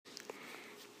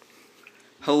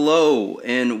Hello,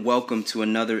 and welcome to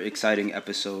another exciting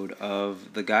episode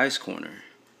of The Guys Corner.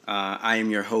 I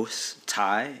am your host,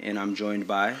 Ty, and I'm joined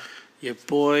by... Your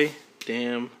boy,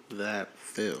 Damn That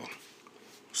Phil.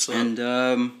 So,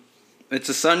 And it's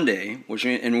a Sunday,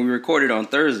 and we recorded on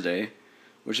Thursday,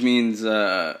 which means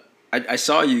I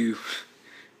saw you,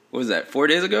 what was that, 4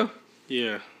 days ago?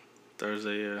 yeah,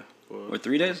 Thursday, yeah. Or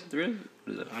 3 days? 3 days?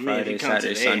 What is that? I mean, Friday, if you count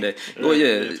Saturday, today. Sunday. Yeah, Well,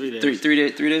 yeah, yeah, 3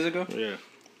 days. 3 days ago? Yeah.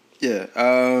 Yeah.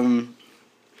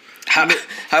 How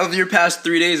have your past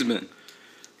 3 days been?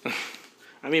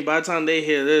 I mean, by the time they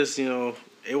hear this, it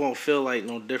won't feel like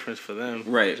no difference for them.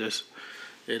 Right.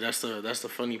 That's the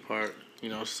funny part.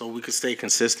 So we could stay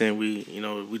consistent. We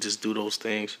just do those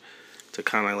things to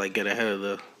kind of like get ahead of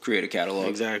the Create a catalog.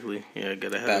 Exactly. Yeah,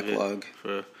 get ahead Backlog. of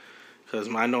it. Because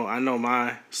I know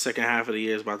my second half of the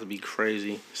year is about to be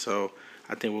crazy. So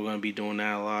I think we're gonna be doing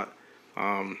that a lot.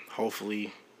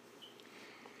 Hopefully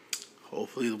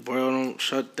the world don't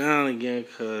shut down again,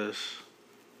 because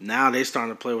now they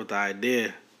starting to play with the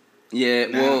idea. Yeah,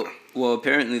 Now, well,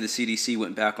 apparently the CDC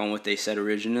went back on what they said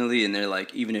originally, and they're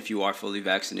like, even if you are fully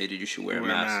vaccinated, you should wear a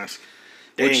mask.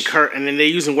 They and then they're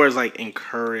using words like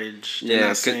encourage. They're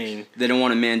not saying they don't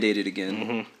want to mandate it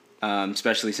again. Mm-hmm.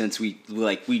 Especially since we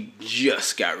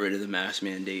just got rid of the mask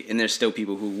mandate, and there's still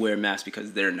people who wear masks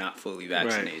because they're not fully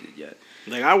vaccinated yet.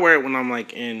 Like, I wear it when I'm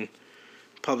like in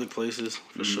public places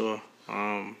for sure.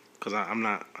 Because I'm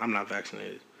not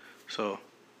vaccinated, so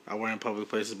I wear it in public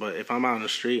places. But if I'm out in the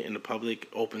street, in the public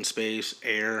open space,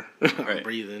 air, I'm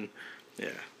breathing. Yeah,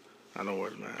 I don't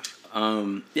wear the mask.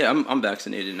 Yeah, I'm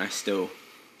vaccinated, and I still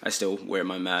wear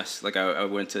my mask. Like, I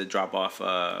went to drop off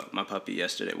my puppy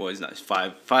yesterday. Well, he's not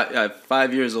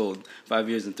 5 years old, 5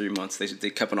 years and 3 months. They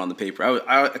kept it on the paper.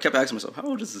 I kept asking myself, how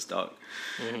old is this dog?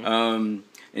 Mm-hmm. And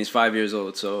he's 5 years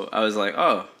old. So I was like,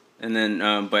 oh. And then,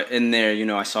 but in there,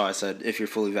 I said, if you're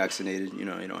fully vaccinated, you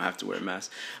don't have to wear a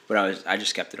mask. But I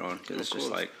just kept it on because it's just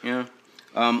like,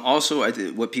 Also,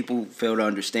 what people fail to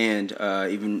understand,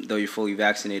 even though you're fully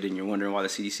vaccinated and you're wondering why the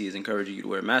CDC is encouraging you to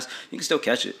wear a mask, you can still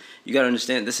catch it. You got to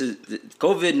understand, this is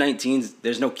COVID-19.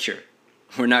 There's no cure.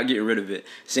 We're not getting rid of it.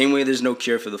 Same way there's no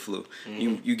cure for the flu.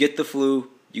 Mm-hmm. You get the flu,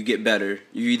 you get better.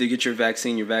 You either get your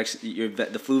vaccine.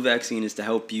 The flu vaccine is to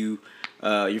help you.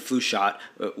 Your flu shot,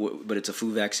 but it's a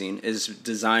flu vaccine, is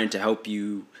designed to help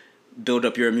you build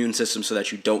up your immune system so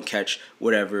that you don't catch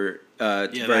whatever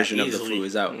version of the flu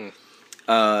is out.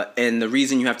 And the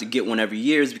reason you have to get one every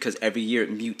year is because every year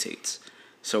it mutates.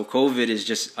 So COVID is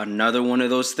just another one of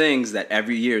those things that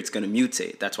every year it's going to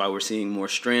mutate. That's why we're seeing more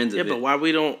strands of it. Yeah,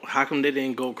 but how come they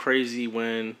didn't go crazy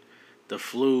when the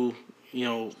flu,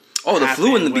 the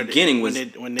flu in the beginning was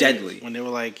deadly. When they were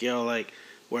like,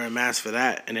 wear a mask for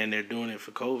that, and then they're doing it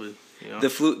for COVID. The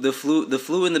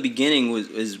flu in the beginning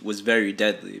was very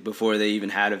deadly before they even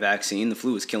had a vaccine. The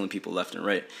flu was killing people left and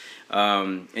right,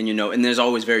 and there's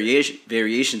always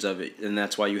variations of it, and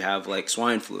that's why you have like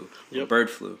swine flu, or bird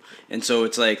flu, and so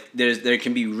it's like there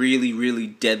can be really, really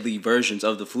deadly versions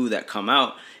of the flu that come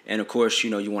out. And of course,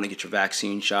 you want to get your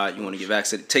vaccine shot. You want to get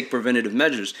vaccinated. Take preventative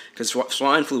measures, because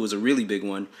swine flu was a really big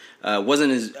one.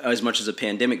 Wasn't as much as a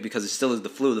pandemic because it still is the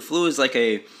flu. The flu is like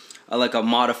a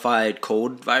modified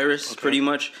cold virus, pretty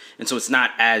much, and so it's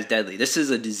not as deadly. This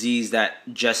is a disease that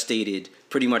gestated,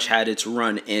 pretty much had its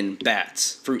run in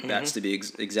bats, fruit bats to be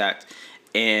exact,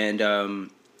 and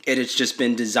it's just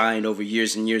been designed over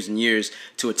years and years and years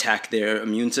to attack their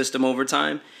immune system over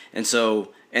time, and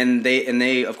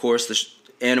they of course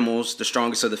animals, the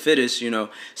strongest of the fittest,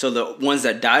 so the ones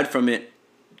that died from it,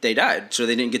 they died, so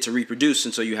they didn't get to reproduce,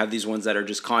 and so you have these ones that are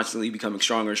just constantly becoming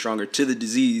stronger and stronger to the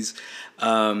disease,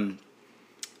 and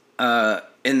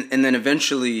then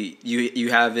eventually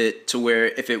you have it to where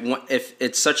if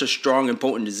it's such a strong and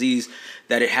potent disease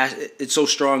that it's so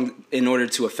strong in order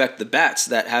to affect the bats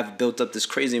that have built up this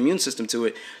crazy immune system to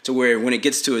it, to where when it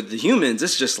gets to the humans,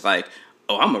 it's just like,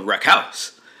 oh, I'm a wreck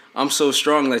house. I'm so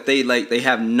strong that they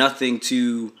have nothing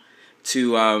to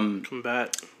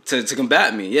combat. To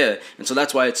combat me, yeah. And so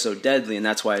that's why it's so deadly, and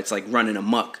that's why it's like running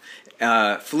amok.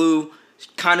 Flu,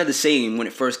 kind of the same when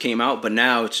it first came out, but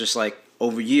now it's just like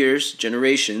over years,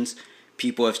 generations,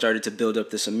 people have started to build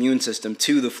up this immune system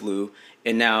to the flu.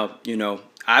 And now,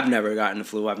 I've never gotten the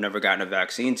flu. I've never gotten a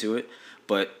vaccine to it,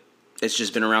 but it's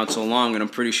just been around so long, and I'm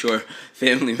pretty sure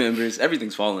family members,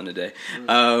 everything's falling today.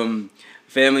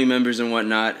 Family members and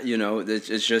whatnot,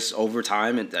 it's just over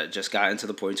time, and that just gotten to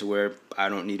the point to where I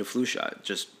don't need a flu shot.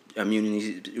 Just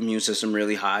immune system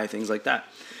really high, things like that.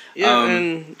 Yeah,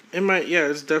 and it might. Yeah,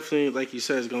 it's definitely, like you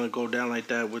said, it's gonna go down like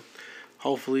that with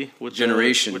hopefully with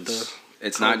generations.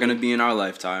 It's not gonna be in our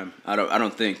lifetime. I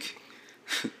don't think.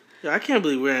 Yeah, I can't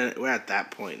believe we're at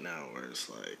that point now where it's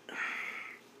like.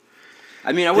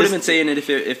 I mean, I would have been saying it if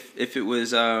it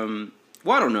was well,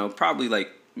 I don't know, probably like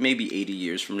maybe 80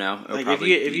 years from now. Like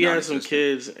if you had some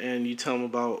kids and you tell them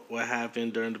about what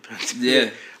happened during the pandemic, yeah,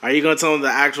 are you gonna tell them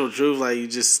the actual truth? Like you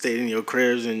just stayed in your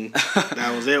cribs and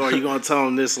that was it, or are you gonna tell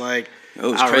them this like it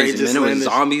was crazy, man? It was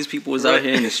zombies. People was out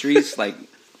here in the streets, like.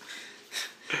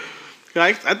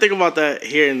 I think about that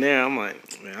here and there. I'm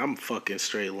like, man, I'm fucking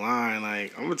straight line.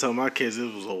 Like I'm gonna tell my kids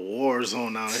it was a war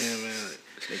zone out here, man.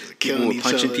 Like, people were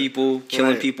punching people,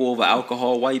 killing people over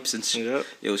alcohol wipes and shit. Yep.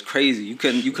 It was crazy. You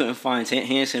couldn't find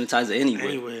hand sanitizer anywhere.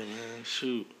 Anyway, man,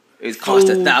 shoot. It cost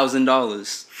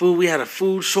 $1,000. Food. We had a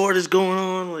food shortage going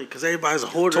on, like, cause everybody's a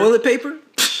hoarder. Toilet paper.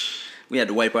 We had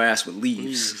to wipe our ass with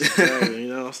leaves.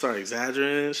 Exactly, start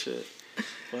exaggerating and shit.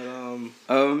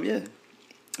 But yeah.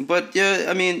 But yeah,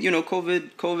 I mean,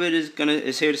 COVID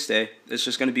is here to stay. It's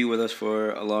just gonna be with us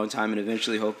for a long time, and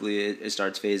eventually, hopefully, it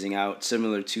starts phasing out,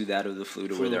 similar to that of the flu,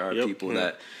 where there are people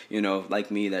that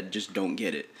like me, that just don't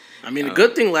get it. I mean, the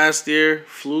good thing last year,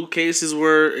 flu cases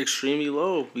were extremely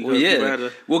low. Well, yeah.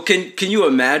 Well, can you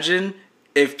imagine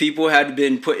if people had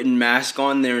been putting masks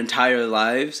on their entire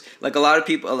lives? Like a lot of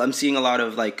people, I'm seeing a lot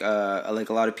of like a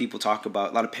lot of people talk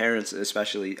about, a lot of parents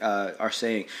especially are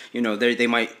saying, they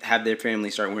might have their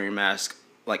family start wearing masks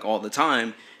like all the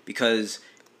time because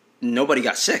nobody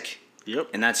got sick. Yep.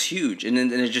 And that's huge. And then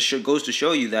it just goes to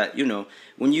show you that,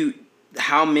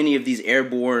 how many of these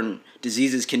airborne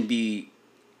diseases can be,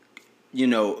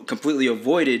 completely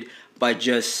avoided by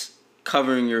just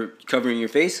covering your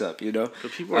face up,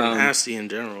 But people are nasty in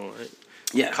general, right?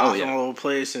 Yeah, coughing all over the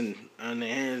place and on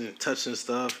their hands and touching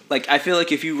stuff. Like, I feel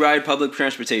like if you ride public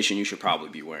transportation, you should probably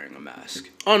be wearing a mask.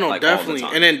 Oh no, like, definitely.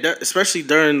 And then especially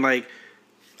during like,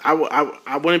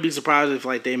 I wouldn't be surprised if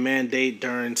like they mandate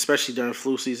especially during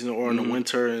flu season or in the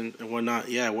winter and whatnot.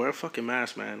 Yeah, wear a fucking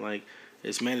mask, man. Like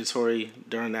it's mandatory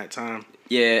during that time.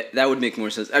 Yeah, that would make more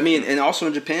sense. I mean, and also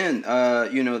in Japan,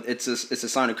 it's a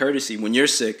sign of courtesy. When you're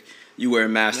sick, you wear a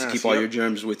mask to keep all your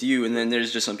germs with you, and then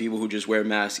there's just some people who just wear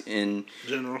masks in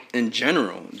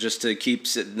general, just to keep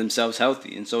themselves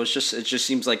healthy. And so it just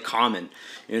seems like common,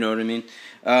 you know what I mean?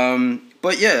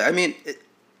 But yeah, I mean,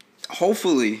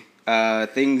 hopefully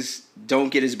things don't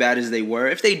get as bad as they were.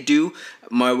 If they do,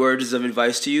 my words of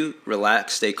advice to you: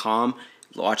 relax, stay calm,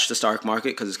 watch the stock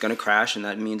market because it's gonna crash, and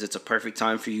that means it's a perfect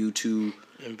time for you to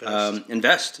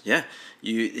invest. Yeah.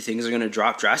 Things are going to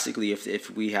drop drastically if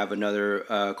we have another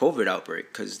COVID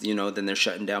outbreak because, then they're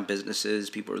shutting down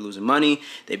businesses. People are losing money.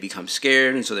 They become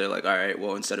scared. And so they're like, all right,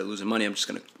 well, instead of losing money, I'm just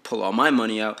going to pull all my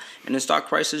money out. And then stock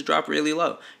prices drop really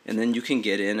low. And then you can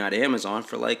get in at Amazon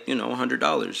for like,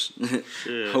 $100.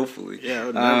 Shit. Hopefully. Yeah, I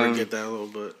would never get that low,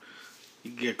 but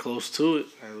you get close to it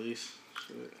at least.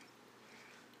 Shit.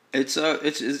 It's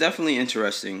definitely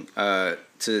interesting to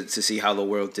see how the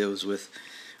world deals with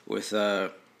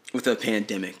a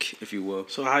pandemic, if you will.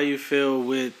 So how you feel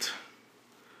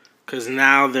because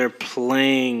now they're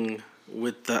playing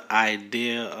with the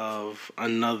idea of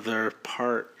another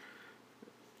part.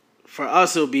 For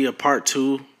us, it'll be a part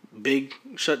 2 big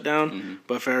shutdown,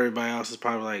 but for everybody else, it's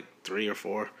probably like 3 or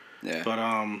 4. Yeah.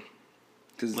 But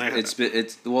because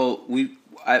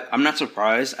I'm not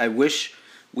surprised. I wish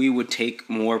we would take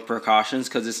more precautions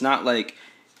because it's not like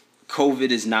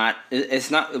COVID is not.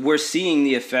 It's not. We're seeing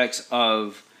the effects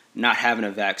of not having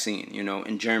a vaccine,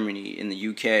 in Germany, in the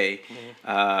UK,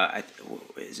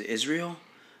 is it Israel?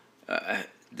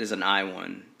 There's an I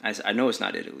one. I know it's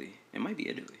not Italy. It might be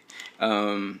Italy.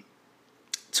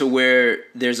 To where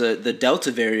the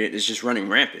Delta variant is just running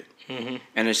rampant,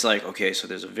 and it's like, okay, so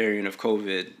there's a variant of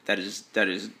COVID that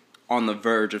is on the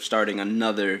verge of starting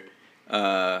another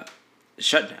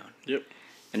shutdown. Yep.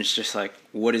 And it's just like,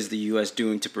 what is the U.S.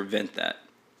 doing to prevent that?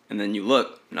 And then you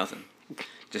look, nothing.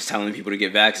 Just telling people to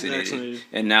get vaccinated.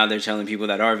 And now they're telling people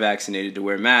that are vaccinated to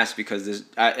wear masks because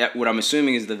what I'm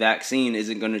assuming is the vaccine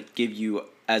isn't going to give you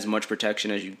as much protection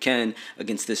as you can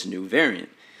against this new variant.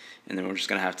 And then we're just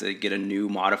going to have to get a new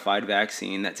modified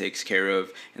vaccine that takes care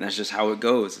of, and that's just how it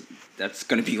goes. That's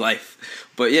going to be life.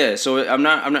 But yeah, so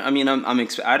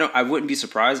I wouldn't be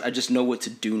surprised. I just know what to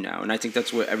do now. And I think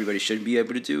that's what everybody should be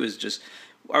able to do is just,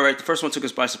 all right, the first one took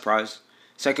us by surprise.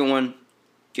 Second one,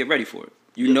 get ready for it.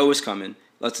 You know it's coming.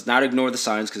 Let's not ignore the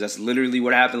signs because that's literally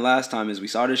what happened last time is we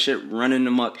saw this shit running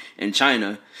amok in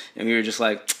China and we were just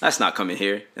like, that's not coming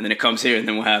here. And then it comes here and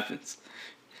then what happens?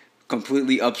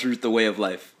 Completely uproot the way of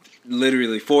life.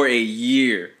 Literally for a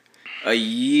year,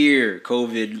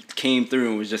 COVID came through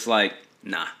and was just like,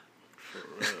 nah.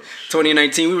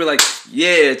 2019, we were like,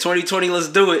 yeah, 2020, let's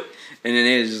do it. And then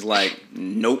it was just like,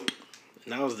 nope.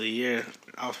 And that was the year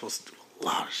I was supposed to do a A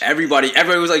lot of shit.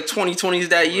 Everybody was like 2020 is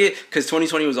that year, because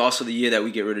 2020 was also the year that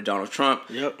we get rid of Donald Trump.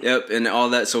 Yep, and all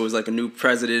that. So it was like a new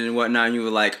president and whatnot. And you were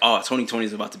like, oh, 2020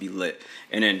 is about to be lit.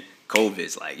 And then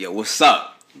COVID's like, yo, what's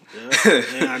up? Yeah,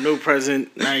 and our new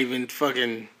president not even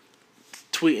fucking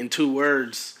tweeting 2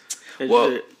 words.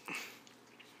 Well,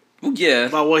 yeah.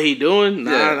 About what he doing?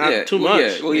 Not too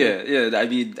much. Yeah. I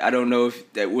mean, I don't know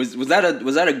if that was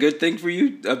that a good thing for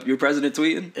you? Your president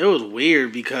tweeting? It was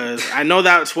weird because I know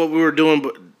that's what we were doing,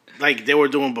 but like they were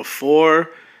doing before,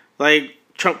 like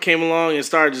Trump came along and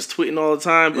started just tweeting all the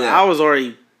time. But I was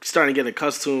already starting to get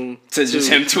accustomed to just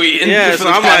him tweeting. Yeah, so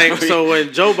I'm like, so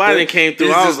when Joe Biden came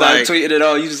through, I was like, tweeting it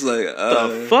all. You just like,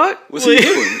 the fuck? What's he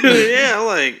doing? Yeah, I'm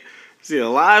like. See a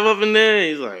live up in there.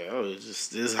 He's like, oh, it's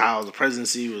just this is how the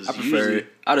presidency was. I prefer it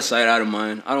out of sight, out of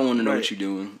mind. I don't want to know what you're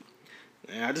doing.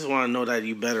 Yeah, I just want to know that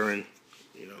you bettering,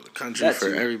 the country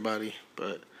for everybody.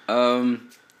 But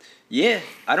yeah,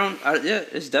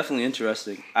 it's definitely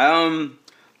interesting.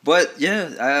 But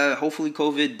yeah, hopefully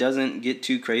COVID doesn't get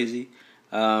too crazy.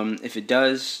 If it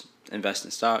does, invest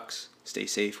in stocks, stay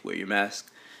safe, wear your mask.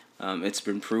 It's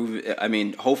been proven. I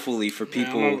mean, hopefully for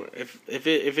people. If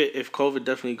COVID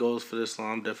definitely goes for this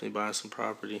long, I'm definitely buying some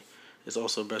property. It's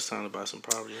also the best time to buy some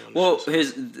property.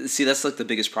 That's like the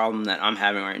biggest problem that I'm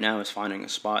having right now is finding a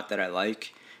spot that I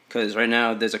like. Because right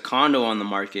now there's a condo on the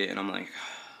market, and I'm like,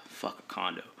 fuck a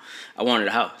condo. I wanted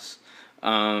a house.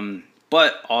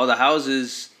 But all the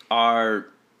houses are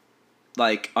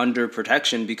like under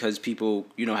protection because people,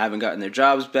 haven't gotten their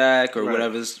jobs back or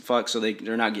whatever the fuck, so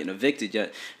they're not getting evicted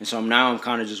yet. And so I'm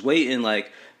kind of just waiting like,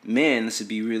 man, this would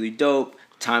be really dope.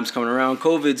 Time's coming around,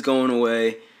 COVID's going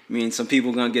away. I mean, some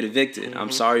people are going to get evicted. Mm-hmm.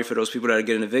 I'm sorry for those people that are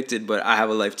getting evicted, but I have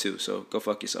a life too, so go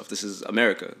fuck yourself. This is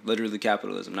America, literally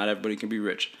capitalism. Not everybody can be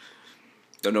rich.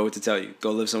 Don't know what to tell you.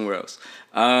 Go live somewhere else.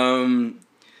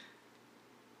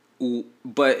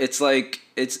 But it's like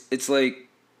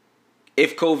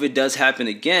if COVID does happen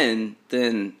again,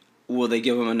 then will they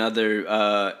give them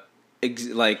another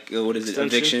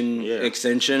eviction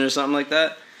extension or something like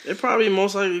that? It probably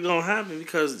most likely gonna happen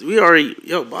because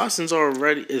Boston's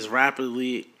already is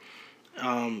rapidly,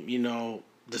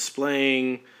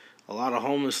 displaying a lot of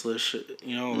homeless shit.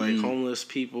 Like homeless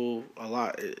people a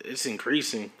lot. It's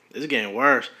increasing. It's getting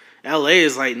worse. LA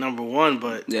is like number 1,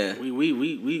 but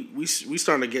we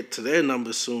starting to get to their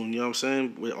numbers soon. You know what I'm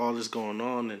saying? With all this going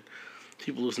on and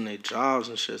people losing their jobs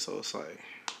and shit, so it's like,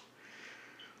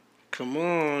 come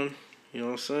on, you know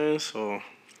what I'm saying? So,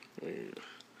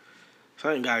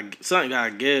 something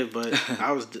gotta give. But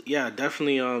I was,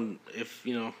 definitely. If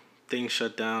things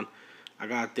shut down, I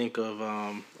gotta think of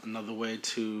another way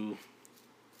to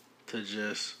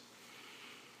just,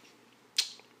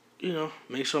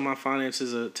 make sure my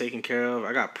finances are taken care of.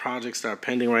 I got projects that are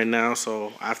pending right now,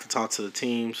 so I have to talk to the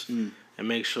teams and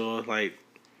make sure like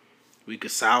we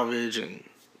could salvage and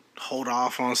hold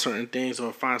off on certain things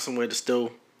or find some way to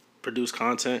still produce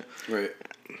content. Right.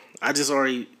 I just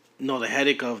already know the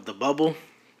headache of the bubble.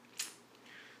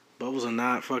 Bubbles are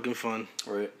not fucking fun.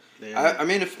 Right. I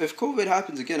mean, if COVID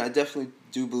happens again, I definitely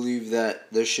do believe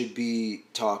that there should be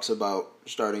talks about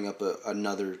starting up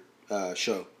another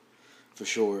show, for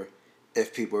sure.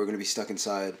 If people are going to be stuck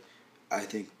inside, I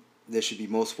think there should be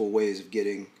multiple ways of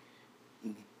getting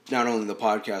not only the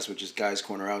podcast, but just Guys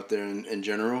Corner out there in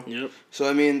general. Yep. So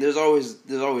I mean, there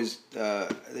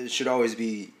should always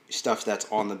be stuff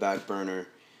that's on the back burner,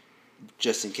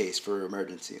 just in case for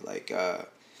emergency. Like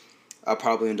I'll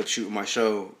probably end up shooting my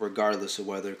show regardless of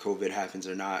whether COVID happens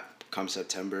or not come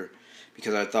September,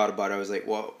 because I thought about it. I was like,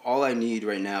 well, all I need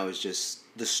right now is just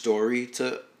the story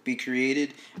to be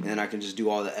created, and then I can just do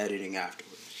all the editing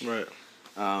afterwards. Right.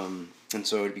 And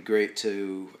so it'd be great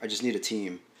I just need a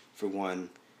team for one.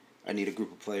 I need a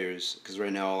group of players because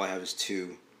right now all I have is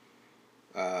 2.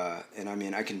 And I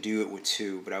mean, I can do it with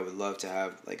 2, but I would love to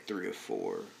have like 3 or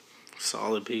 4.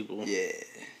 Solid people. Yeah.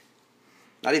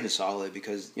 Not even solid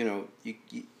because, you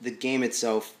the game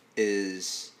itself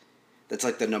that's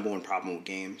like the number one problem with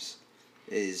games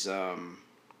is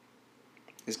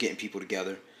getting people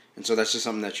together. And so that's just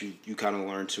something that you kind of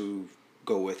learn to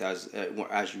go with as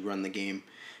you run the game.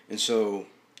 And so,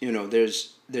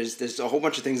 there's a whole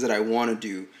bunch of things that I want to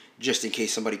do just in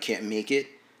case somebody can't make it,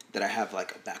 that I have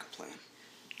like a backup plan.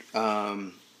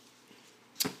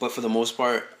 But for the most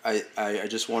part, I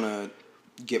just want to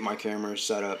get my camera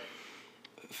set up,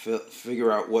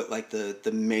 figure out what like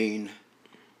the main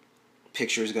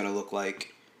picture is going to look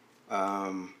like.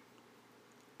 And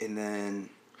then...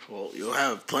 Well, you'll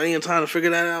have plenty of time to figure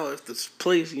that out if this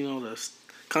place, the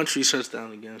country shuts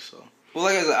down again, so... Well,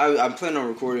 like I said, I'm planning on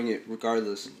recording it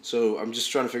regardless. So I'm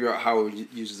just trying to figure out how I would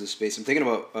use this space. I'm thinking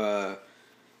about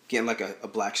getting like a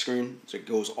black screen, so it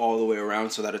goes all the way around,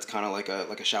 so that it's kind of like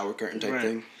a shower curtain type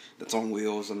thing that's on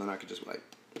wheels, and then I could just like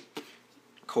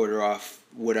quarter off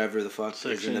whatever the fuck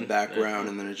is in the background,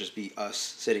 and then it just be us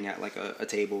sitting at like a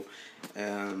table,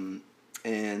 and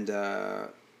then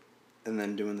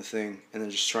doing the thing, and then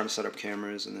just trying to set up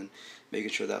cameras, and then making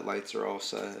sure that lights are all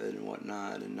set and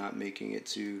whatnot, and not making it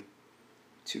too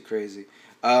crazy.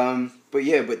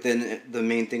 But then the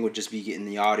main thing would just be getting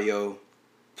the audio,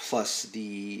 plus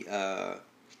the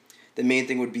main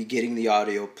thing would be getting the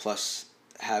audio plus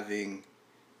having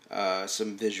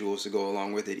some visuals to go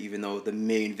along with it, even though the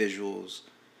main visuals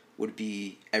would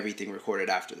be everything recorded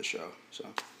after the show, so,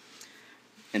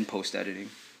 and post editing.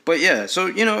 But yeah,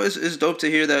 so it's dope to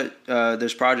hear that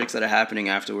there's projects that are happening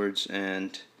afterwards,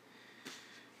 and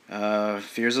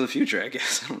fears of the future, I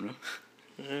guess. I don't know.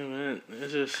 Yeah, man,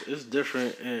 it's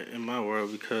different in my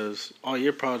world, because all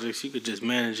your projects you could just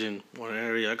manage in one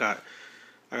area. I got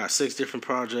 6 different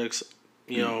projects,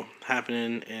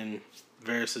 happening in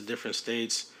various different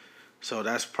states. So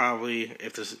that's probably,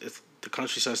 if the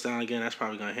country shuts down again, that's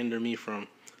probably gonna hinder me from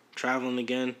traveling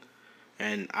again.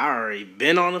 And I already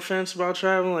been on the fence about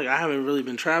traveling. Like, I haven't really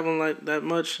been traveling like that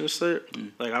much and shit.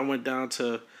 Like, I went down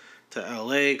to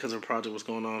LA because a project was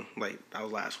going on. Like, that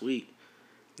was last week.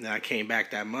 And then I came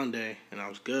back that Monday and I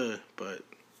was good, but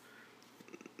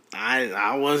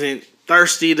I wasn't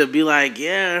thirsty to be like,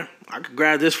 yeah, I could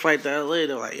grab this flight to LA.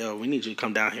 They're like, yo, we need you to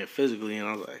come down here physically. And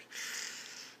I was like,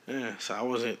 yeah. So I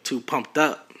wasn't too pumped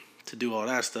up to do all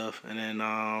that stuff. And then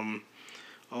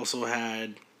also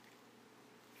had,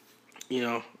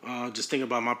 just thinking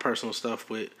about my personal stuff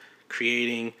with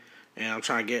creating, and I'm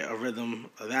trying to get a rhythm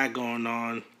of that going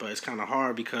on, but it's kind of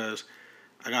hard because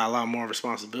I got a lot more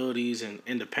responsibilities, and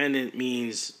independent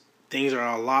means things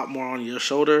are a lot more on your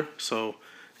shoulder. So,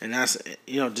 and that's,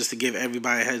 just to give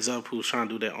everybody a heads up who's trying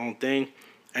to do their own thing,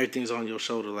 everything's on your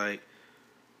shoulder. Like,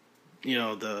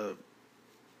 let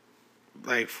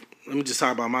me just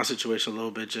talk about my situation a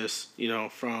little bit, just,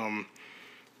 from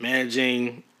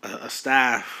managing a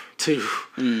staff to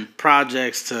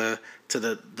projects to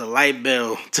the light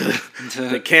bill to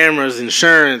the cameras,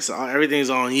 insurance,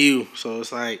 everything's on you. So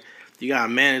it's like, you gotta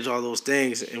manage all those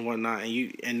things and whatnot,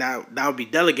 and that would be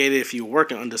delegated if you're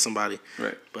working under somebody.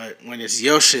 Right. But when it's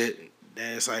your shit,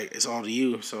 then it's like it's all to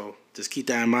you. So just keep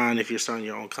that in mind if you're starting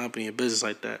your own company and business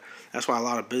like that. That's why a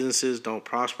lot of businesses don't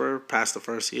prosper past the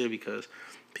first year, because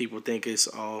people think it's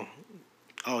all,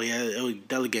 it'll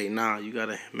delegate. Nah, you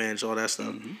gotta manage all that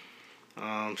stuff.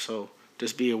 So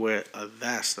just be aware of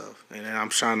that stuff. And then I'm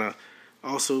trying to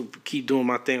also keep doing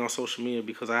my thing on social media,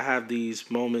 because I have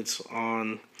these moments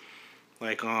on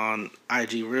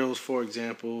IG Reels, for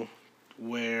example,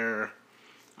 where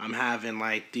I'm having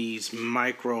like these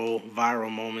micro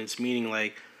viral moments, meaning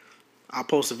like I'll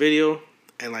post a video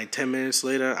and like 10 minutes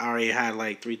later I already had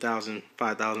like 3,000,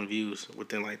 5,000 views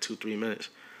within like 2-3 minutes.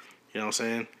 You know what I'm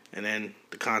saying? And then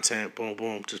the content, boom,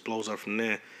 boom, just blows up from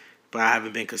there. But I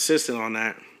haven't been consistent on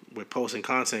that with posting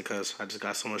content because I just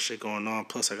got so much shit going on.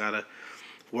 Plus I gotta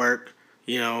work,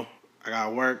 I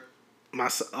gotta work my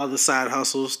other side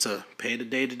hustles to pay the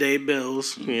day-to-day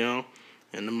bills, and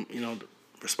the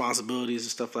responsibilities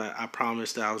and stuff like that. I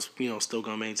promised that I was, still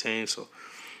gonna maintain. So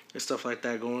there's stuff like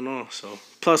that going on. So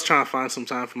plus trying to find some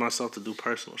time for myself to do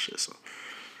personal shit. So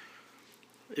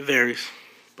it varies,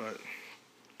 but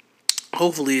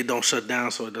hopefully it don't shut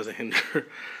down so it doesn't hinder.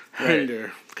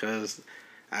 Because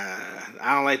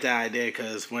I don't like that idea.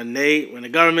 Because when the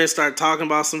government start talking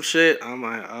about some shit, I'm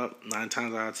like, 9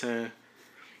 times out of 10.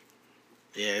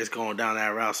 Yeah, it's going down that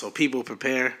route. So people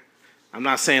prepare. I'm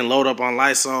not saying load up on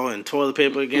Lysol and toilet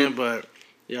paper again, but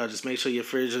just make sure your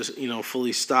fridge is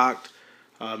fully stocked.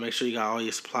 Make sure you got all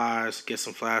your supplies. Get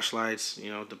some flashlights.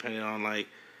 Depending on like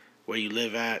where you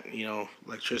live at.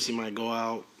 Electricity might go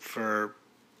out for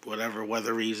whatever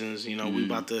weather reasons. We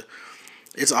about to.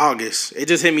 It's August. It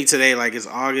just hit me today. Like, it's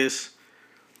August.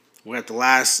 We're at the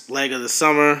last leg of the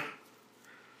summer.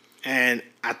 And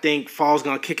I think fall's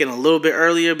gonna kick in a little bit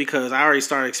earlier because I already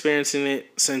started experiencing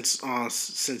it since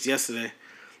yesterday.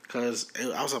 Because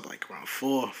I was up like around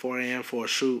 4 a.m. for a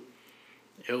shoot.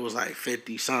 It was like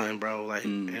 50 something, bro. Like,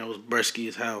 and it was brisky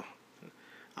as hell.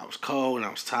 I was cold and I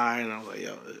was tired and I was like,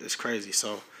 yo, it's crazy.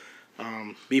 So,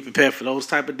 be prepared for those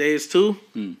type of days too.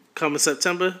 Coming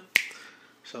September.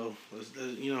 So,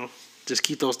 just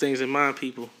keep those things in mind,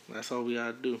 people. That's all we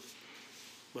gotta do.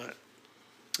 But,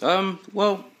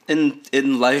 well, in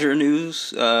lighter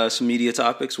news, some media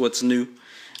topics. What's new?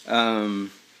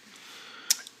 Anderson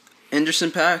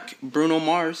 .Paak, Bruno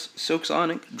Mars, Silk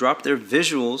Sonic dropped their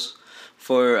visuals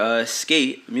for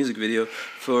Skate music video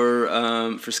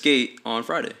for Skate on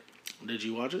Friday. Did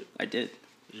you watch it? I did.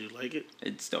 Did you like it?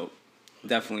 It's dope.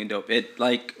 Definitely dope. It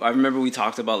like I remember we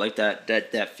talked about like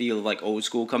that feel of like old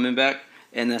school coming back,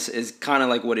 and that's is kind of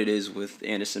like what it is with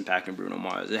Anderson .Paak and Bruno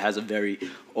Mars. It has a very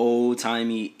old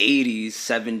timey '80s,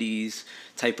 '70s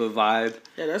type of vibe.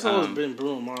 Yeah, that's always been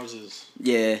Bruno Mars's.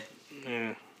 Yeah.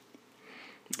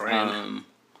 Brand.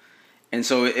 And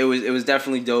so it was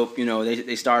definitely dope. You know,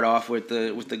 they start off with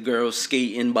the girls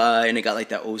skating by, and they got like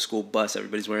that old school bus.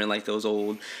 Everybody's wearing like those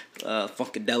old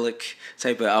funkadelic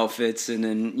type of outfits, and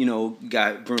then you know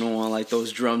got Bruno on like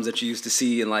those drums that you used to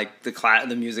see in like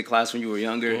the music class when you were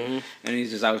younger, and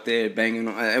he's just out there banging.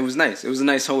 It was nice. It was a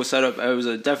nice whole setup. It was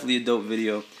definitely a dope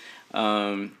video.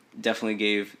 Definitely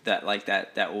gave that like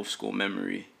that old school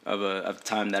memory of a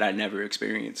time that I never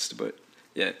experienced. But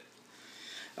yeah.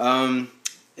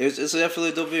 It's definitely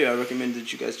a dope video. I recommend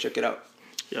that you guys check it out.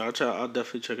 Yeah, I'll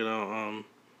definitely check it out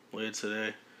later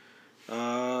today.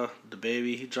 The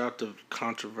baby, he dropped a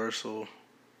controversial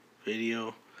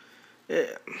video. Yeah,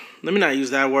 let me not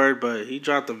use that word, but he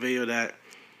dropped a video that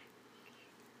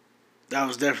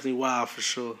was definitely wild for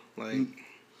sure. Like,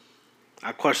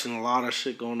 I question a lot of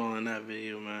shit going on in that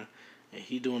video, man. And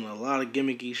he doing a lot of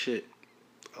gimmicky shit.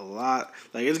 A lot.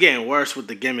 Like, it's getting worse with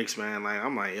the gimmicks, man. Like,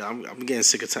 I'm getting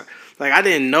sick of time. Like, I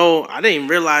didn't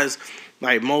realize,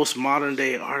 like, most modern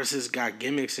day artists got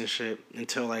gimmicks and shit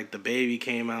until, like, the baby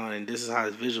came out and this is how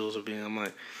his visuals are being. I'm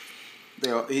like,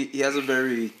 he has a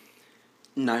very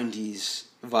 90s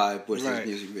vibe with his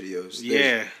music videos.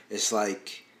 It's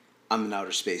like, I'm in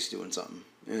outer space doing something.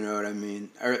 You know what I mean?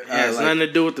 It's like, nothing to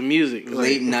do with the music.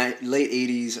 Late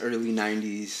 80s, early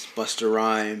 90s, Busta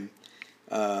Rhymes,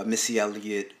 Missy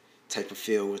Elliott type of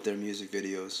feel with their music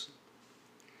videos.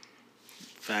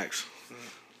 Facts.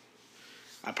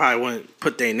 I probably wouldn't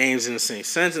put their names in the same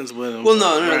sentence with them. Well,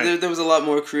 no. There was a lot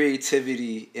more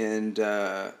creativity, and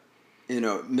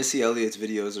Missy Elliott's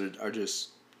videos are just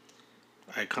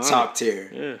iconic. Top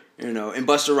tier. Yeah. You know, and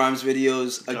Busta Rhymes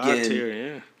videos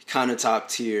again, kind of top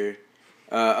tier.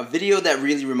 A video that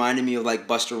really reminded me of like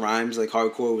Busta Rhymes, like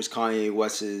hardcore, was Kanye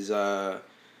West's "I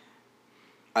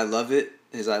Love It."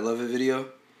 His "I Love It" video,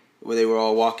 where they were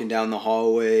all walking down the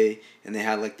hallway and they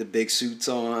had like the big suits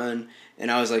on,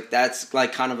 and I was like, that's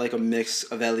like kind of like a mix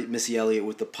of Missy Elliott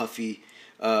with the puffy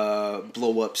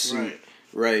blow up suit,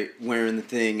 right, wearing the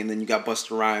thing, and then you got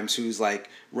Busta Rhymes who's like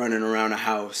running around a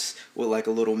house with like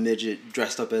a little midget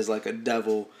dressed up as like a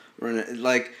devil running.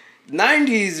 Like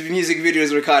 90s music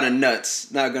videos were kind of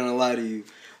nuts, not gonna lie to you.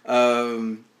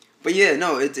 But yeah,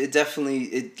 no, it definitely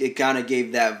it kind of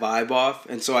gave that vibe off,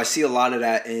 and so I see a lot of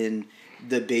that in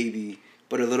the baby,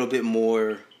 but a little bit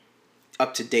more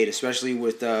up to date, especially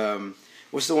with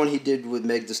what's the one he did with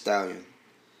Meg Thee Stallion?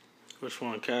 Which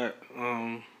one, Cat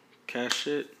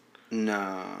shit?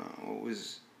 Nah, what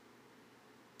was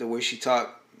the way she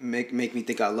talked? Make me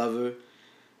think I love her.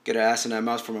 Get her ass in that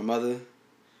mouth for my mother.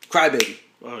 Crybaby.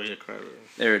 Oh yeah,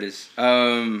 Crybaby. There it is.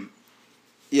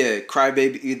 Yeah,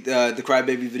 Crybaby, the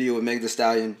Crybaby video with Meg Thee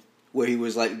Stallion, where he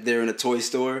was like there in a toy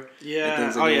store. Yeah.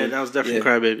 That was definitely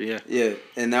Crybaby. Yeah. Yeah,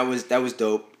 and that was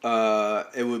dope. That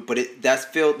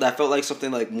felt like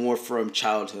something like more from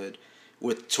childhood,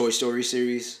 with Toy Story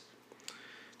series.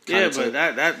 But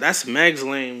that's Meg's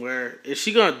lane. Where is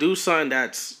she gonna do something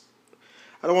that's?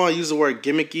 I don't want to use the word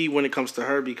gimmicky when it comes to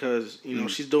her because you know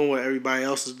she's doing what everybody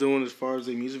else is doing as far as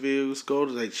the music videos go.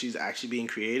 Like she's actually being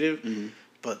creative. Mm-hmm.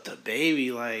 But the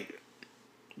baby, like,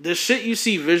 the shit you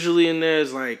see visually in there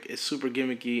is, like, it's super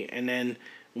gimmicky. And then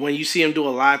when you see him do a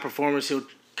live performance, he'll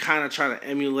kind of try to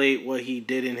emulate what he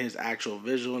did in his actual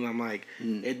visual. And I'm like,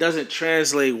 it doesn't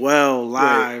translate well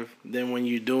live than when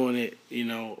you're doing it, you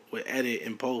know, with edit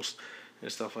and post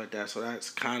and stuff like that. So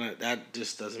that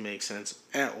just doesn't make sense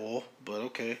at all. But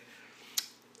okay.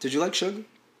 Did you like Sugar,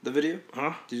 the video?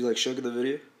 Huh? Did you like Sugar, the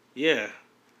video? Yeah.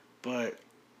 But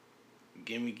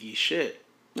gimmicky shit.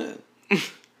 Yeah.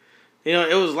 You know,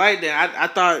 it was like that. I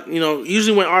thought, you know,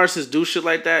 usually when artists do shit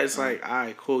like that, it's like, all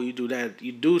right, cool, you do that.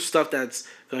 You do stuff that's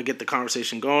going to get the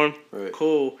conversation going. Right.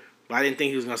 Cool. But I didn't think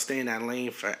he was going to stay in that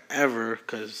lane forever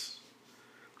because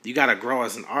you got to grow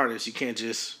as an artist. You can't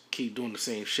just keep doing the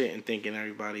same shit and thinking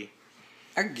everybody.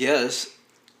 I guess.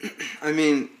 I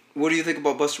mean, what do you think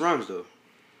about Busta Rhymes, though?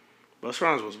 Busta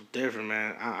Rhymes was different,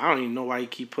 man. I don't even know why you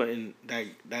keep putting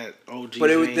that OG.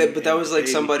 But that was like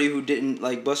somebody who didn't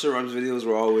like Busta Rhymes videos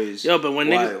were always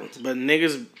niggas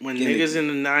in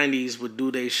the 90s would do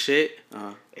their shit,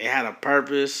 it had a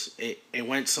purpose. It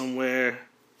went somewhere.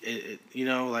 It you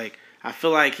know, like I feel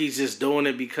like he's just doing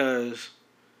it because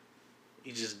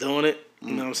he's just doing it.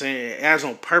 You know what I'm saying? It has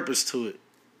no purpose to it.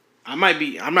 I'm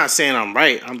not saying I'm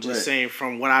right. I'm just saying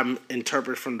from what I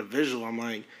interpret from the visual, I'm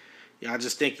like, Yeah, I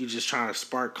just think you just trying to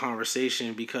spark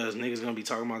conversation because niggas gonna be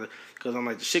talking about it. Because I'm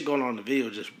like, the shit going on in the video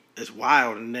just is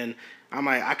wild. And then I'm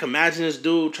like, I can imagine this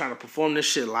dude trying to perform this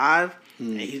shit live,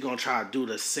 and he's gonna try to do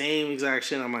the same exact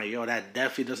shit. I'm like, yo, that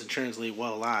definitely doesn't translate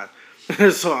well live.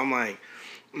 So I'm like,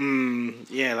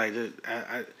 yeah, like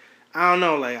I don't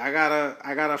know, like I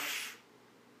gotta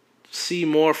see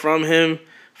more from him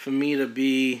for me to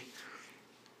be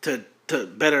to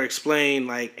better explain,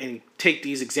 like, and take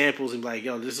these examples and be like,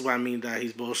 yo, this is what I mean that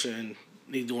he's bullshit and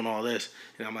he's doing all this.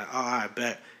 And I'm like, oh, I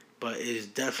bet. But it's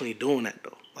definitely doing that,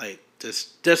 though. Like,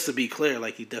 just to be clear,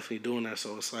 like, he's definitely doing that.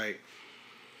 So it's like,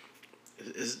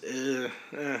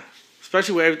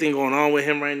 especially with everything going on with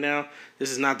him right now,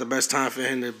 this is not the best time for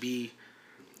him to be,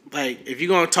 like, if you're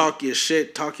going to talk your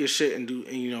shit and do,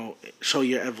 and, you know, show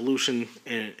your evolution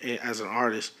as an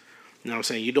artist. You know what I'm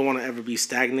saying? You don't want to ever be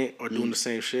stagnant or doing the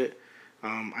same shit.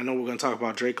 I know we're going to talk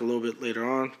about Drake a little bit later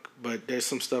on, but there's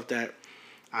some stuff that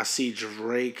I see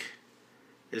Drake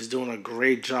is doing a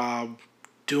great job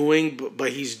doing,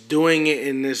 but he's doing it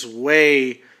in this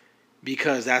way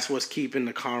because that's what's keeping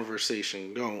the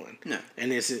conversation going. Yeah.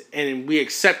 And we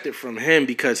accept it from him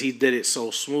because he did it so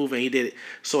smooth and he did it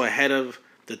so ahead of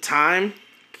the time.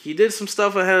 He did some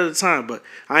stuff ahead of the time, but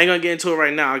I ain't going to get into it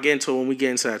right now. I'll get into it when we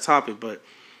get into that topic, but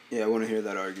yeah, I want to hear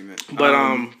that argument.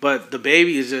 But the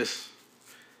baby is just,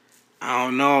 I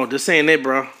don't know. This ain't it,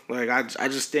 bro. Like I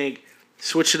just think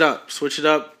switch it up,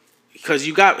 because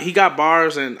he got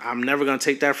bars, and I'm never gonna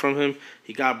take that from him.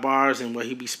 He got bars, and what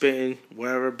he be spitting,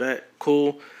 whatever, bet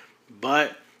cool.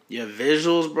 But your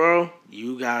visuals, bro,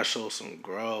 you gotta show some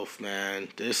growth, man.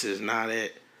 This is not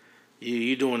it.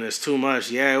 You doing this too much.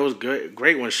 Yeah, it was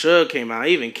great when Suge came out.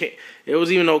 It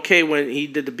was even okay when he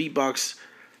did the beatbox.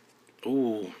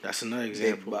 Ooh, that's another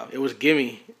example. It was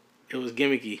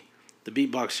gimmicky. The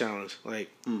beatbox challenge. Like,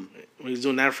 when he was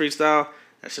doing that freestyle,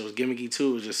 that shit was gimmicky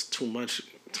too. It was just too much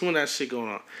of that shit going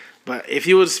on. But if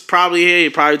he was probably here,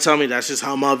 he'd probably tell me that's just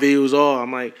how my videos are.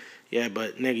 I'm like, yeah,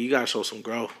 but nigga, you gotta show some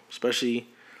growth. Especially,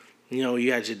 you know,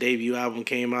 you had your debut album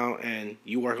came out and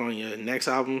you work on your next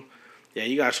album. Yeah,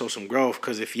 you gotta show some growth.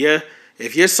 Because if your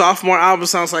sophomore album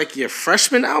sounds like your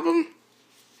freshman album,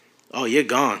 oh, you're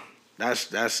gone.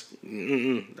 That's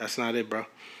not it, bro.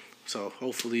 So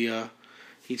hopefully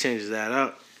he changes that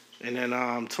up. And then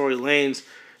Tory Lanez,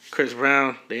 Chris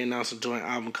Brown, they announced a joint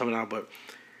album coming out, but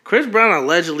Chris Brown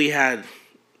allegedly had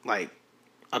like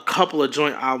a couple of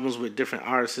joint albums with different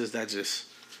artists that just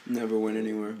never went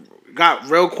anywhere. Got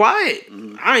real quiet.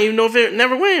 I don't even know if it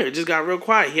never went. It just got real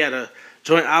quiet. He had a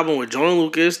joint album with Joyner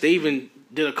Lucas. They even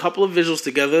did a couple of visuals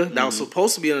together that was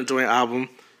supposed to be on a joint album.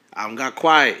 Album got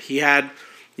quiet. He had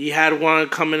one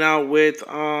coming out with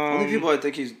only people I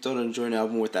think he's done a joint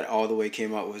album with that all the way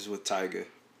came out was with Tyga.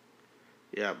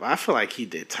 Yeah, but I feel like he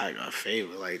did Tyga a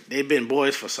favor. Like, they've been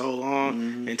boys for so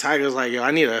long, and Tyga's like, yo,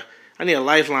 I need a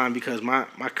lifeline because my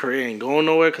career ain't going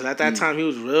nowhere. Because at that time he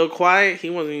was real quiet. He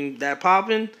wasn't even that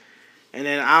popping. And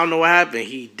then I don't know what happened.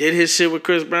 He did his shit with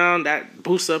Chris Brown that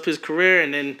boosted up his career,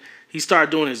 and then he started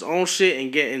doing his own shit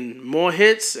and getting more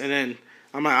hits. And then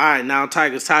I'm like, all right, now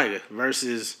Tyga's Tyga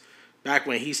versus back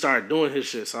when he started doing his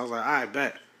shit. So I was like, all right,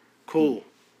 bet. Cool.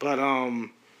 But,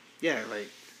 yeah, like,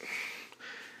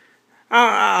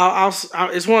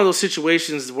 it's one of those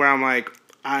situations where I'm like,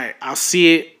 all right, I'll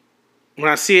see it.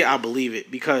 When I see it, I'll believe it.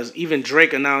 Because even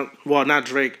Drake announced, well, not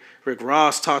Drake, Rick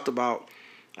Ross talked about,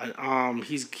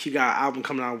 he got an album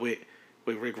coming out with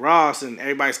Rick Ross, and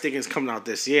everybody's thinking it's coming out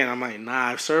this year. And I'm like,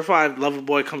 nah, if Certified Lover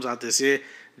Boy comes out this year,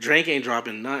 Drake ain't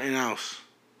dropping nothing else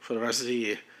for the rest of the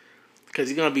year. Because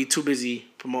he's going to be too busy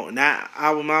promoting that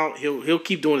album out. He'll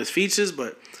keep doing his features,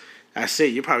 but that's it.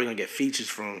 You're probably going to get features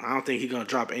from him. I don't think he's going to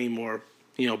drop any more,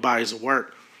 bodies of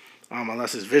work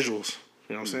unless it's visuals.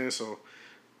 You know what I'm saying? So,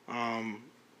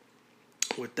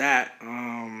 with that,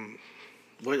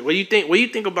 what do you think? What do you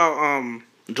think about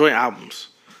joint albums?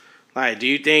 Like, do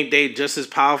you think they just as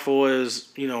powerful as,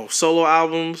 solo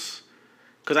albums?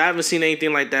 Because I haven't seen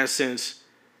anything like that since,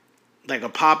 like, a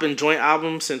poppin' joint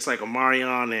album since, like,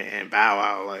 Omarion and Bow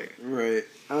Wow, like. Right.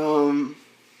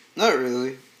 Not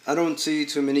really. I don't see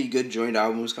too many good joint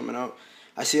albums coming out.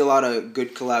 I see a lot of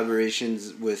good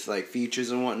collaborations with, like,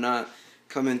 features and whatnot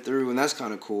coming through, and that's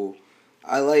kind of cool.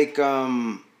 I like,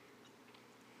 I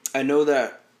know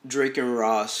that Drake and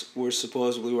Ross were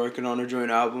supposedly working on a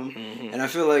joint album, and I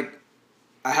feel like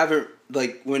I haven't,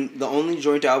 like, when the only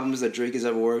joint albums that Drake has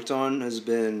ever worked on has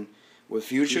been with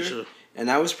Future. And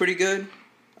that was pretty good.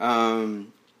 I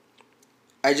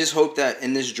just hope that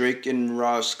in this Drake and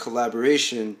Ross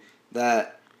collaboration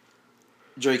that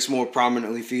Drake's more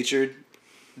prominently featured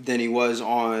than he was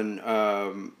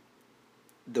on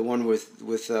the one with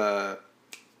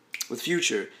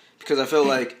Future, because I felt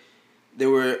like there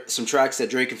were some tracks that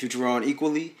Drake and Future were on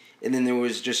equally, and then there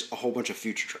was just a whole bunch of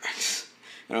Future tracks.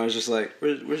 And I was just like,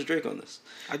 where's Drake on this?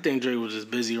 I think Drake was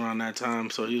just busy around that time,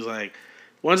 so he was like,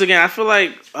 once again, I feel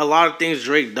like a lot of things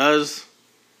Drake does,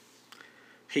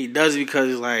 he does because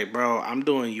he's like, bro, I'm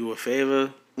doing you a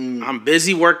favor. I'm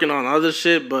busy working on other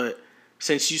shit, but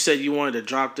since you said you wanted to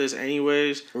drop this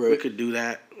anyways, we could do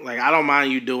that. Like, I don't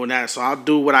mind you doing that, so I'll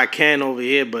do what I can over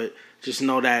here, but just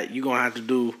know that you're going to have to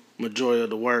do majority of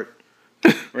the work.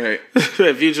 Right.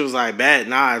 Future was like, bet,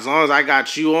 nah, as long as I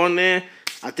got you on there,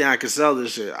 I think I can sell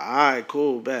this shit. All right,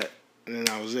 cool, bet. And then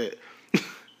that was it.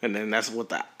 And then that's what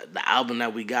the album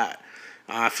that we got.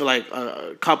 I feel like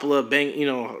a couple of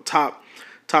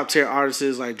top tier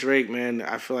artists like Drake, man,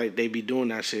 I feel like they be doing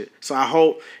that shit. So I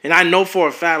hope, and I know for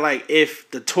a fact, like, if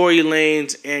the Tory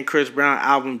Lanez and Chris Brown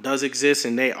album does exist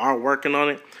and they are working on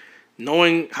it,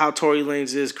 knowing how Tory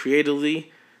Lanez is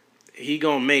creatively, he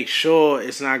gonna make sure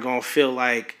it's not gonna feel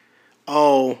like,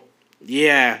 oh,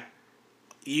 yeah,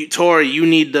 Tory, you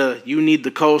need the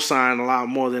cosign a lot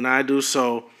more than I do,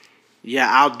 so yeah,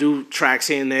 I'll do tracks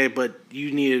here and there, but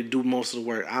you need to do most of the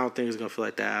work. I don't think it's gonna feel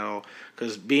like that at all.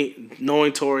 Because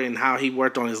knowing Tory and how he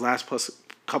worked on his last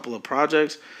couple of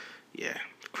projects, yeah,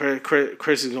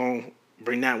 Chris is gonna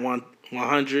bring that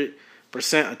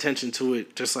 100% attention to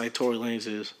it, just like Tory Lanez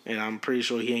is, and I'm pretty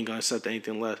sure he ain't gonna accept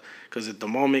anything less. Because at the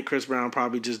moment, Chris Brown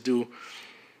probably just do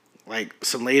like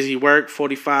some lazy work,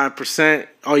 45%.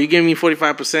 Oh, you giving me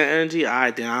 45% energy? All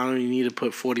right, then I don't even need to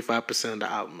put 45% of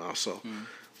the album out. So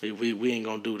we ain't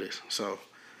gonna do this. So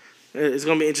it's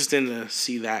gonna be interesting to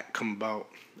see that come about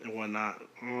and whatnot.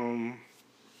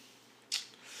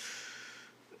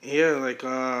 Yeah, like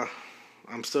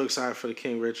I'm still excited for the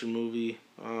King Richard movie.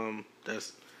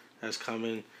 That's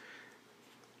coming.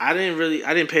 I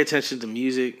didn't pay attention to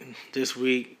music this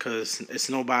week because it's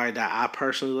nobody that I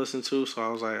personally listen to. So I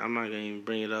was like, I'm not gonna even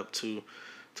bring it up to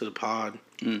the pod.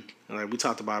 And like we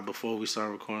talked about it before we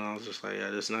started recording. I was just like, yeah,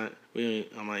 this not.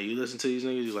 I'm like, you listen to these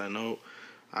niggas? He's like, nope,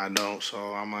 I don't. So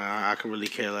I'm like, I can really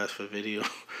care less for video,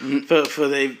 for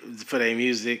their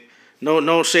music.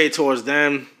 No shade towards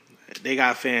them. They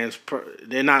got fans.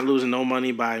 They're not losing no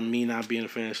money by me not being a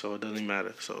fan, so it doesn't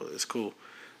matter. So it's cool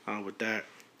with that.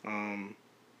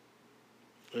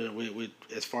 With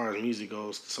as far as music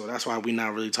goes, so that's why we're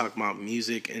not really talking about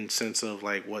music in sense of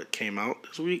like what came out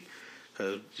this week,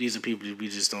 because these are people we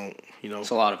just don't, It's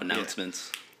a lot of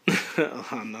announcements. Yeah. A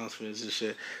lot of announcements and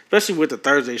shit, especially with the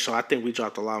Thursday show. I think we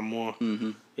dropped a lot more,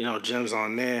 gems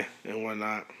on there and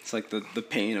whatnot. It's like the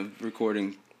pain of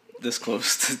recording this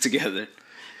close together.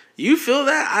 You feel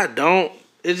that? I don't.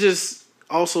 It's just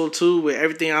also too with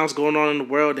everything else going on in the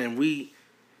world,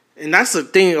 and that's the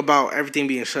thing about everything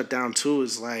being shut down too,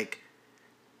 is like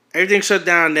everything shut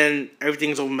down, then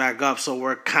everything's open back up. So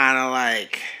we're kind of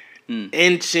like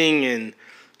inching and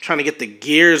trying to get the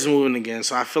gears moving again.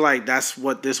 So I feel like that's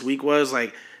what this week was.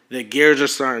 Like the gears are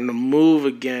starting to move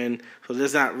again. So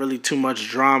there's not really too much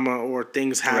drama or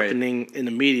things happening in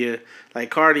the media. Like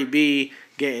Cardi B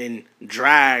getting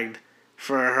dragged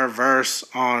for her verse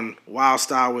on Wild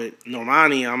Style with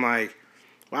Normani. I'm like,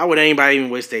 why would anybody even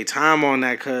waste their time on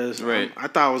that? Because I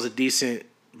thought it was a decent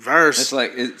verse. It's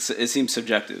like, it seems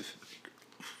subjective.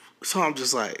 So I'm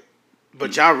just like,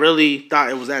 but y'all really thought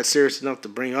it was that serious enough to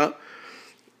bring up?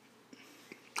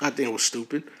 I think it was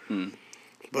stupid.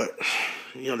 But,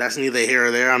 that's neither here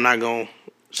or there. I'm not going to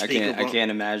speak about. I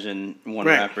can't imagine one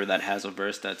rapper that has a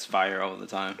verse that's fire all the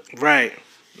time. Right.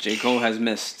 J. Cole has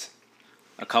missed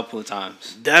a couple of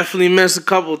times. Definitely missed a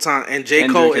couple of times. And J.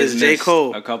 Cole is J.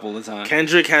 Cole. A couple of times.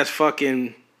 Kendrick has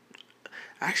fucking...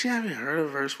 Actually, I haven't heard a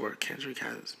verse where Kendrick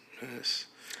has missed.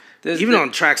 Even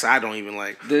on tracks I don't even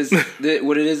like.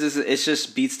 What it is it's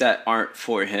just beats that aren't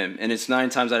for him. And it's 9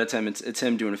 times out of 10, it's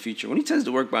him doing a feature. When he tends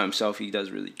to work by himself, he does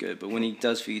really good. But when he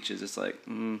does features, it's like,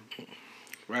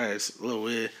 Right, it's a little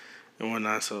weird and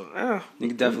whatnot. So, yeah. You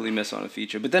can definitely miss on a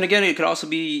feature. But then again, it could also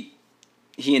be...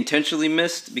 He intentionally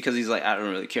missed because he's like, I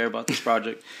don't really care about this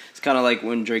project. It's kind of like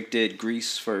when Drake did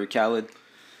Grease for Khaled.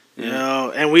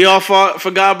 And we all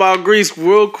forgot about Grease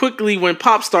real quickly when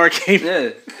Popstar came.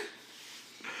 Yeah.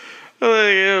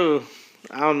 Like,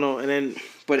 I don't know. And then,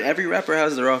 but every rapper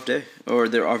has their off day or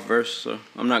their off verse, so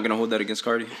I'm not gonna hold that against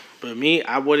Cardi. But me,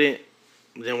 I wouldn't.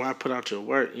 Then why put out your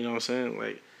work? You know what I'm saying?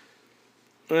 Like,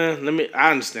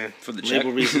 I understand for the label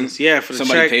check. reasons. Yeah, for the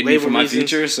somebody check, paid me for my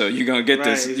feature, so you're gonna get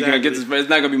this. Exactly. You're gonna get this. It's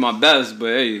not gonna be my best, but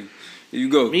hey, here you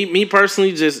go. Me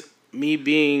personally, just me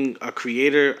being a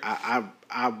creator, I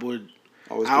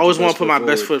always want to put my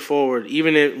best foot forward,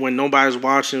 even when nobody's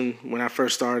watching. When I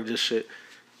first started this shit,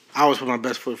 I always put my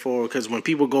best foot forward because when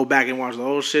people go back and watch the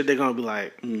old shit, they're gonna be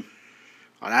like, "Oh,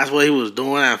 that's what he was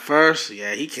doing at first.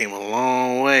 Yeah, he came a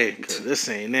long way. Cause this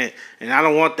ain't it." And I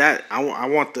don't want that. I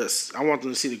want this. I want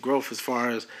them to see the growth as far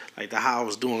as like the how I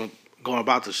was going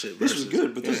about the shit. This was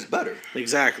good, but this is better.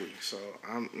 Exactly. So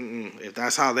if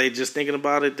that's how they just thinking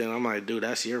about it, then I'm like, dude,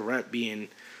 that's your rep being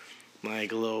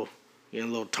like getting a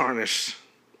little tarnished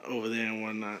over there and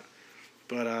whatnot.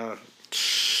 But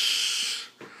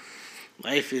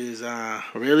life is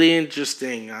really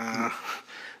interesting.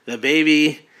 The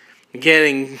baby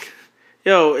getting,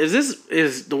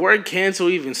 is the word cancel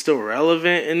even still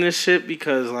relevant in this shit?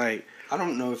 Because like, I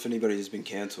don't know if anybody has been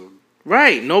canceled.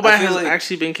 Right, nobody has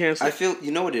actually been canceled. I feel,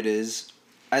 you know what it is?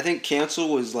 I think cancel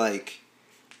was like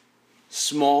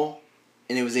small,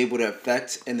 and it was able to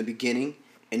affect in the beginning,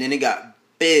 and then it got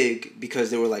big because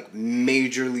they were like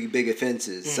majorly big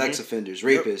offenses, sex offenders,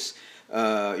 rapists,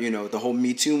 the whole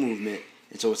Me Too movement.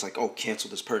 And so it's like, oh,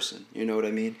 cancel this person. You know what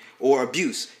I mean? Or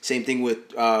abuse. Same thing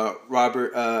with not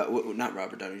Robert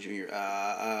Downey Jr.,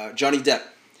 Johnny Depp.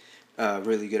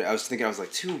 Really good. I was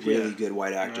like two really good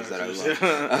white actors that I love.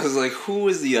 I was like, who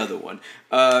was the other one?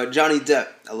 Johnny Depp.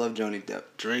 I love Johnny Depp.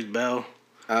 Drake Bell.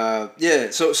 Yeah.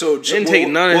 So didn't take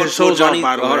none of his shows off,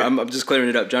 by the way. I'm just clearing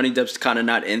it up. Johnny Depp's kind of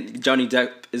not in. Johnny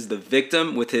Depp is the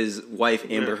victim with his wife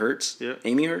Amber Heard. Yeah.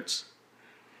 Amy Heard.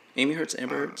 Amber Heard.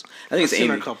 I think it's Amy.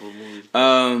 Amy. I've seen a couple of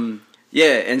movies.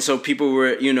 Yeah, and so people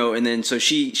were, and then so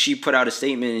she put out a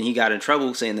statement and he got in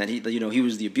trouble saying that he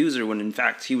was the abuser when in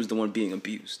fact he was the one being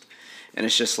abused. And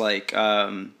it's just like,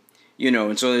 and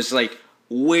so there's like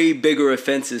way bigger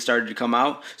offenses started to come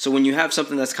out. So when you have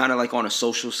something that's kind of like on a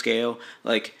social scale,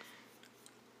 like,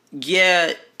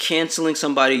 yeah, canceling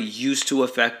somebody used to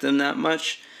affect them that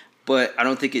much, but I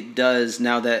don't think it does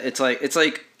now that it's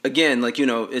like again, like,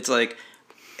 it's like,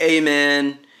 hey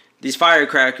man, these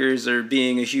firecrackers are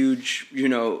being a huge,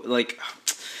 like,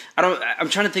 I'm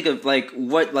trying to think of like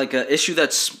what, like a issue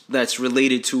that's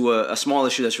related to a small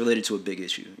issue that's related to a big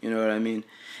issue. You know what I mean?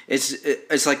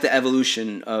 It's like the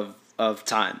evolution of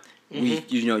time.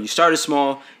 You started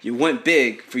small, you went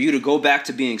big. For you to go back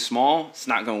to being small, it's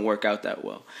not going to work out that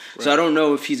well. Right. So I don't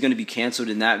know if he's going to be canceled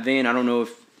in that vein. I don't know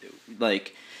if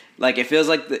like it feels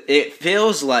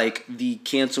like the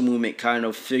cancel movement kind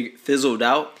of fizzled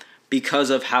out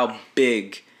because of how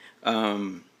big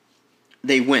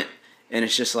they went. And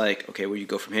it's just like, okay, where you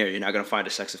go from here? You're not going to find a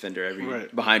sex offender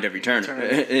behind every turn.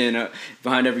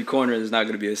 Behind every corner, there's not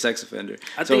going to be a sex offender.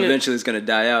 So eventually it's going to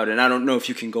die out. And I don't know if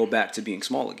you can go back to being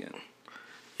small again.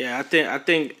 Yeah, I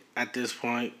think at this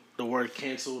point, the word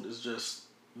canceled is just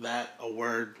a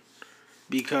word.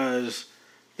 Because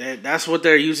that's what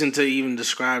they're using to even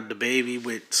describe the baby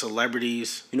with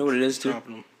celebrities. You know what it is, too?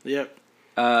 Them. Yep.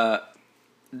 Not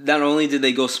only did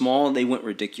they go small, they went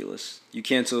ridiculous. You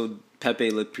canceled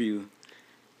Pepe Le Pew.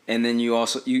 And then you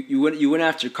also you went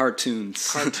after cartoons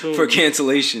for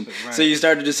cancellation. Right. So you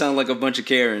started to sound like a bunch of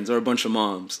Karens or a bunch of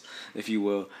moms, if you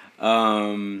will.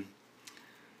 And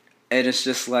it's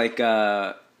just like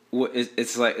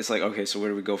it's like okay, so where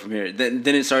do we go from here? Then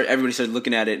everybody started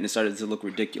looking at it and it started to look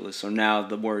ridiculous. So now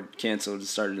the word canceled is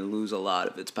starting to lose a lot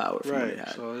of its power from what it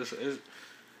had. So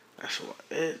that's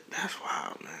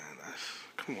wild, man.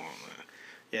 Come on, man.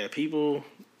 Yeah, people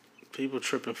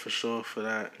tripping for sure for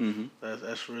that. Mm-hmm.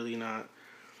 That's really not.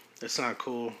 It's not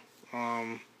cool.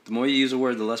 The more you use a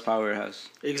word, the less power it has.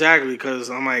 Exactly, because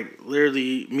I'm like,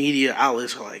 literally, media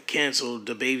outlets are like, canceled.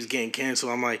 The baby's getting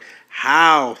canceled. I'm like,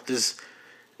 how this?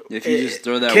 If you just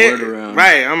throw that word around,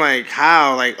 right? I'm like,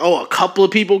 how? Like, a couple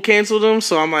of people canceled him.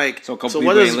 So I'm like, so a couple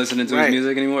people ain't listening to his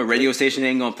music anymore. Radio station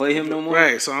ain't gonna play him no more.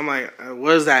 Right. So I'm like, what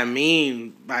does that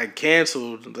mean by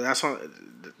canceled?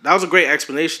 That was a great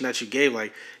explanation that you gave.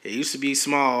 Like, it used to be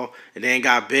small, and then it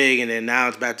got big, and then now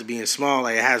it's back to being small.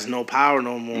 Like, it has no power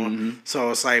no more. Mm-hmm. So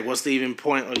it's like, what's the even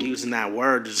point of using that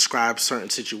word to describe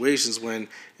certain situations when,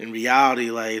 in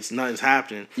reality, like, nothing's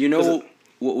happening? You know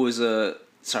what was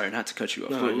sorry, not to cut you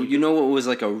off. No, you know what was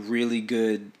like a really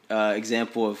good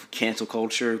example of cancel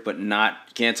culture, but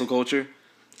not cancel culture?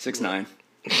 6ix9ine.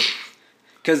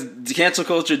 Because the cancel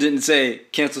culture didn't say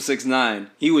cancel 6ix9ine.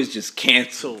 He was just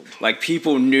canceled. Like,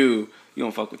 people knew you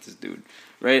don't fuck with this dude,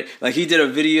 right? Like, he did a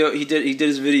video. He did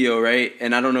his video, right?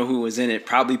 And I don't know who was in it.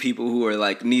 Probably people who were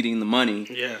like needing the money.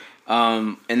 Yeah.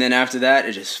 And then after that,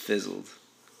 it just fizzled.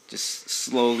 Just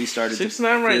slowly started.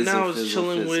 6ix9ine right now is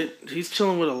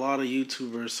chilling with a lot of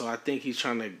YouTubers. So I think he's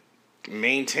trying to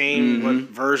maintain what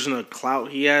version of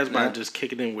clout he has by just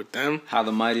kicking in with them. How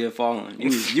the mighty have fallen.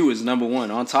 You was number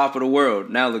one on top of the world.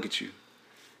 Now look at you.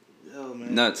 Yo,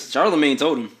 man. Nuts. Charlamagne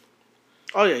told him.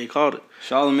 Oh yeah, he called it.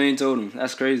 Charlamagne told him.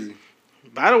 That's crazy.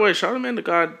 By the way, Charlamagne the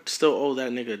God still owe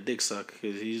that nigga a dick suck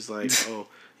because he's like, oh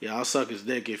yeah, I'll suck his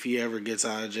dick if he ever gets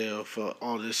out of jail for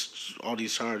all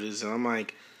these charges. And I'm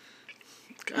like,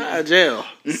 get out of jail.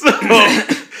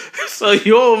 So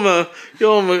you owe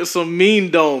him some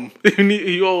mean dome.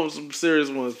 You owe him some serious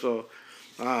ones. So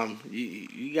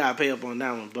you gotta pay up on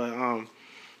that one. But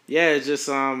yeah, it's just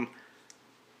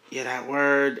yeah, that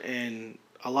word, and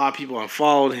a lot of people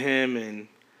unfollowed him, and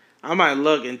I might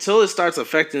look until it starts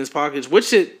affecting his pockets,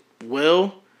 which it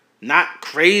will. Not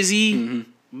crazy,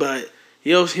 but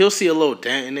he'll see a little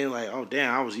dent, and then like, oh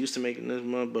damn, I was used to making this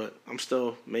money, but I'm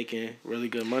still making really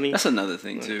good money. That's another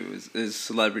thing too, is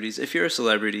celebrities. If you're a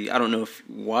celebrity, I don't know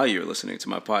why you're listening to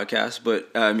my podcast, but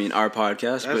I mean our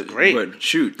podcast. That's great. But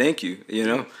shoot, thank you. You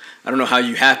know, I don't know how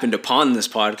you happened upon this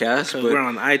podcast, but we're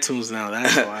on iTunes now.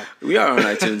 That's why we are on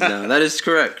iTunes now. That is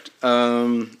correct.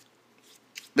 Do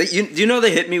you know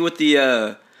they hit me with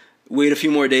the wait a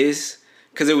few more days?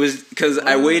 Because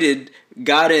I waited,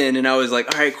 got in, and I was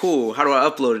like, all right, cool. How do I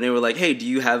upload? And they were like, hey, do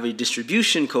you have a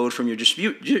distribution code from your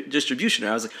distribution?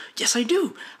 And I was like, yes, I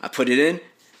do. I put it in.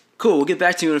 Cool, we'll get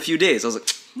back to you in a few days. I was like,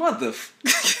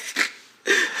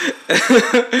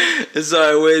 And so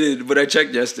I waited, but I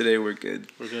checked yesterday. We're good.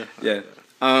 We're good. Yeah.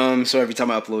 So every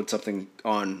time I upload something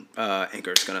on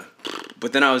Anchor, it's gonna.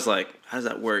 But then I was like, how does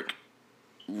that work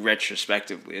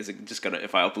retrospectively? Is it just gonna,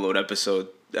 if I upload episode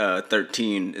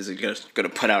 13, is it just gonna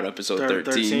put out episode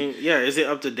 13? Yeah, is it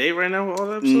up to date right now with all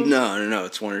the episodes? No,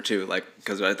 it's 1 or 2. Like,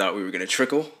 because I thought we were gonna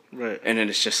trickle, right? And then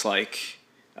it's just like,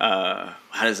 how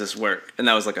does this work? And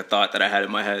that was like a thought that I had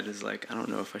in my head. Is like, I don't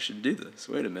know if I should do this.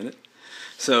 Wait a minute.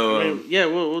 So I mean, yeah,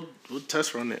 we'll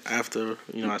test run it after,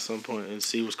 at some point and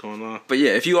see what's going on. But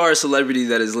yeah, if you are a celebrity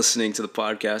that is listening to the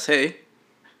podcast, hey,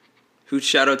 huge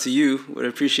shout out to you. Would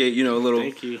appreciate a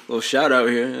little shout out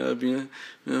here.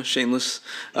 Shameless.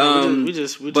 We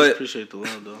just appreciate the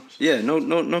love though. So. Yeah,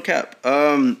 no cap.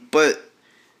 But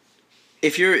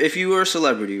if you are a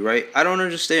celebrity, right? I don't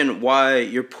understand why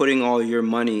you're putting all your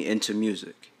money into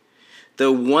music.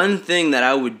 The one thing that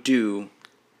I would do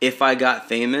if I got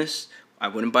famous, I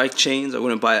wouldn't buy chains.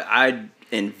 I'd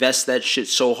invest that shit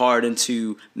so hard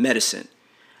into medicine.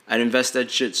 I'd invest that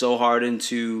shit so hard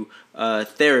into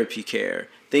therapy care,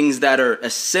 things that are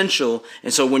essential.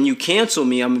 And so when you cancel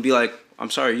me, I'm going to be like,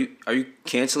 I'm sorry, are you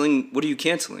canceling? What are you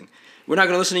canceling? We're not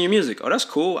going to listen to your music. Oh, that's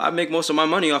cool. I make most of my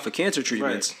money off of cancer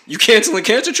treatments. Right. You canceling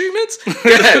cancer treatments? Go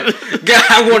ahead.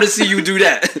 I want to see you do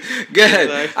that. Go ahead.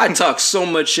 Exactly. I'd talk so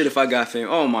much shit if I got fame.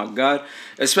 Oh, my God.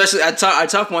 Especially, I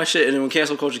talk my shit, and then when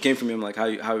cancel culture came from me, I'm like, how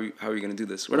are you going to do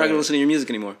this? We're not going to listen to your music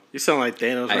anymore. You sound like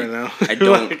Thanos right now. I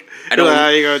don't. I don't. How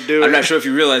you going to do it? I'm not sure if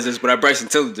you realize this, but I Bryson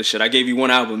Tiller this shit. I gave you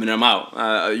one album, and I'm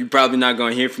out. You're probably not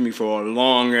going to hear from me for a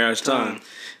long-ass time.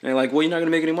 And they're like, well, you're not going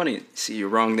to make any money. See, you're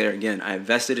wrong there again. I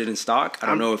invested it in stock. I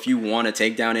don't know if you want to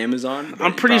take down Amazon.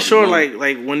 I'm pretty sure, like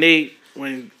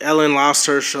when Ellen lost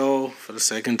her show for the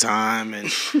second time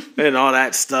and all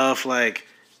that stuff, like,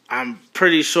 I'm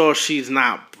pretty sure she's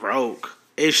not broke.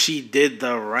 If she did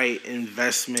the right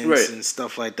investments and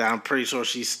stuff like that, I'm pretty sure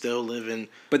she's still living.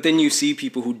 But then you see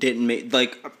people who didn't make,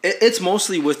 like, it's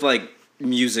mostly with, like,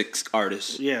 music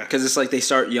artists. Yeah. Because it's like they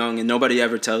start young and nobody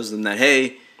ever tells them that,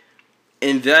 hey,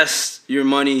 invest your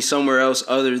money somewhere else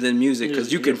other than music,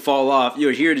 because you can fall off.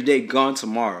 You're here today, gone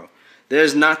tomorrow.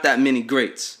 There's not that many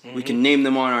greats. Mm-hmm. We can name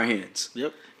them on our hands.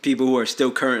 Yep. People who are still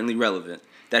currently relevant,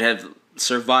 that have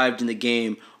survived in the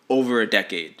game over a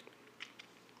decade.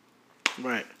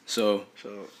 Right. So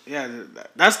yeah,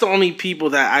 that's the only people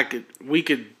that we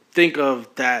could think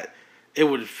of that it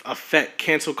would affect.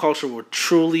 Cancel culture would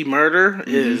truly murder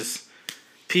is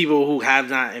people who have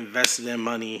not invested their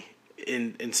money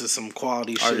into some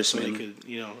quality artists, shit, so they could,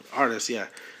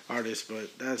 artists.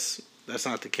 But that's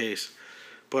not the case.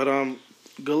 But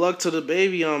good luck to the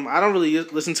baby. I don't really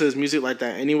listen to his music like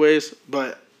that, anyways.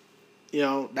 But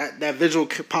that visual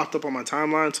popped up on my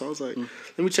timeline, so I was like,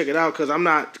 let me check it out, because I'm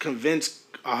not convinced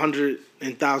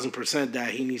 100,000% that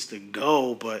he needs to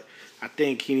go, but I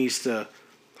think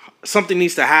something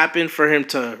needs to happen for him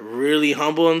to really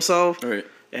humble himself, right?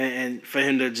 And for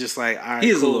him to just like, all right,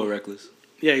 he's cool. a little reckless.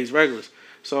 Yeah, he's reckless.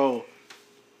 So,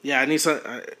 yeah, I need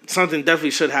something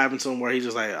definitely should happen to him where he's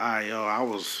just like, all right, yo, I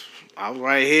was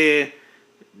right here.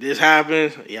 This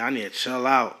happened. Yeah, I need to chill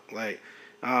out. Like,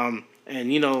 and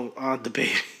the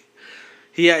baby,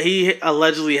 he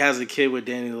allegedly has a kid with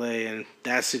Danny Lay, and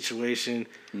that situation.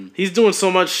 He's doing so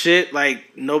much shit.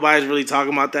 Like, nobody's really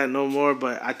talking about that no more.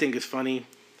 But I think it's funny.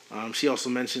 She also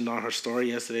mentioned on her story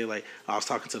yesterday, like, I was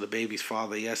talking to the baby's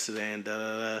father yesterday, and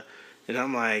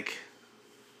I'm like,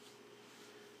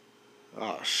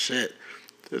 oh shit.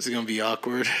 This is gonna be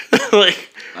awkward. I'm like,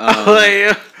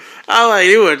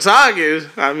 you were talking.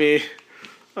 I mean,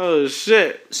 oh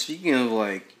shit. Speaking of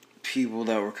like people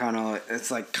that were kind of like, it's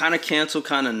like kind of canceled,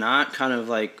 kind of not, kind of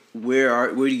like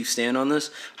where do you stand on this?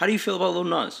 How do you feel about Lil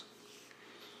Nas?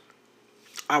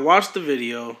 I watched the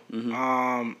video.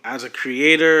 As a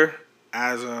creator,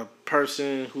 as a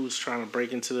person who's trying to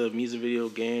break into the music video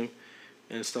game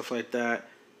and stuff like that,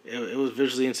 it was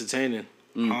visually entertaining.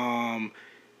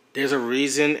 There's a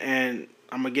reason, and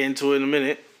I'm gonna get into it in a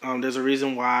minute. There's a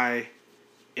reason why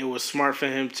it was smart for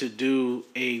him to do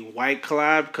a white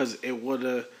collab, because it would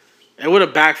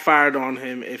have backfired on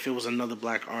him if it was another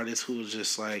black artist who was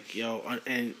just like, yo,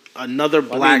 and another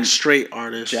black straight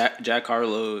artist. Jack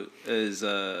Harlow is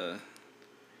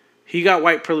he got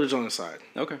white privilege on his side.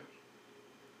 Okay.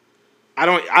 I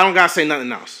don't gotta say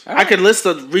nothing else. Right. I could list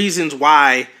the reasons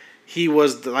why he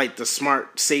was the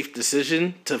smart, safe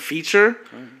decision to feature,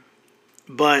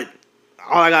 but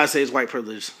all I gotta say is white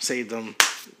privilege saved them.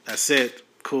 That's it.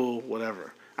 Cool.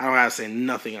 Whatever. I don't gotta say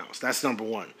nothing else. That's number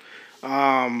one.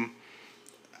 I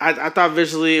thought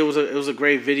visually it was a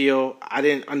great video. I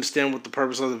didn't understand what the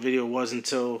purpose of the video was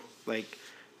until like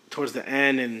towards the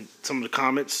end, and some of the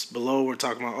comments below were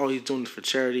talking about, oh, he's doing this for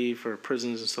charity, for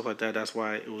prisons and stuff like that. That's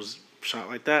why it was shot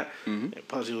like that. And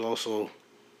plus, he was also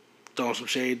throwing some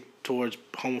shade towards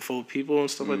homophobic people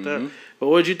and stuff like that. But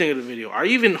what did you think of the video? Are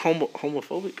you even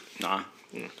homophobic? Nah.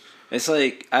 It's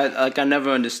like I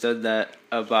never understood that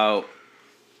about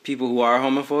people who are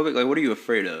homophobic. Like, what are you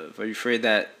afraid of? Are you afraid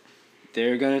that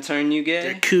they're gonna turn you gay?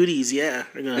 They're cooties, yeah.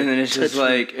 And then it's just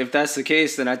like, if that's the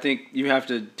case, then I think you have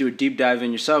to do a deep dive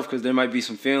in yourself, because there might be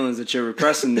some feelings that you're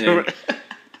repressing there.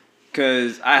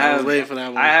 Because I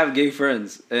have gay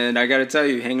friends, and I gotta tell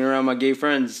you, hanging around my gay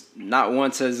friends, not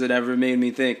once has it ever made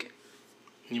me think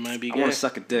you might be gay. I want to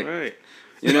suck a dick. Right.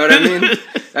 You know what I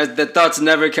mean? The thoughts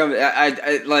never come.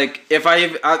 I like, if I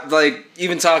like,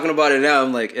 even talking about it now,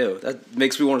 I'm like, ew, that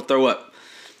makes me want to throw up.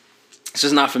 It's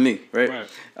just not for me, right?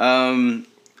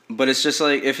 But it's just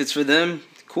like, if it's for them,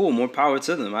 cool, more power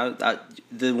to them.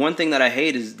 The one thing that I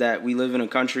hate is that we live in a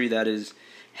country that is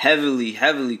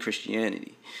heavily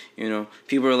Christianity. You know,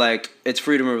 people are like, it's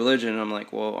freedom of religion. And I'm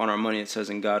like, well, on our money it says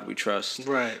in God we trust.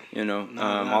 Right. You know,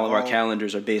 all of our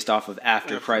calendars are based off of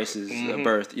after Christ's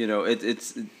birth. You know,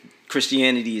 it's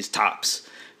Christianity is tops.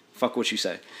 Fuck what you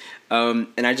say. And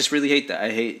I just really hate that. I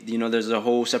hate, you know, there's a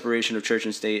whole separation of church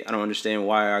and state. I don't understand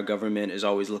why our government is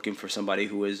always looking for somebody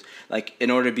who is, like, in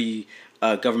order to be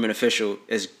a government official,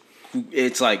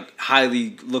 it's like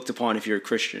highly looked upon if you're a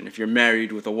Christian. If you're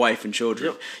married with a wife and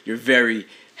children, you're very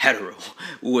hetero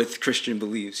with Christian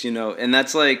beliefs, you know. And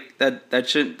that's like,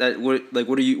 what's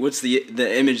the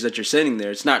image that you're sending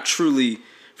there? It's not truly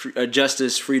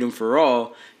justice, freedom for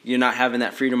all. You're not having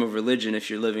that freedom of religion if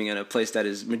you're living in a place that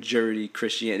is majority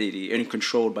Christianity and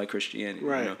controlled by Christianity.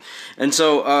 Right. You know? And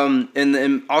so,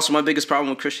 and also my biggest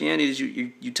problem with Christianity is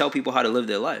you tell people how to live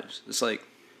their lives. It's like,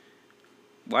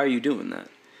 why are you doing that?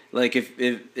 Like,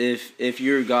 if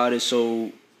your God is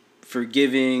so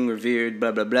forgiving, revered,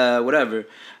 blah blah blah, whatever,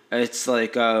 it's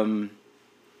like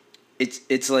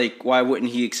it's like, why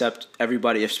wouldn't he accept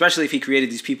everybody, especially if he created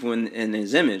these people in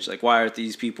his image? Like, why are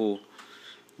these people,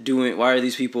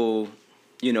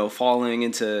 you know, falling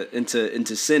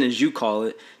into sin, as you call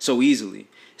it, so easily?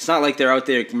 It's not like they're out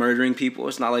there murdering people.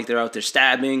 It's not like they're out there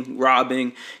stabbing,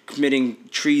 robbing, committing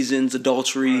treasons,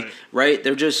 adultery, right?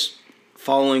 They're just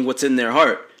following what's in their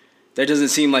heart. That doesn't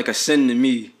seem like a sin to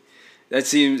me. That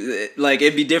seems like,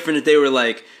 it'd be different if they were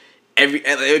like,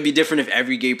 it would be different if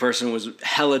every gay person was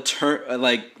hella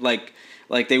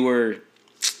like they were,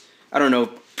 I don't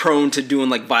know, prone to doing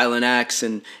like violent acts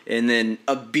and then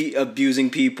abusing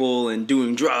people and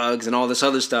doing drugs and all this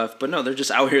other stuff. But no, they're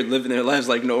just out here living their lives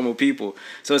like normal people.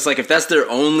 So it's like, if that's their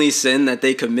only sin that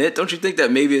they commit, don't you think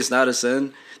that maybe it's not a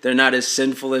sin? They're not as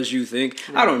sinful as you think.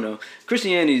 Right. I don't know.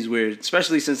 Christianity is weird,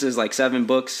 especially since there's like 7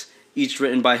 books, each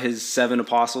written by his 7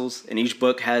 apostles, and each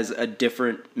book has a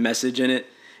different message in it.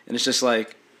 And it's just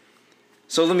like,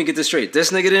 so let me get this straight.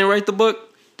 This nigga didn't write the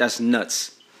book? That's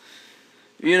nuts.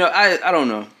 You know, I don't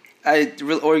know.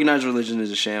 Organized religion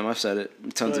is a sham. I've said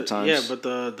it tons of times. Yeah, but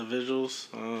the visuals.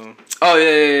 Oh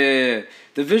yeah.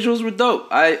 The visuals were dope.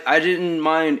 I didn't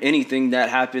mind anything that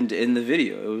happened in the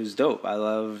video. It was dope. I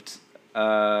loved.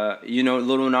 You know,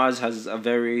 Lil Nas has a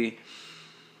very.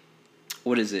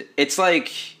 What is it? It's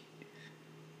like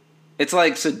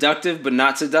seductive but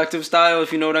not seductive style,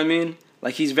 if you know what I mean.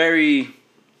 Like, he's very.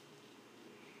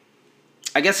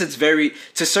 I guess it's very,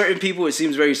 to certain people it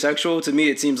seems very sexual. To me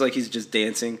it seems like he's just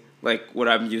dancing, like what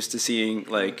I'm used to seeing,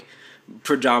 like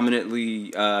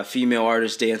predominantly female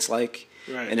artists dance like.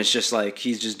 Right. And it's just like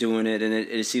he's just doing it, and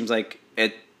it seems like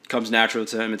it comes natural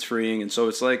to him. It's freeing, and so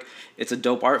it's like it's a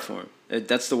dope art form.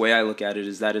 That's the way I look at it,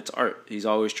 is that it's art. He's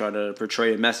always trying to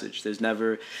portray a message.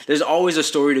 There's always a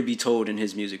story to be told in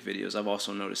his music videos. I've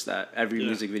also noticed that every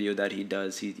music video that he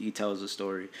does, he tells a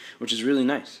story, which is really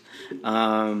nice.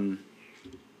 I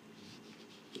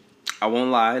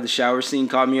won't lie, the shower scene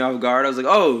caught me off guard. I was like,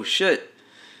 oh shit.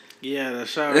 Yeah, the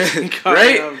shower scene caught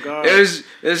me off guard. It was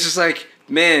just like,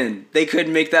 man, they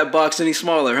couldn't make that box any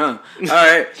smaller, huh? All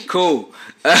right, cool.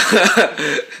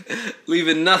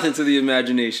 Leaving nothing to the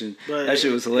imagination. But that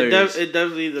shit was hilarious. It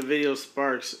definitely, the video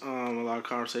sparks a lot of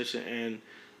conversation. And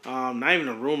not even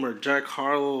a rumor. Jack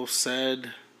Harlow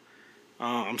said,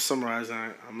 I'm summarizing.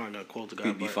 I'm not going to quote the guy.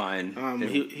 He'd be fine.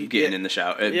 He getting in the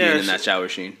shower, being in that shower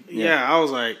scene. Yeah, I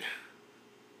was like,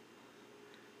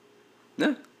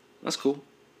 yeah, that's cool.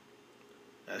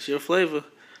 That's your flavor,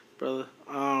 brother.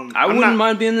 I wouldn't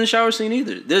mind being in the shower scene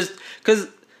either. Because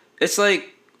it's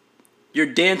like you're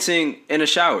dancing in a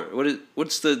shower. What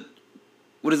is the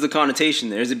connotation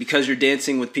there? Is it because you're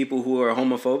dancing with people who are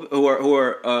homophobic,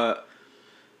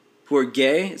 who are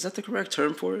gay? Is that the correct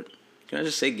term for it? Can I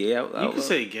just say gay out loud? You can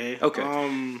say gay.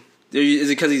 Okay. Is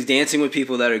it because he's dancing with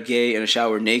people that are gay in a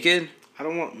shower naked? I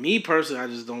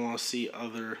just don't want to see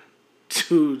other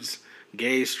dudes,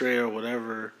 gay, straight, or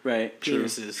whatever. Right.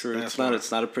 Penises. True.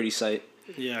 It's not a pretty sight.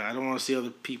 Yeah, I don't want to see other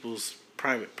people's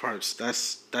private parts.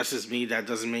 That's just me. That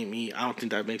doesn't make me. I don't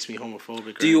think that makes me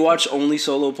homophobic. Do you watch only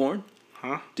solo porn?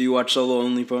 Huh? Do you watch solo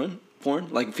only porn?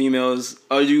 Like females?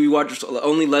 Or do you watch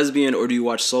only lesbian, or do you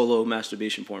watch solo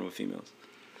masturbation porn with females?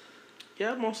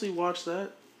 Yeah, I mostly watch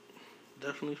that.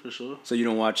 Definitely, for sure. So you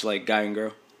don't watch like guy and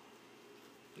girl?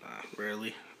 Nah,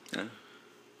 rarely. Yeah.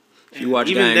 If you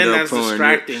watch guy and girl porn,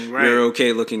 right? You're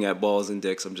okay looking at balls and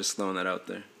dicks. I'm just throwing that out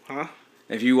there. Huh?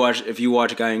 If you watch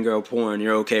guy and girl porn,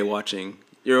 you're okay looking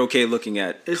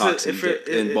at cocks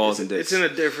and balls and dicks. It's in a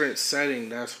different setting,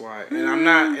 that's why. And I'm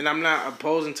not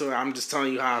opposing to it. I'm just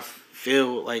telling you how I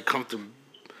feel, like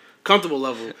comfortable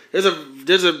level. There's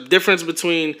a difference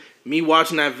between me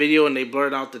watching that video and they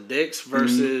blurred out the dicks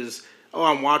versus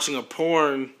I'm watching a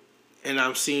porn and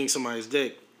I'm seeing somebody's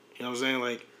dick. You know what I'm saying?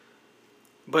 Like,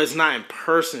 but it's not in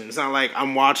person. It's not like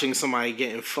I'm watching somebody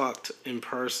getting fucked in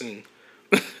person.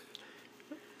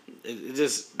 It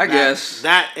just, I guess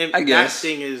that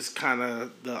thing is kind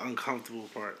of the uncomfortable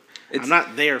part. I'm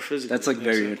not there physically. That's like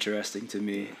very interesting to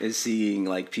me, is seeing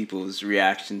like people's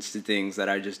reactions to things that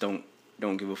I just don't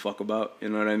give a fuck about. You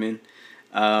know what I mean?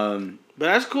 But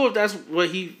that's cool. If that's what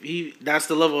he that's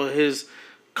the level of his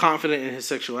confident in his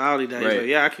sexuality. That he's like,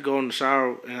 yeah, I could go in the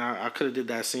shower and I could have did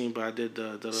that scene, but I did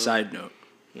the Side note,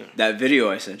 that video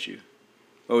I sent you.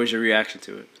 What was your reaction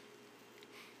to it?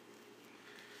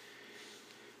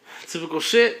 Typical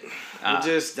shit.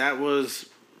 That was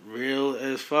real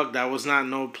as fuck. That was not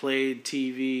no played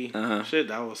TV shit.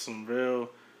 That was some real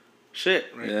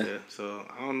shit there. So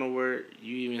I don't know where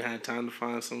you even had time to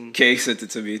find some. Kay sent it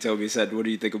to me. Told me, said, "What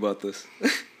do you think about this?"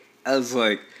 I was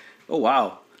like, "Oh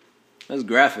wow, that's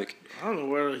graphic." I don't know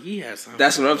where he has time.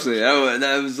 That's what I'm saying.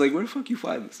 I was like, "Where the fuck you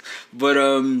find this?" But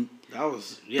that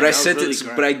was. Yeah, but I sent it.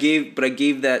 But I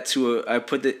gave that to I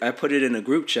put it in a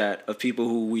group chat of people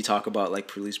who we talk about like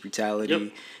police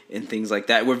brutality and things like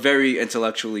that. We're very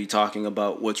intellectually talking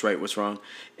about what's right, what's wrong,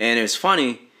 and it was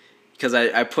funny because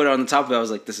I put it on the top of it. I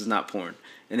was like, "This is not porn,"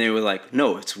 and they were like,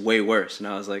 "No, it's way worse." And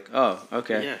I was like, "Oh,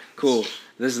 okay, cool."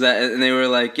 This is that, and they were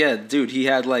like, "Yeah, dude, he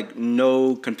had like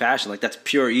no compassion. Like that's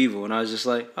pure evil." And I was just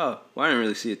like, "Oh, well, I didn't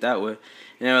really see it that way."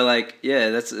 And they were like,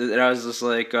 "Yeah, that's." And I was just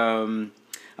like,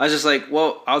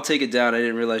 well, I'll take it down. I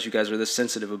didn't realize you guys were this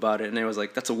sensitive about it. And they was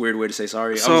like, that's a weird way to say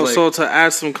sorry. So to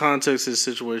add some context to the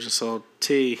situation, so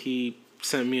he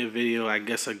sent me a video. I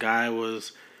guess a guy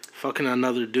was fucking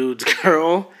another dude's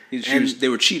girl. They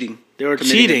were cheating. They were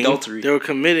cheating. Adultery. They were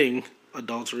committing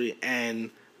adultery, and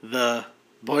the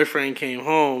boyfriend came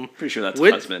home. Pretty sure that's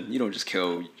a husband. You don't just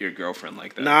kill your girlfriend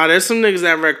like that. Nah, there's some niggas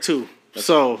that wreck too.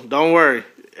 So don't worry.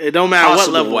 It don't matter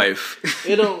what level. Wife.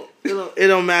 It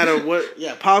don't matter what.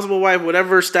 Yeah, possible wife,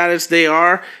 whatever status they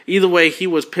are. Either way, he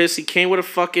was pissed. He came with a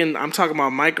fucking. I'm talking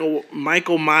about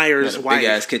Michael Myers' wife. Big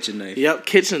ass kitchen knife. Yep,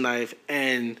 kitchen knife,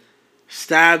 and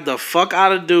stabbed the fuck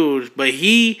out of dude. But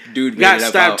dude got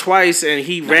stabbed twice, and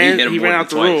he ran out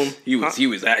the room. He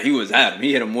was at him.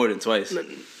 He hit him more than twice.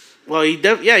 Well, he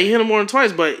hit him more than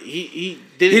twice, but he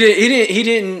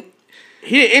didn't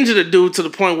injure the dude to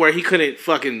the point where he couldn't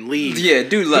fucking leave. Yeah,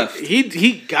 dude left.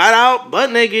 He got out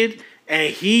butt naked,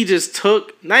 and he just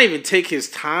not even take his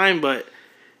time, but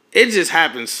it just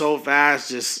happened so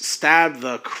fast. Just stabbed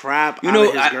the crap out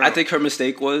of his girl. I think her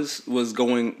mistake was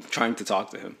trying to talk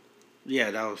to him.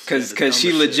 Yeah, that was because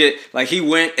she legit like he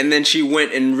went and then she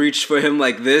went and reached for him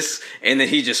like this, and then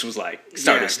he just was like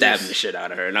started stabbing the shit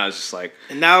out of her, and I was just like,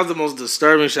 and that was the most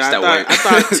disturbing shit. I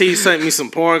thought T sent me some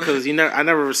porn because I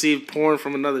never received porn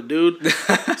from another dude,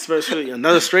 especially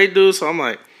another straight dude. So I'm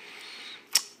like,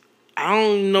 I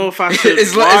don't know if I should watch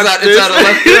this. It's out of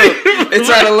left field. It's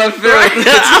out of left field. Right?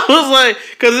 I was like,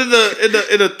 because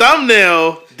in the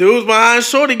thumbnail, dude's behind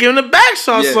Shorty giving a back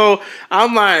shot. Yeah. So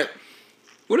I'm like,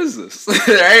 what is this? Right?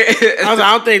 I was like,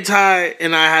 I don't think Ty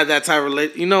and I had that type of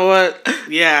relationship. You know what?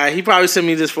 Yeah, he probably sent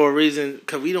me this for a reason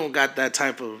because we don't got that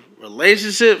type of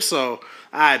relationship. So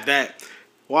I bet.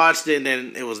 Watched it and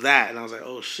then it was that. And I was like,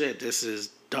 oh shit, this is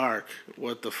dark.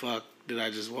 What the fuck did I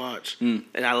just watch? And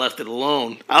I left it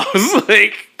alone. I was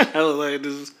like, this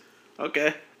is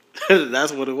okay.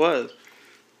 That's what it was.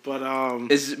 But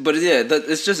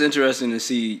it's just interesting to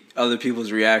see other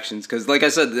people's reactions because, like I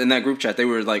said in that group chat, they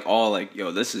were like all like,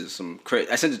 "Yo, this is some crazy."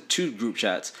 I sent it 2 group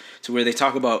chats to where we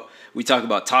talk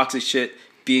about toxic shit,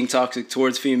 being toxic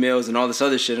towards females, and all this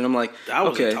other shit, and I'm like, that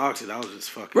wasn't toxic. That was just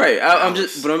fucking right.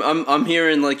 I'm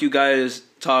hearing like you guys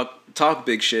talk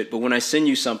big shit, but when I send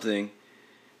you something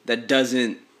that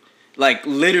doesn't. Like,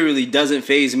 literally doesn't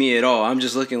faze me at all. I'm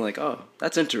just looking like, oh,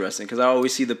 that's interesting. Because I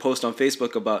always see the post on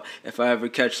Facebook about if I ever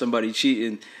catch somebody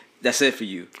cheating, that's it for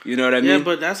you. You know what I mean? Yeah,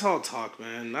 but that's all talk,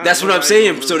 man. That's what I'm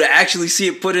saying. Really... So to actually see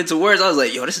it put into words, I was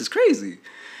like, yo, this is crazy.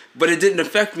 But it didn't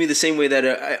affect me the same way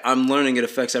that I'm learning it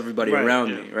affects everybody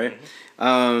around me, right?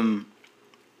 I'm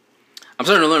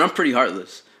starting to learn I'm pretty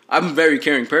heartless. I'm a very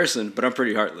caring person, but I'm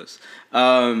pretty heartless.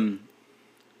 I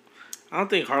don't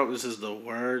think heartless is the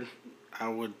word.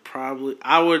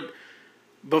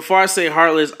 Before I say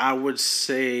heartless, I would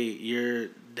say you're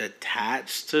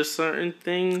detached to certain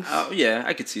things. Oh, yeah,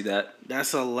 I could see that.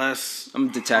 That's a less... I'm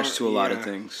detached to a lot of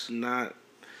things. Not...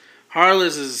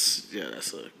 Heartless is... Yeah,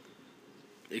 that's a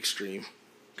extreme.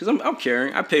 Because I'm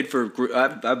caring.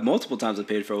 I've multiple times I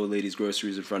paid for old ladies'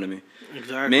 groceries in front of me.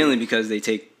 Exactly. Mainly because they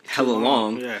take hella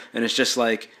long. Yeah. And it's just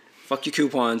like, fuck your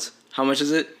coupons. How much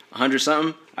is it? 100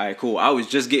 something? All right, cool. I was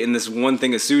just getting this one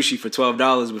thing of sushi for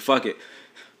 $12, but fuck it.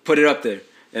 Put it up there.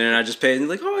 And then I just paid. And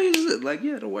they're like, oh, is it? Like,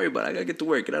 yeah, don't worry about it. I got to get to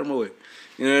work. Get out of my way.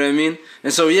 You know what I mean?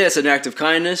 And so, yeah, it's an act of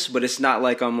kindness, but it's not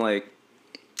like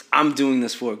I'm doing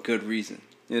this for a good reason.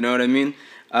 You know what I mean?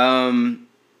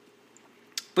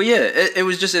 But yeah, it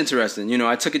was just interesting. You know,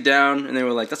 I took it down, and they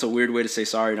were like, that's a weird way to say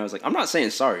sorry. And I was like, I'm not saying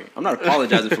sorry. I'm not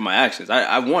apologizing for my actions.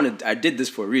 I did this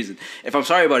for a reason. If I'm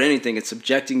sorry about anything, it's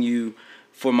subjecting you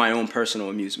for my own personal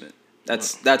amusement.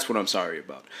 That's what I'm sorry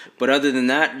about. But other than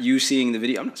that, you seeing the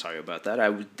video, I'm not sorry about that.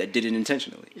 I did it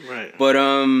intentionally. Right. But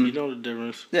you know the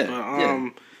difference. Yeah.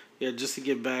 But, yeah. Just to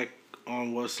get back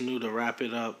on what's new to wrap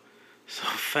it up. So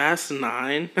Fast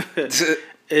 9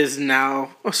 is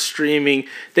now streaming.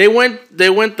 They went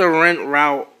the rent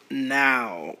route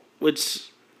now, which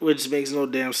makes no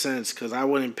damn sense because I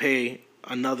wouldn't pay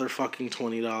another fucking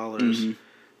 $20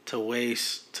 to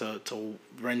waste to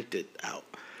rent it out.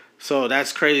 So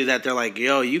that's crazy that they're like,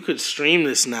 yo, you could stream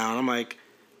this now. And I'm like,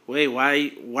 wait,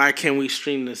 why can't we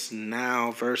stream this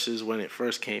now versus when it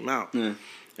first came out? Yeah.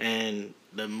 And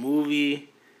the movie,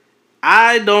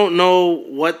 I don't know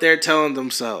what they're telling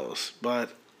themselves,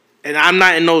 and I'm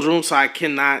not in those rooms, so I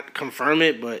cannot confirm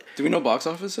it, but... Do we know box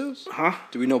office sales? Huh?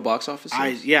 Do we know box office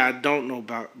sales? I don't know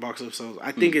about box office sales.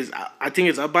 I think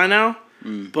it's up by now,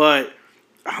 but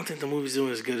I don't think the movie's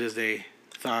doing as good as they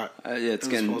thought. Yeah, it's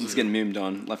getting memed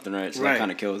on left and right, so that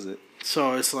kind of kills it.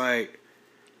 So it's like,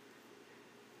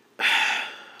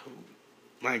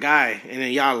 my guy, and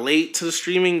then y'all late to the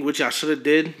streaming, which y'all should have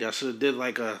did. Y'all should have did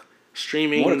like a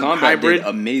streaming Mortal Kombat hybrid. Did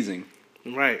amazing.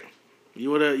 Right.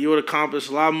 You would accomplished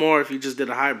a lot more if you just did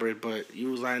a hybrid, but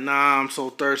you was like, nah, I'm so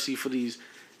thirsty for these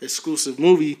exclusive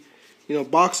movie,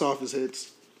 box office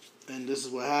hits, and this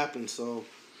is what happened. So,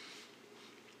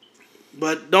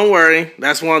 but don't worry,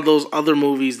 that's one of those other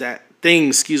movies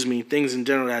things in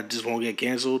general that just won't get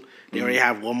canceled. They already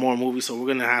have one more movie, so we're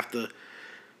gonna have to.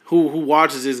 Who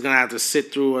watches it is gonna have to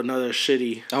sit through another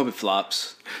shitty. I hope it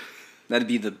flops. That'd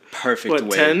be the perfect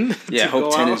way. 10? Yeah, I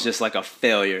hope 10 is just like a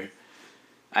failure.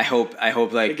 I hope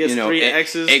like, it gets 3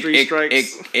 X's, 3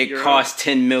 strikes. It cost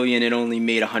 $10 million and only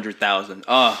made $100,000.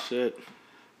 Oh shit!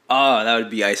 Oh, that would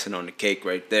be icing on the cake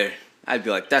right there. I'd be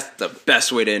like, that's the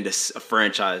best way to end a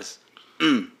franchise.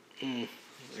 Yeah,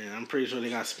 I'm pretty sure they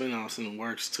got spin-offs in the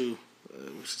works too,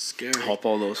 which is scary. Hope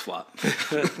all those flop.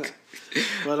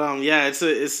 But yeah,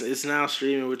 it's now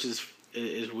streaming, which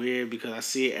is weird because I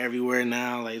see it everywhere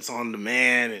now. Like it's on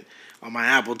demand and on my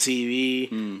Apple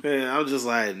TV. And I'm just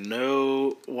like,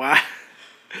 no, why?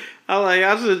 I'm like,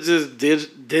 I should just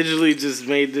digitally just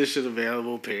made this shit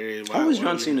available. Period. How was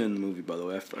John Cena in the movie, by the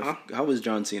way? Huh? How was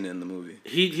John Cena in the movie?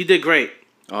 He did great.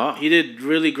 Oh, He did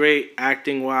really great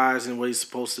acting wise and what he's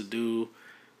supposed to do.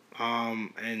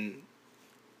 And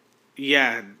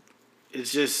yeah,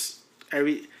 it's just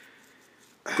great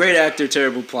actor,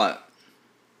 terrible plot.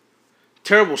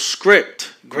 terrible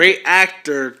script. Great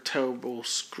actor, terrible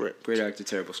script. Great actor,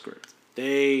 terrible script.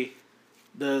 The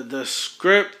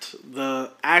script,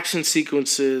 the action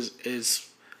sequences is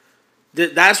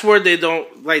that's where they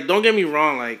don't get me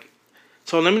wrong, like,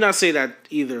 so let me not say that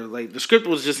either. Like, the script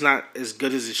was just not as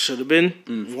good as it should have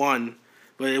been. One,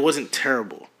 but it wasn't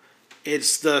terrible.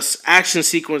 It's the action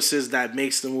sequences that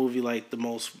makes the movie like the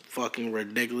most fucking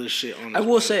ridiculous shit on. I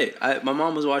will say, my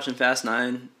mom was watching Fast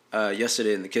 9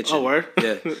 yesterday in the kitchen. Oh, word?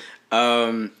 Yeah.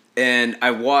 And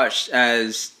I watched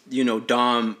as,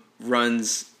 Dom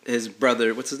runs his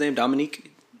brother. What's his name? Dominique.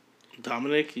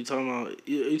 You talking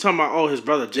about his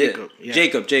brother Jacob. Yeah.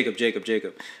 Jacob.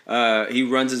 He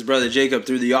runs his brother Jacob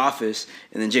through the office,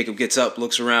 and then Jacob gets up,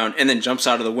 looks around, and then jumps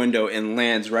out of the window and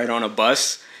lands right on a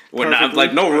bus.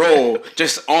 Like no roll,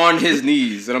 just on his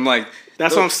knees, and I'm like,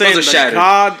 that's what I'm saying.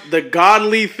 The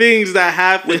godly things that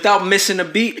happen without missing a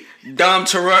beat. Dom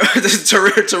Toronto,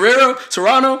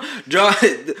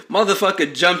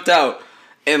 motherfucker jumped out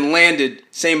and landed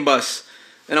same bus,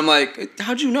 and I'm like,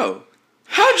 how'd you know?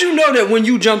 How'd you know that when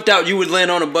you jumped out, you would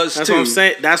land on a bus That's too? what I'm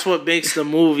saying. That's what makes the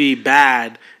movie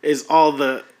bad. Is all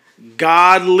the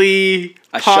godly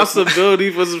possibility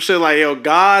for some shit. Like, yo,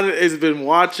 God has been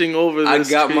watching over this.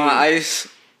 I got my ice,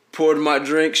 poured my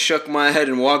drink, shook my head,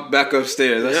 and walked back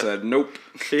upstairs. I said, nope.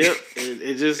 Yep.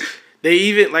 It just, they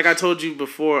even, like I told you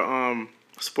before,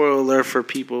 spoiler alert for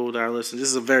people that are listening. This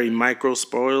is a very micro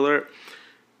spoiler alert.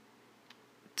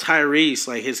 Tyrese,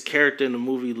 like, his character in the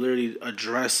movie literally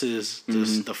addresses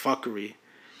the fuckery.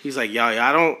 He's like,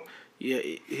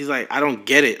 he's like, I don't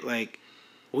get it. Like,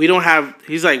 we don't have,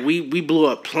 he's like, we blew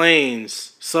up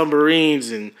planes,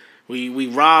 submarines, and we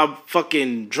robbed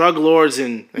fucking drug lords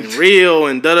in Rio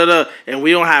and da-da-da, and we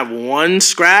don't have one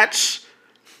scratch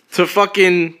to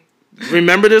fucking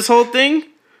remember this whole thing?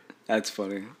 That's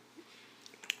funny.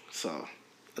 So,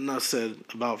 enough said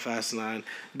about Fast 9.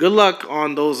 Good luck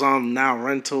on those now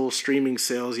rental streaming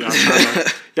sales y'all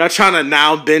trying to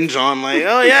now binge on, like,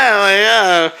 oh yeah, like,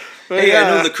 yeah. Hey, I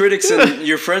know the critics and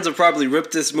your friends have probably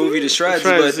ripped this movie to shreds,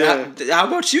 but how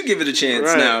about you give it a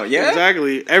chance now? Yeah,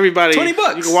 exactly. Everybody,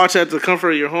 $20. You can watch it at the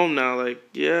comfort of your home now. Like,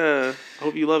 yeah, I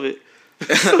hope you love it.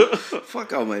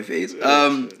 Fuck out my face.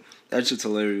 That's just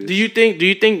hilarious. Do you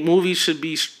think movies should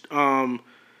be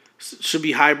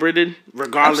hybrided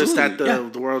regardless that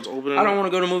the world's open? I don't want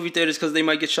to go to movie theaters because they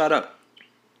might get shot up.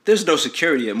 There's no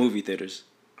security at movie theaters.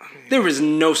 There is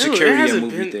no security at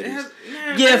movie theaters.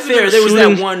 Yeah, fair. There was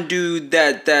that one dude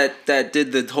that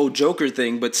did the whole Joker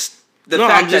thing, but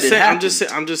I'm just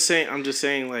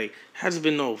saying, like, hasn't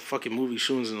been no fucking movie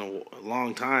shootings in a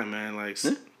long time, man. Like,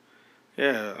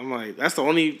 yeah, I'm like, that's the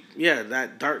only,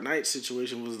 that Dark Knight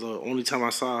situation was the only time I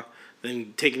saw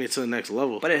them taking it to the next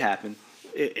level. But it happened.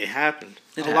 It happened.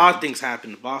 A lot of things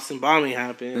happened. The Boston bombing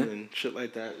happened and shit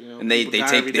like that. You know, and they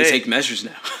take measures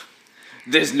now.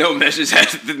 There's no measures at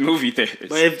the movie theaters.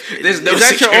 But there's no is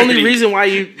that security. your only reason why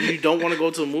you don't want to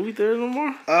go to a movie theater no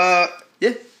more?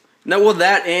 Yeah. No, well,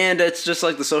 that and it's just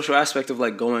like the social aspect of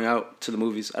like going out to the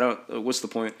movies. What's the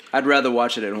point? I'd rather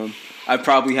watch it at home. I'd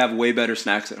probably have way better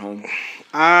snacks at home.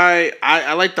 I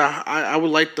would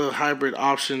like the hybrid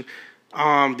option,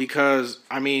 because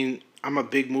I mean, I'm a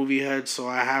big movie head, so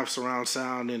I have surround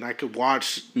sound and I could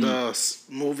watch the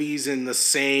movies in the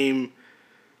same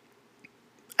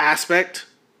aspect,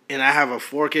 and I have a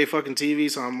 4K fucking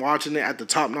TV, so I'm watching it at the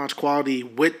top-notch quality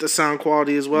with the sound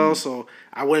quality as well, so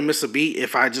I wouldn't miss a beat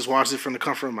if I just watched it from the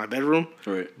comfort of my bedroom.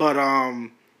 Right. But I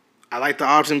like the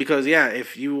option because,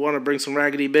 if you want to bring some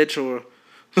raggedy bitch or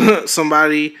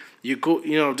somebody, you go,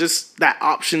 just that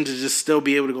option to just still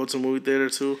be able to go to a movie theater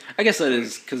too. I guess that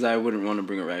is because I wouldn't want to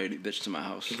bring a raggedy bitch to my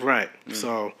house. Right. Yeah.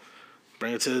 So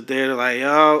bring it to the theater, like,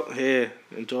 yo, here,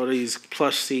 enjoy these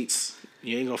plush seats.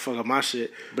 You ain't gonna fuck up my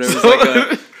shit. But it was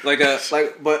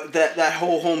but that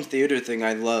whole home theater thing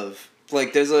I love.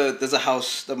 Like, there's a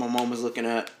house that my mom was looking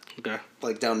at,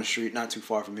 like down the street, not too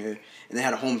far from here, and they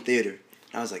had a home theater.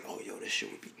 And I was like, oh, yo, this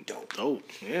shit would be dope. Dope,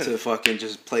 yeah. To fucking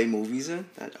just play movies in.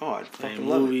 I'd fucking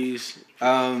love movies.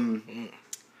 It.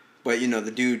 But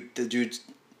the dude's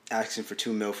asking for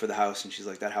 $2 million for the house, and she's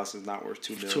like, that house is not worth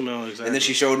 $2 million. $2 million, exactly. And then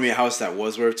she showed me a house that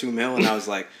was worth $2 million, and I was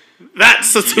like,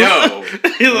 that's a $2 million.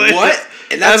 Like, what?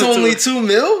 And that's only $2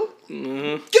 million?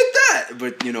 Mm-hmm. Get that!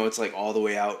 But it's like all the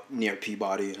way out near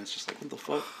Peabody, and it's just like, what the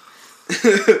fuck?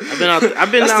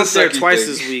 I've been out there twice thing.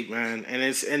 this week, man,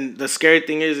 and the scary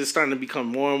thing is it's starting to become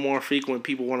more and more frequent.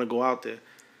 People want to go out there.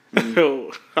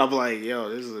 I'm like, yo,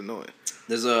 this is annoying.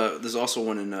 There's also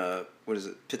one in what is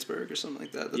it, Pittsburgh or something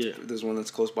like that. There's one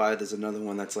that's close by. There's another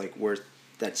one that's like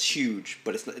that's huge,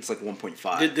 but it's like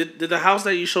 1.5. Did the house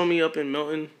that you showed me up in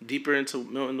Milton, deeper into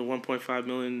Milton, the 1.5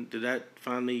 million, did that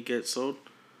finally get sold?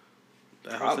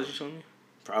 That house that you showed me?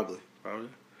 Probably.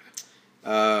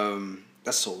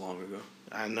 That's so long ago.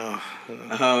 I know.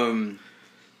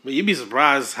 But you'd be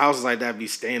surprised houses like that be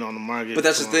staying on the market. But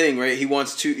that's the thing, right? He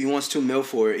wants $2 million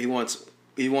for it. He wants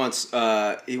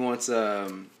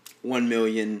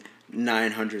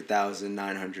 1,900,999.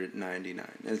 And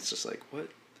it's just like, what?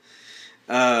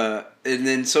 And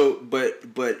then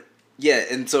yeah,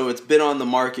 and so it's been on the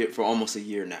market for almost a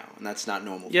year now, and that's not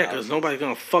normal. Yeah, because nobody's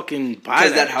gonna fucking buy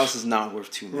because that house is not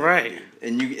worth $2 million. Right.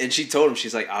 Dude. And she told him,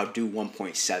 she's like, I'll do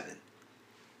 1.7.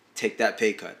 Take that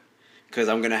pay cut. Because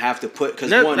I'm gonna have to put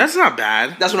that's not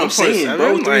bad. That's what I'm saying,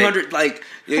 bro. 300,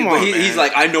 he's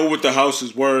like, I know what the house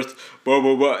is worth. Blah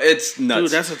blah blah. It's nuts,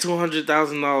 dude. That's a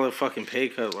 $200,000 fucking pay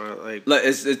cut. Like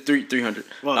it's 300.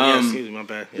 Well, yeah, excuse me, my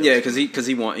bad. Yeah, because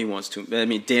he wants to. I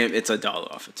mean, damn, it's $1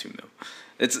 off of $2 million.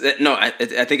 I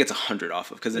think it's 100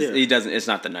 off of because he doesn't. It's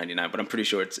not the 99, but I'm pretty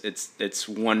sure it's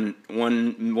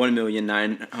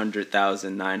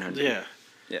 1,900,900. Yeah.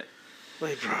 Yeah.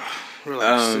 Like, bro,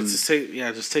 relax.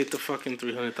 Just take the fucking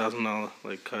 $300,000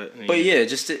 like cut. But yeah,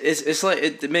 it's like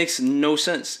it makes no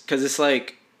sense because it's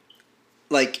like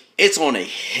it's on a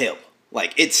hill,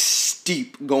 like it's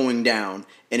steep going down,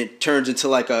 and it turns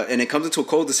into and it comes into a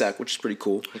cul-de-sac, which is pretty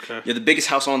cool. Okay. You're the biggest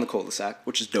house on the cul-de-sac,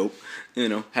 which is dope. You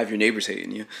know, have your neighbors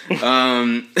hating you.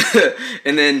 And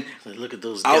then look at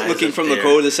those out guys looking from there. the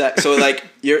cul-de-sac. So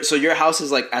your house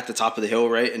is like at the top of the hill,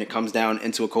 right? And it comes down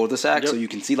into a cul-de-sac, so you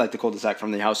can see like the cul-de-sac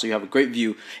from the house. So you have a great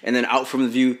view. And then out from the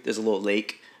view, there's a little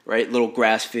lake, right? Little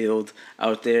grass field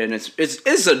out there, and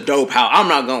it's a dope house. I'm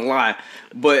not gonna lie,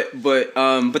 but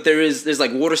there's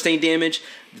like water stain damage.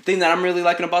 The thing that I'm really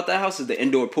liking about that house is the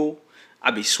indoor pool.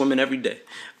 I'd be swimming every day,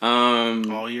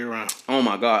 all year round. Oh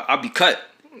my god, I'd be cut.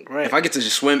 Right. If I get to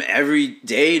just swim every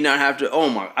day, not have to. Oh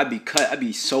my, I'd be cut. I'd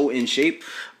be so in shape.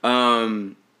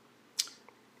 And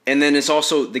then it's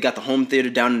also they got the home theater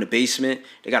down in the basement.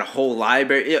 They got a whole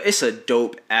library. It's a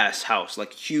dope ass house,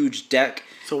 like huge deck.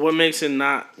 So what makes it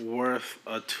not worth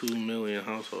a $2 million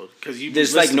household? Because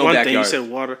there's like no backyard. Thing, you said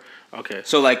water. Okay.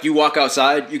 So like you walk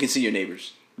outside, you can see your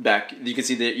neighbors back. You can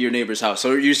see your neighbor's house.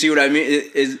 So you see what I mean?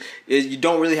 Is you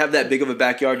don't really have that big of a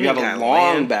backyard. You have a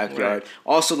long backyard. Right.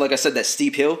 Also, like I said, that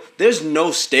steep hill. There's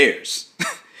no stairs.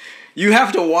 You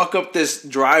have to walk up this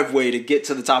driveway to get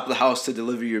to the top of the house to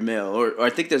deliver your mail. Or I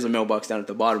think there's a mailbox down at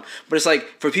the bottom. But it's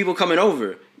like for people coming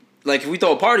over. Like if we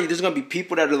throw a party, there's gonna be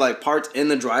people that are like parked in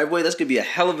the driveway. That's gonna be a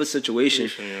hell of a situation.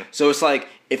 Yeah. So it's like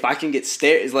if I can get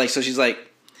stairs, like so she's like,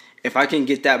 if I can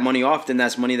get that money off, then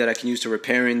that's money that I can use to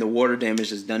repairing the water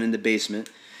damage that's done in the basement.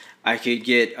 I could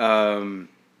get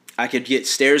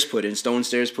stairs put in, stone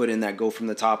stairs put in that go from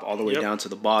the top all the way down to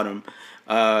the bottom,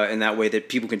 and that way that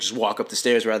people can just walk up the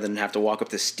stairs rather than have to walk up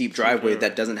this steep driveway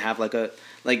that doesn't have like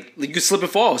you could slip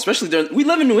and fall. Especially we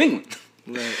live in New England.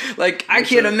 Right. Like I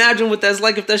can't imagine what that's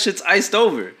like if that shit's iced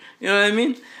over. You know what I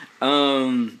mean?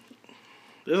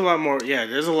 There's a lot more. Yeah,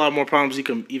 there's a lot more problems you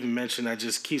can even mention that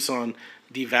just keeps on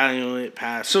devaluing it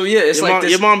past. So yeah, it's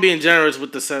your mom being generous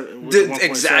with the 1.7.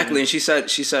 Exactly, and she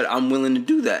said I'm willing to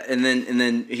do that, and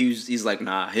then he's like,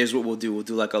 nah, here's what we'll do. We'll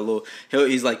do like a little.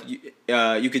 He's like,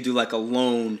 you could do like a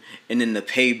loan, and then the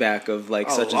payback of like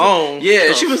such loan. And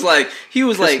yeah, she was like, she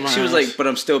was like, but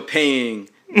I'm still paying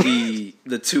the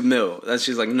 $2 million. That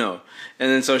she's like, no.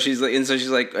 And so she's like,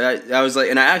 I was like,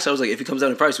 and I asked her, I was like, if he comes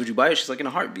down in price, would you buy it? She's like, in a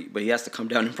heartbeat, but he has to come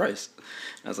down in price. And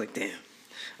I was like, damn,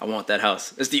 I want that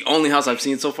house. It's the only house I've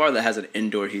seen so far that has an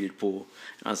indoor heated pool.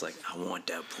 And I was like, I want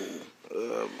that pool.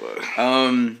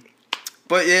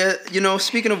 But yeah,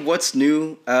 speaking of what's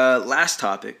new, last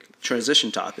topic, transition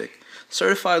topic,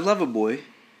 Certified Lover Boy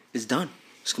is done.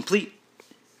 It's complete.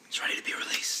 It's ready to be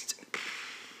released.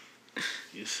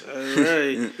 You said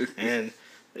right. And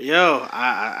yo,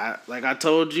 I like I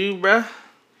told you, bruh.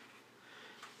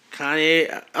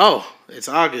 Kanye. Oh, it's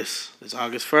August. It's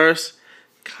August 1st.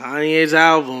 Kanye's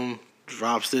album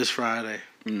drops this Friday.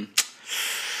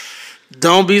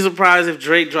 Don't be surprised if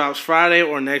Drake drops Friday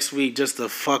or next week just to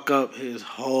fuck up his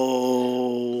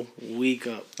whole week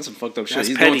up. That's some fucked up shit.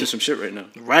 He's going through some shit right now.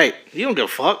 Right. He don't give a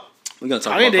fuck. We're gonna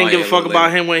talk Kanye about didn't Kanye give a fuck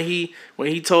about later. him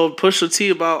when he told Pusha T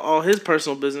about all his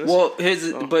personal business. Well, but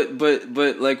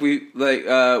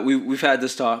we've had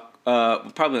this talk.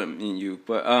 Probably not me and you,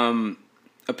 but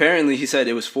apparently he said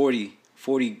it was 40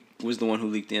 was the one who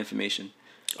leaked the information.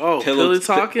 Oh, pillow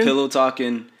talking? Pillow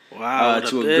talking wow,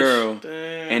 to a bitch. girl. Damn.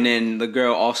 And then the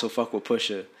girl also fucked with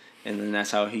Pusha. And then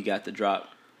that's how he got the drop.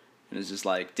 And it's just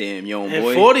like, damn, yo, and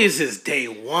boy. 40 is his day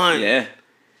one. Yeah.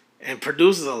 And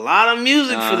produces a lot of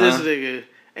music for this nigga.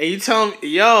 And you tell him,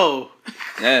 yo.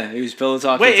 Yeah, he was pillow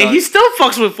talking. Wait, and he still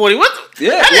fucks with 40. What the?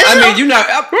 Yeah, I mean, you know,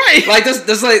 right. Like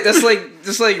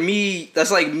that's like me.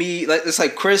 That's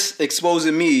like Chris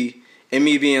exposing me and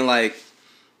me being like,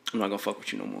 I'm not gonna fuck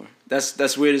with you no more.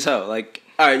 That's weird as hell. Like,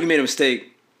 all right, you made a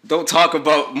mistake. Don't talk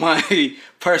about my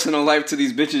personal life to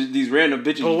these bitches, these random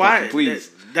bitches. But why? Please.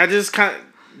 That just kind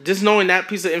of, just knowing that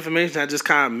piece of information, that just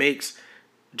kind of makes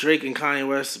Drake and Kanye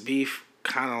West beef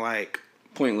kind of like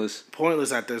pointless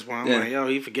at this point. I'm like, yo,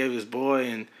 he forgave his boy,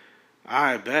 and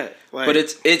I bet. Like, but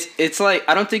it's like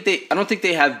I don't think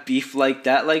they have beef like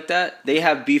that. They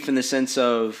have beef in the sense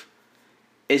of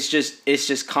it's just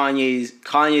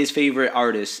Kanye's favorite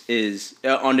artist is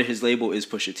under his label is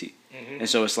Pusha T, and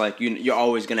so it's like you're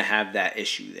always gonna have that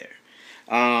issue there.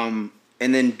 And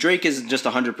then Drake is just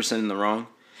 100% in the wrong.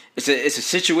 It's a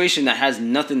situation that has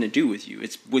nothing to do with you.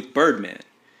 It's with Birdman.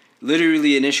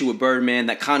 Literally an issue with Birdman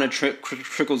that kind of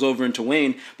trickles over into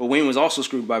Wayne, but Wayne was also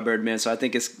screwed by Birdman, so I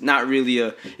think it's not really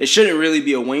it shouldn't really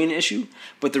be a Wayne issue.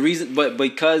 But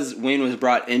because Wayne was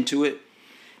brought into it,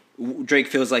 Drake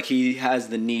feels like he has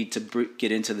the need to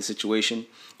get into the situation,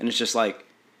 and it's just like,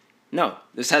 no,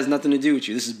 this has nothing to do with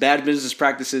you. This is bad business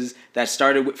practices that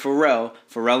started with Pharrell.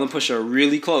 Pharrell and Pusha are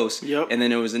really close. Yep. And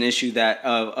then it was an issue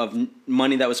of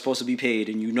money that was supposed to be paid,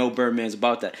 and Birdman's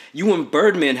about that. You and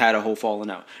Birdman had a whole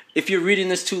falling out. If you're reading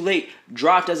this too late,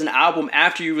 dropped as an album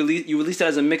after you released it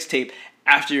as a mixtape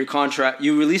after your contract.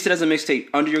 You released it as a mixtape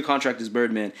under your contract as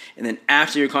Birdman, and then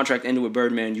after your contract ended with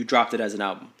Birdman, you dropped it as an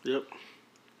album. Yep.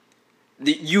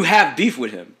 You have beef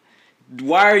with him.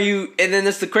 Why are you? And then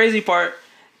that's the crazy part.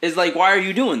 Is like, why are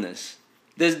you doing this?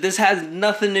 This has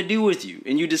nothing to do with you,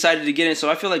 and you decided to get in. So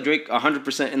I feel like Drake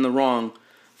 100% in the wrong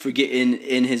for getting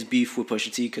in his beef with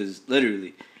Pusha T, because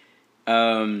literally,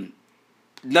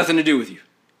 nothing to do with you.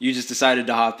 You just decided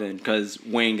to hop in because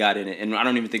Wayne got in it, and I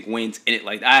don't even think Wayne's in it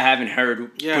like that. I haven't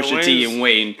heard Pusha T and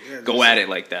Wayne go at it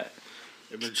like that.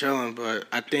 They've been chilling, but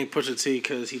I think Pusha T,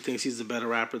 because he thinks he's a better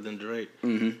rapper than Drake.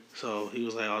 Mm-hmm. So he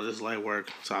was like, oh, this is light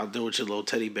work, so I'll deal with your little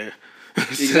teddy bear.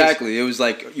 Exactly. It was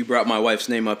like you brought my wife's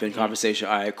name up in conversation.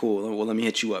 All right, cool. Well, let me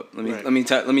hit you up. Let me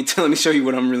show you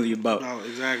what I'm really about. Oh,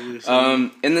 exactly. So,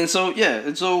 and then so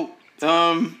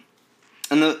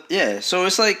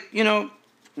it's like,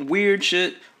 weird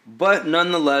shit, but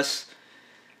nonetheless,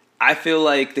 I feel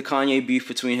like the Kanye beef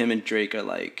between him and Drake are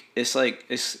like it's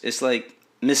like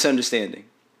misunderstanding.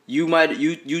 You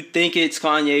think it's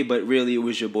Kanye, but really it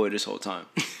was your boy this whole time.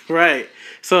 Right.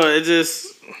 So it just.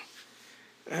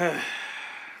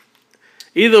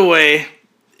 Either way,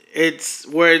 it's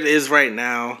where it is right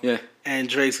now. Yeah. And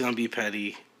Drake's gonna be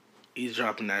petty. He's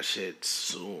dropping that shit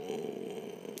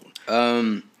soon.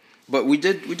 But we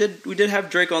did have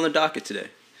Drake on the docket today.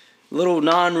 A little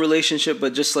non-relationship,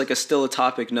 but just like still a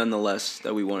topic nonetheless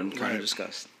that we wanted to kind of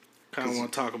discuss. Kind of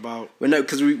want to talk about.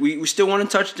 Because we still want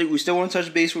to touch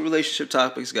base with relationship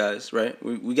topics, guys. Right?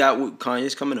 We got what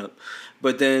Kanye's coming up,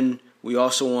 but then we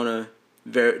also want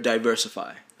to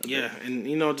diversify. Yeah, and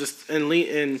just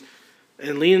lean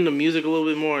into music a little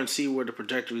bit more and see where the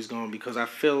trajectory is going, because I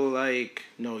feel like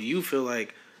you feel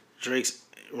like Drake's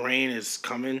reign is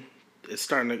coming. It's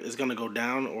gonna go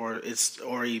down, or it's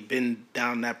already been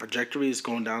down that trajectory. It's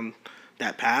going down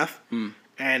that path,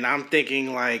 and I'm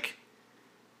thinking like,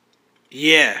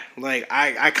 yeah, like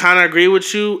I kind of agree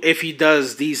with you. If he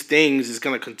does these things, it's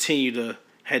gonna continue to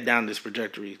head down this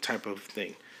trajectory type of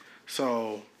thing.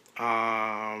 So.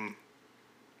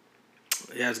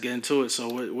 Yeah, let's get into it.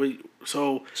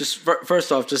 So just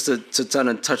first off, just to kind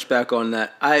of touch back on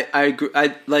that, I agree.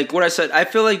 I like what I said. I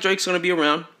feel like Drake's gonna be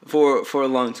around for a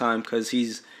long time because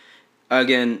he's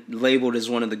again labeled as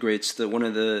one of the greats, one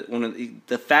of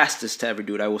the fastest to ever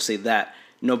do it. I will say that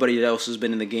nobody else has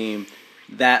been in the game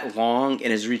that long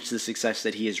and has reached the success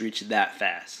that he has reached that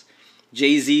fast.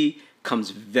 Jay-Z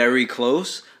comes very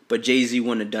close, but Jay-Z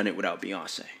wouldn't have done it without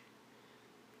Beyonce.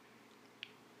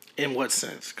 In what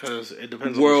sense? Because it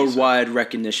depends on worldwide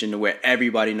recognition to where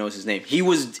everybody knows his name. He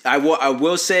was. I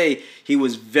will say he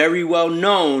was very well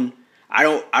known. I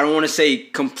don't want to say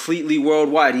completely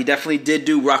worldwide. He definitely did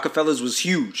do. Rockefeller's was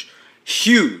huge,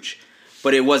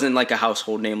 but it wasn't like a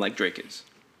household name like Drake is.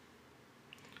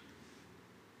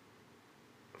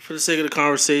 For the sake of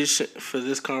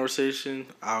this conversation,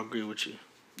 I'll agree with you.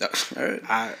 All right.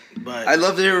 I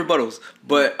love to hear rebuttals,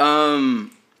 but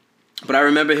But I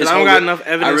remember his. I don't got enough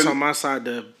evidence on my side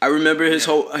to. I remember his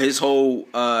whole.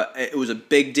 It was a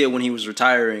big deal when he was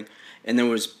retiring, and there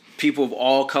was people of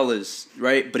all colors,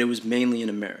 right? But it was mainly in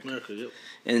America, Yep.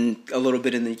 and a little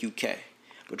bit in the UK.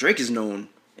 But Drake is known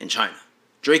in China.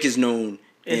 Drake is known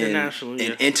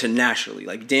internationally,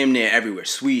 like damn near everywhere.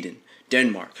 Sweden,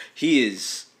 Denmark. He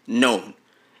is known.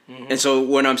 Mm-hmm. And so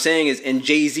what I'm saying is, and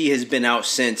Jay-Z has been out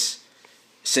since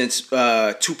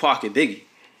Tupac and Biggie.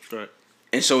 Right.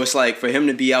 And so it's like for him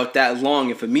to be out that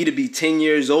long, and for me to be 10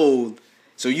 years old,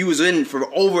 so you was in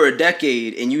for over a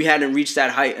decade, and you hadn't reached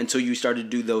that height until you started to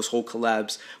do those whole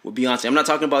collabs with Beyonce. I'm not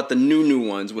talking about the new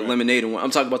ones with Lemonade and one.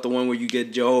 I'm talking about the one where you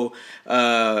get Joe,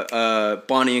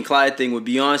 Bonnie and Clyde thing with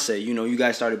Beyonce. You know, you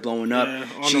guys started blowing up. Yeah,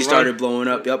 she started blowing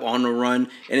up. Yep, On the Run.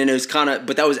 And then it was kind of,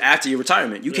 but that was after your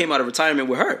retirement. You came out of retirement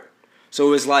with her.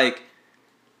 So it's like,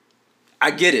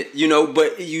 I get it, you know,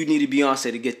 but you needed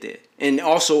Beyonce to get there. And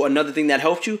also another thing that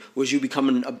helped you was you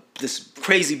becoming this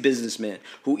crazy businessman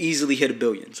who easily hit $1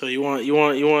 billion. So you want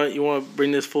to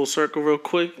bring this full circle real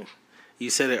quick? You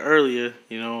said it earlier.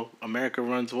 You know, America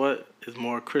runs what is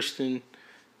more Christian.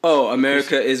 Oh,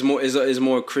 America is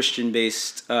more Christian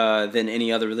based than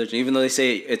any other religion. Even though they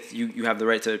say you have the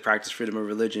right to practice freedom of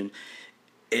religion,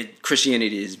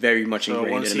 Christianity is very much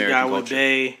ingrained in American culture. Once he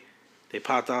got with they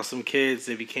popped out some kids.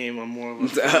 They became a more of a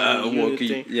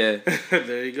thing. Yeah.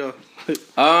 There you go.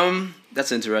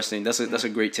 That's interesting. That's a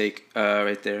great take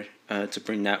right there to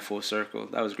bring that full circle.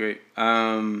 That was great.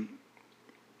 But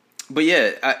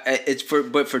yeah,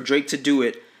 for Drake to do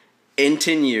it in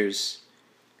 10 years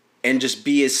and just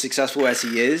be as successful as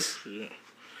he is. Yeah.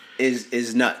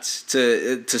 Is nuts.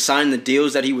 To sign the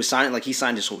deals that he was signing, like he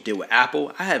signed his whole deal with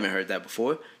Apple. I haven't heard that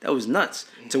before. That was nuts.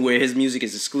 To where his music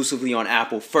is exclusively on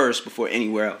Apple first before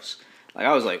anywhere else. Like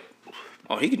I was like,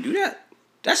 oh, he can do that?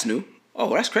 That's new.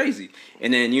 Oh, that's crazy.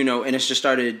 And then, you know, and it's just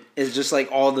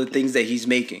like all the things that he's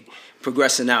making,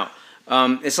 progressing out.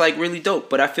 It's like really dope.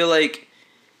 But I feel like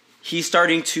he's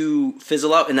starting to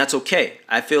fizzle out, and that's okay.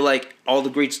 I feel like all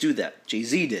the greats do that.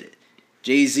 Jay-Z did it.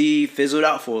 Jay-Z fizzled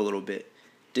out for a little bit.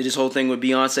 Did his whole thing with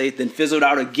Beyonce, then fizzled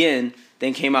out again,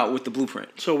 then came out with the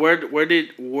Blueprint. So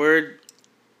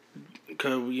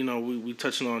because you know we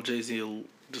touching on Jay-Z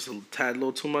just a tad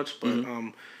little too much, but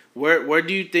where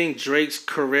do you think Drake's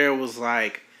career was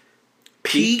like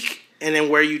peak, and then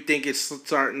where you think it's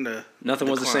starting to nothing decline?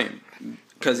 Was the same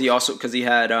because he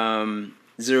had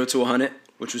 0 to 100,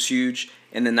 which was huge,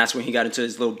 and then that's when he got into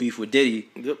his little beef with Diddy,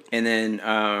 and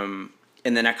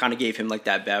then that kind of gave him like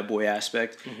that bad boy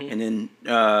aspect, and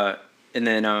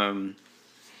then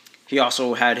he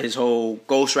also had his whole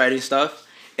ghostwriting stuff,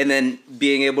 and then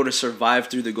being able to survive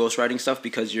through the ghostwriting stuff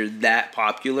because you're that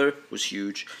popular was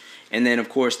huge, and then of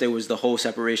course there was the whole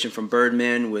separation from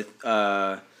Birdman with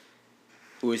it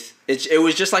was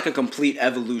just like a complete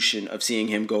evolution of seeing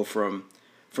him go from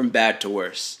bad to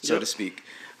worse, so to speak.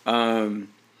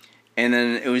 And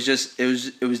then it was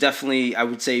definitely, I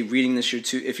would say, reading this year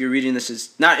too. If you're reading this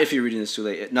too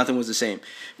late, Nothing Was the Same.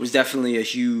 It was definitely a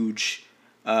huge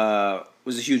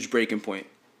breaking point.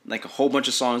 Like a whole bunch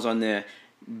of songs on there,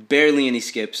 barely any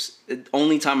skips. The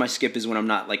only time I skip is when I'm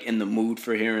not like in the mood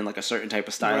for hearing like a certain type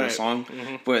of style of song.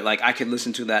 Mm-hmm. But like I could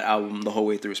listen to that album the whole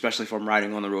way through, especially if I'm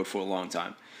riding on the road for a long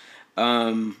time.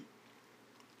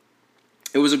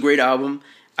 It was a great album.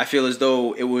 I feel as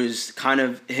though it was kind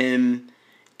of him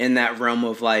in that realm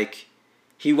of like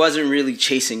he wasn't really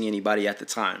chasing anybody at the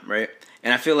time, right?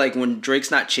 And I feel like when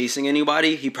Drake's not chasing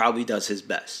anybody, he probably does his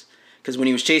best. Because when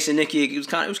he was chasing Nicki,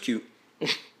 it was cute.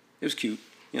 It was cute.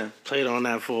 Yeah. Played on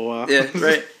that for a while. Yeah,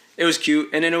 right. It was cute,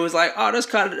 and then it was like, oh, that's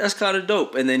kind of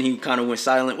dope. And then he kind of went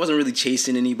silent. Wasn't really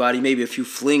chasing anybody. Maybe a few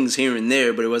flings here and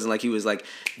there, but it wasn't like he was like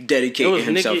dedicating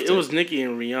himself. It was Nicki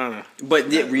and Rihanna. But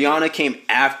Rihanna came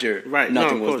after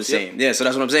Nothing Was the Same. Yeah, so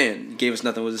that's what I'm saying. Gave us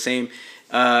Nothing Was the Same,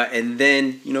 and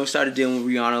then started dealing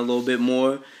with Rihanna a little bit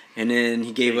more. And then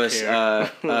he gave us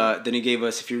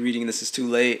If You're Reading This Is Too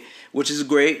Late, which is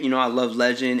great. I love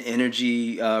Legend,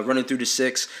 Energy, Running Through the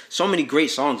Six. So many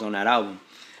great songs on that album.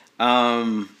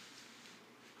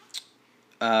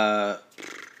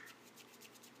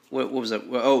 What was that?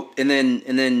 And then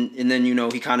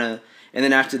he kind of, and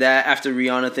then after that, after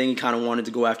Rihanna thing, he kind of wanted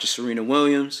to go after Serena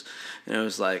Williams, and it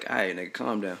was like, all right, nigga,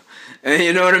 calm down. And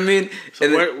you know what I mean?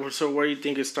 So where you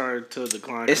think it started to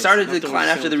decline? It started to decline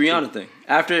after the Rihanna thing.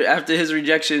 After his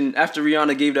rejection, after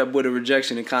Rihanna gave that boy the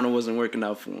rejection, it kind of wasn't working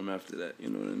out for him after that. You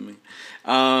know what I mean?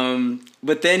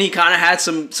 But then he kind of had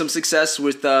some success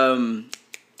with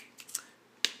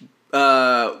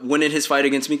winning his fight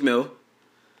against Meek Mill.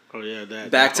 Oh yeah,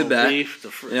 that back to back. Beef, the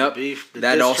beef.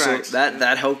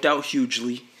 That helped out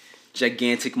hugely.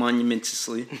 gigantic,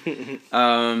 monumentously.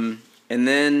 And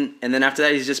then after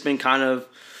that, he's just been kind of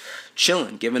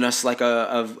chilling, giving us like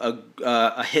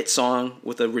a hit song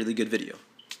with a really good video.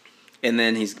 And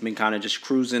then he's been kind of just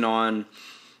cruising on,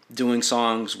 doing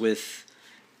songs with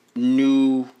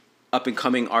new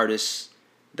up-and-coming artists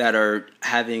that are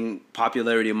having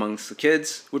popularity amongst the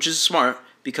kids, which is smart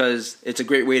because it's a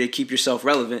great way to keep yourself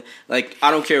relevant. Like,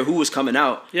 I don't care who was coming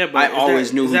out. Yeah, but I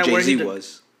always knew who Jay-Z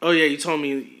was. Oh, yeah, you told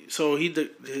me. So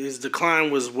his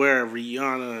decline was where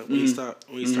Rihanna, when he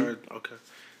started, okay.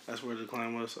 That's where the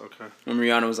decline was? Okay. When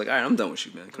Rihanna was like, all right, I'm done with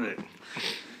you, man. Come on.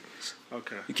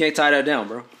 Okay. You can't tie that down,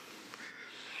 bro.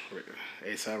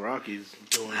 A$AP Rocky's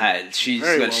doing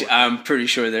I'm pretty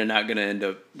sure they're not going to end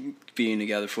up being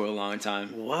together for a long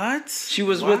time. What? She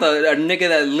was with a nigga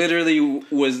that literally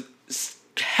was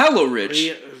hella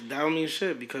rich. That don't mean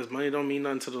shit because money don't mean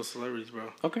nothing to those celebrities,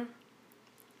 bro. Okay.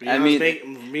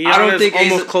 Rihanna's I don't think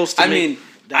almost close to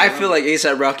I feel like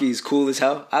A$AP Rocky is cool as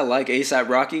hell. I like A$AP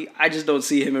Rocky. I just don't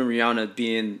see him and Rihanna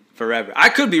being forever. I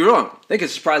could be wrong. They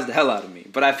could surprise the hell out of me.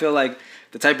 But I feel like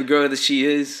the type of girl that she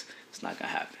is, it's not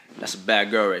going to happen. That's a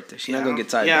bad girl right there. She's not going to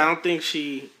get tied down. Yeah, I don't think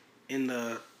she in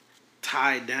the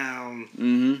tied down.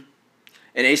 Mm-hmm.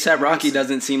 And A$AP Rocky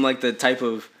doesn't seem like the type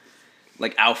of,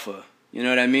 like, alpha. You know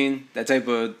what I mean? That type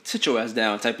of sit your ass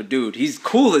down type of dude. He's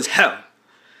cool as hell.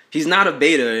 He's not a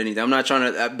beta or anything. I'm not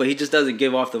trying to, but he just doesn't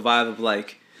give off the vibe of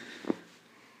like,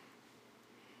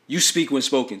 you speak when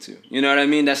spoken to. You know what I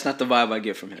mean? That's not the vibe I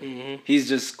get from him. Mm-hmm. He's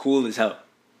just cool as hell.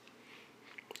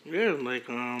 Yeah, like,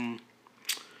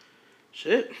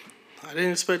 shit. I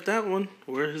didn't expect that one.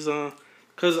 Where his,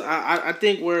 cause I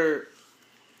think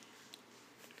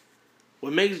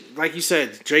what makes, like you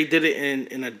said, Drake did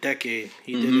it in a decade.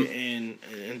 He did it in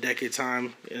a decade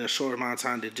time, in a short amount of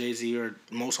time that Jay-Z or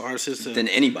most artists than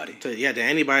anybody. Than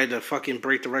anybody to fucking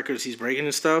break the records he's breaking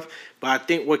and stuff. But I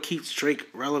think what keeps Drake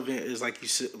relevant is like you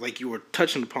said, like you were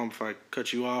touching upon before I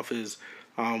cut you off, is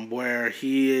where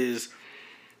he is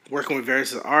working with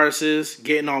various artists,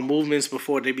 getting on movements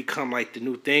before they become like the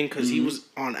new thing. Because he was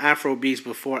on Afrobeats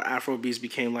before Afrobeats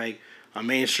became like a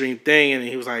mainstream thing, and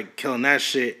he was like killing that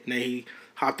shit. And then he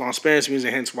hopped on Spanish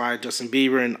music, hence why Justin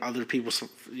Bieber and other people,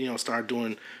 started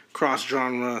doing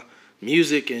cross-genre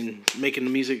music and making the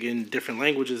music in different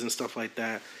languages and stuff like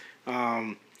that.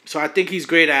 So I think he's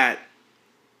great at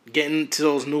getting to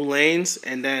those new lanes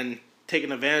and then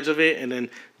taking advantage of it and then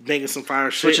making some fire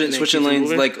shit. Switching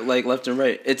lanes like left and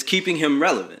right. It's keeping him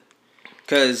relevant.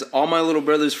 Because all my little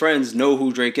brother's friends know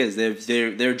who Drake is.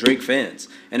 They're Drake fans.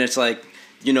 And it's like,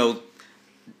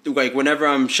 like whenever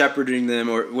I'm shepherding them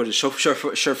or what is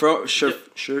chauffeuring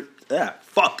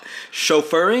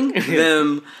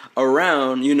them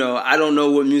around, I don't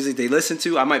know what music they listen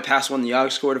to. I might pass one the aux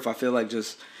cord if I feel like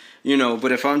just,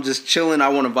 but if I'm just chilling, I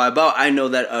want to vibe out. I know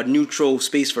that a neutral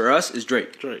space for us is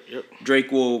Drake. Yep.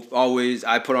 Drake will always,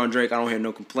 I put on Drake, I don't hear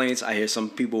no complaints. I hear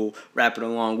some people rapping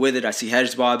along with it. I see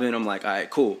heads bobbing. I'm like, all right,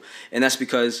 cool. And that's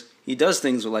because he does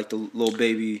things with like the Lil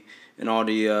Baby and all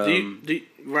the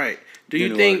Do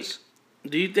you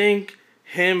think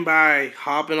him by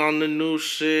hopping on the new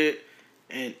shit,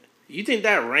 and you think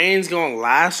that reign's gonna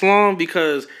last long?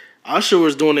 Because Usher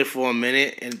was doing it for a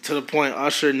minute, and to the point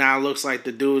Usher now looks like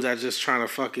the dude that's just trying to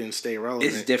fucking stay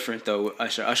relevant. It's different though with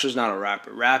Usher. Usher's not a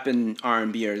rapper. Rap and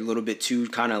R&B are a little bit too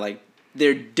kind of like,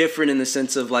 they're different in the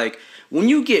sense of like, when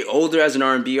you get older as an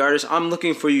R&B artist, I'm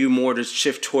looking for you more to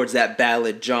shift towards that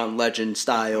ballad John Legend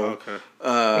style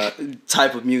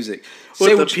type of music.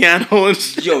 With the piano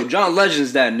and yo, John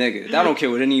Legend's that nigga. I don't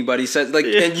care what anybody says. Like,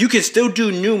 and you can still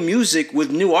do new music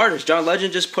with new artists. John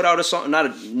Legend just put out a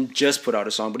song, just put out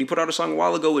a song, but he put out a song a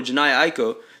while ago with Jhené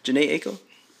Aiko. Jhené Aiko?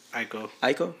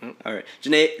 Aiko? Yep. All right.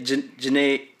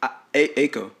 Jhené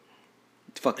Aiko.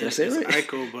 Fuck, did I say it right?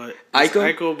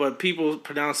 Aiko, but people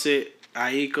pronounce it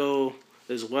Aiko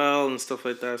as well and stuff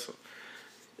like that. So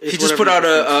he just put out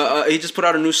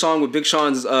a new song with Big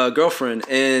Sean's girlfriend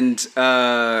and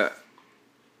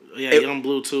Young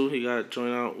Blue too. He got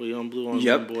joined out with Young Blue on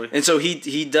Young Boy. And so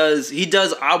he does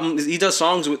albums, he does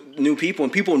songs with new people,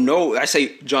 and people know. I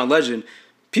say John Legend.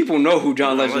 People know who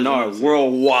John Legend are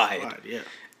worldwide. Yeah.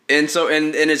 And so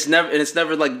and it's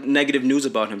never like negative news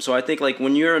about him. So I think like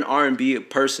when you're an R&B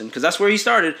person, because that's where he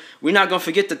started. We're not gonna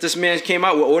forget that this man came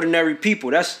out with Ordinary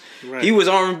People. He was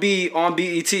R&B on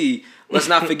BET. Let's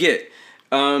not forget.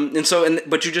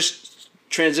 But you just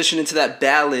transition into that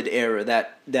ballad era,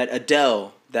 that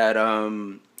Adele, that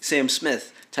Sam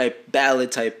Smith type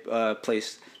ballad type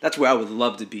place. That's where I would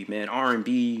love to be, man.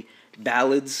 R&B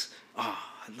ballads. Oh,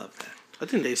 I love that. I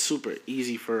think they super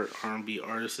easy for R&B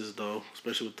artists though,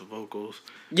 especially with the vocals.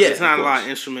 Yeah, it's not a lot of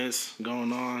instruments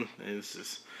going on, and it's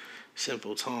just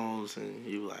simple tones, and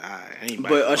you like, alright.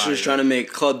 But Usher's trying to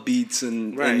make club beats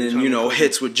and then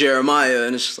hits with Jeremiah,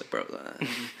 and it's just like, bro,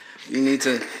 you need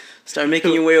to start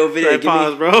making your way over there.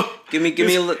 Give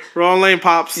me a look. Wrong lane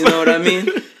pops. You know what I mean?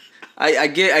 I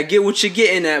get what you're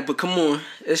getting at, but come on,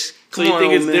 it's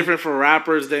different for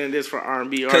rappers than it is for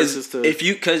R&B artists?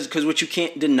 Because what you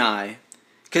can't deny.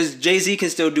 Because Jay-Z can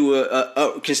still do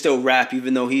can still rap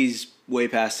even though he's way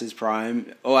past his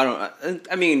prime. Oh,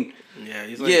 I mean, yeah,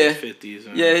 he's like in his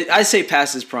 50s. Yeah, I say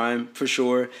past his prime for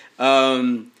sure.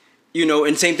 And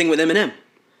same thing with Eminem.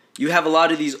 You have a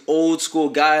lot of these old school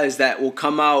guys that will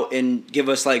come out and give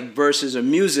us like verses or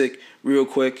music real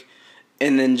quick,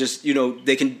 and then just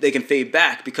they can fade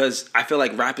back, because I feel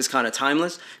like rap is kind of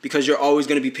timeless because you're always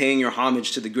going to be paying your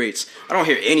homage to the greats. I don't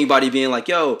hear anybody being like,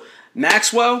 "Yo,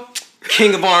 Maxwell,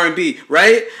 king of R&B,"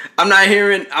 right? I'm not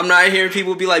hearing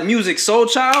people be like, "Music Soul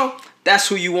Child." That's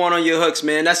who you want on your hooks,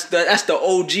 man. That's the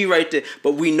OG right there.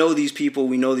 But we know these people.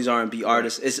 We know these R&B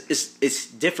artists. It's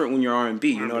different when you're R&B.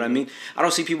 You know what I mean? I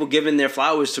don't see people giving their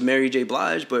flowers to Mary J.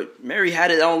 Blige, but Mary had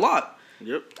it on lock.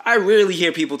 Yep. I rarely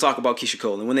hear people talk about Keisha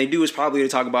Cole, and when they do, it's probably to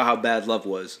talk about how bad Love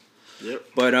was. Yep.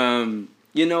 But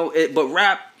but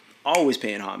rap always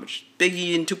paying homage.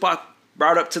 Biggie and Tupac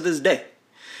brought up to this day,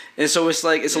 and so it's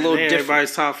like it's a little different.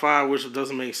 Everybody's top 5, which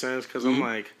doesn't make sense because I'm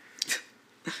like.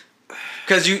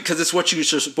 Because it's what you're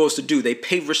supposed to do. They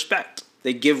pay respect.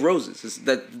 They give roses.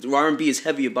 That R&B is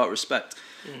heavy about respect,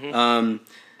 and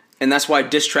that's why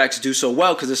diss tracks do so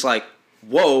well. Because it's like,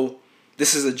 whoa,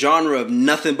 this is a genre of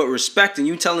nothing but respect, and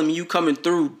you telling me you coming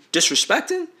through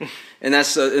disrespecting, and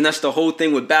that's the whole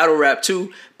thing with battle rap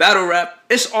too. Battle rap,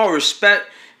 it's all respect,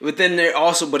 but then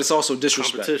but it's also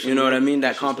disrespect. You know what I mean?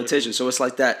 That competition. So it's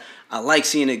like that. I like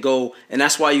seeing it go, and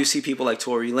that's why you see people like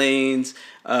Tory Lanez,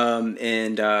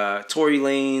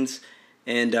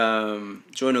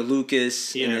 Joyner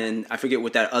Lucas, and then I forget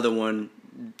what that other one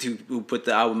who put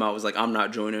the album out was like. I'm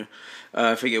Not Joyner.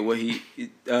 I forget what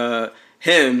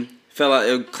him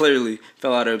clearly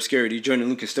fell out of obscurity. Joyner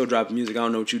Lucas still dropping music. I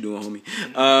don't know what you doing, homie.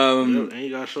 And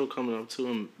you got a show coming up too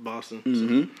in Boston.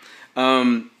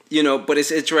 Mm-hmm. But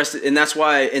it's interesting, and that's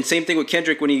why. And same thing with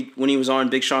Kendrick when he was on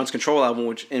Big Sean's Control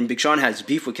album, and Big Sean has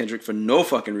beef with Kendrick for no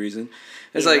fucking reason.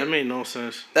 It's like that made no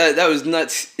sense. That was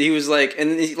nuts. He was like,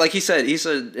 and like he said,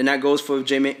 and that goes for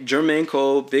Jermaine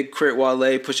Cole, Big Crit,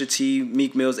 Wale, Pusha T,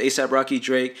 Meek Mills, A$AP Rocky,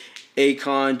 Drake,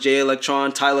 Akon, Jay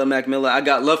Electron, Tyler McMillan. I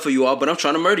got love for you all, but I'm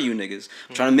trying to murder you niggas.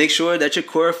 I'm trying to make sure that your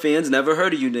core fans never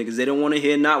heard of you niggas. They don't want to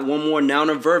hear not one more noun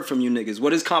or verb from you niggas.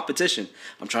 What is competition?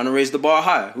 I'm trying to raise the bar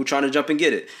higher. Who trying to jump and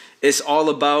get it? It's all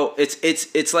about,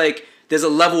 it's like there's a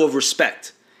level of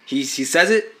respect. He says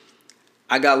it,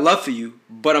 I got love for you,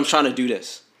 but I'm trying to do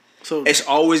this. So it's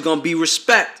always going to be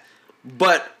respect,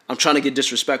 but I'm trying to get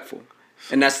disrespectful.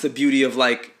 And that's the beauty of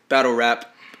like battle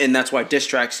rap. And that's why diss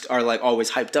tracks are like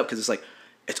always hyped up, because it's like,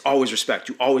 it's always respect.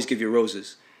 You always give your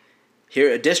roses.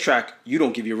 Here, a diss track, you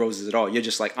don't give your roses at all. You're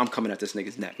just like, I'm coming at this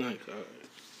nigga's neck.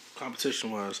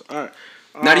 Competition wise. All right.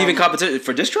 Not even competition.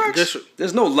 For diss tracks?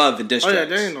 There's no love in diss tracks. Oh, yeah,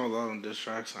 there ain't no love in diss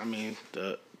tracks. I mean,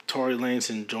 the Tory Lanez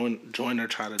and Joyner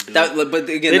try to do that. But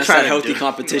again, that's that healthy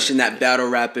competition, that battle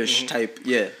rap-ish type,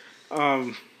 yeah.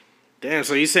 Damn,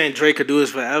 so you saying Drake could do this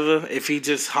forever if he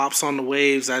just hops on the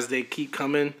waves as they keep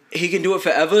coming? He can do it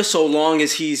forever so long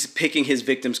as he's picking his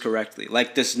victims correctly.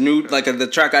 Like this new, like the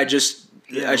track I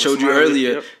showed you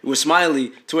earlier with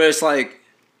Smiley, to where it's like,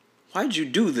 why'd you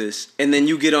do this? And then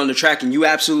you get on the track and you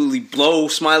absolutely blow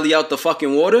Smiley out the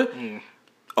fucking water.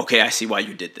 Okay, I see why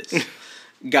you did this.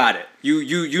 Got it.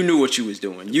 You knew what you was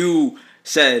doing. You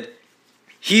said,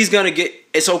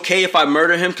 it's okay if I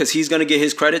murder him because he's going to get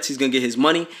his credits. He's going to get his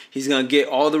money. He's going to get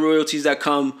all the royalties that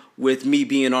come with me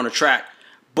being on a track.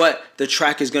 But the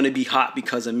track is going to be hot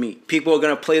because of me. People are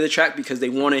going to play the track because they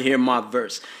want to hear my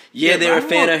verse. Yeah, they're a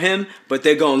fan of him, but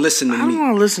they're going to listen to me. I don't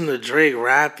want to listen to Drake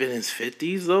rap in his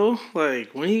 50s, though.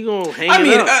 Like, when he going to hang I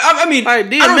mean, up? I mean, like, I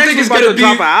don't think it's going to be...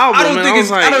 drop an album, I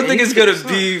don't think it's going to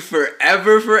be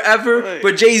forever. Right.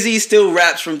 But Jay-Z still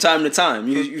raps from time to time.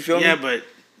 You feel me? Yeah, but...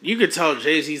 You could tell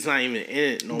Jay-Z's not even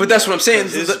in it no more. But that's what I'm saying.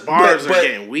 His bars are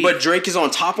getting weak. But Drake is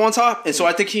on top. And so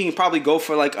I think he can probably go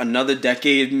for like another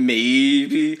decade,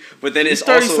 maybe. But then he's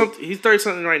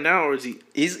 30-something right now, or is he?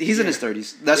 He's in his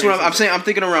 30s. That's what I'm saying. I'm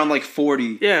thinking around like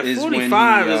 40. Yeah,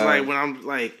 45 is like when I'm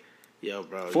like, yo,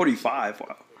 bro. 45.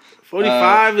 Wow.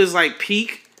 45 is like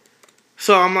peak.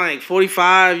 So I'm like,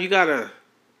 45, you gotta,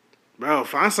 bro,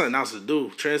 find something else to do.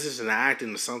 Transition to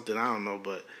acting or something. I don't know,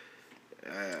 but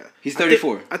He's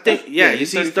 34. I think yeah,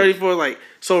 he's 34. Like,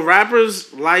 so rappers'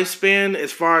 lifespan,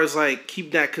 as far as like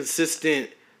keep that consistent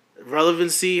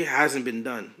relevancy, hasn't been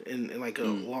done in like a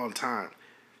long time.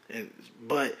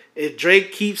 But if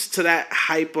Drake keeps to that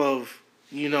hype of,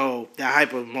 that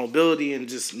hype of mobility and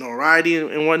just notoriety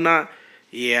and whatnot,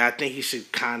 yeah, I think he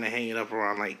should kind of hang it up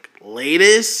around like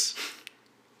latest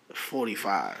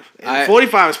 45. And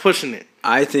 45 is pushing it.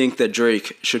 I think that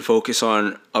Drake should focus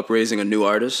on upraising a new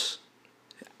artist,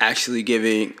 actually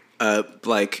giving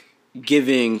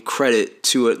credit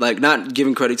to it, like not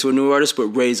giving credit to a new artist, but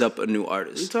raise up a new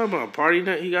artist. You talking about Party?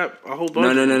 He got a whole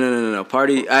bunch. No.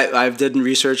 Party. I did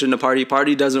research into Party.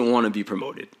 Party doesn't want to be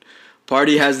promoted.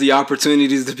 Party has the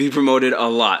opportunities to be promoted a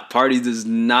lot. Party does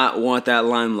not want that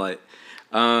limelight.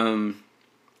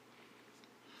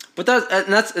 But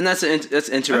that's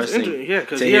interesting. Yeah,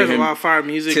 because he has a lot of fire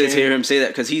music. To hear him say that,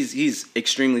 because he's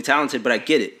extremely talented. But I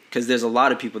get it, because there's a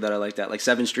lot of people that are like that. Like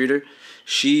Seven Streeter,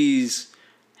 she's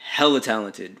hella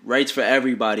talented, writes for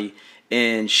everybody,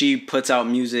 and she puts out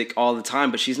music all the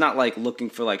time. But she's not like looking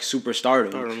for like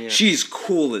superstardom. She's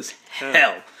cool as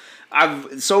hell. I've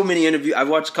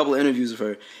watched a couple of interviews of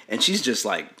her, and she's just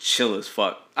like chill as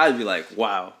fuck. I'd be like,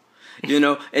 wow.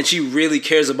 And she really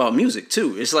cares about music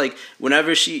too. It's like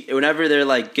whenever they're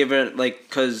like giving like,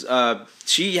 cause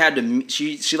she had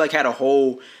a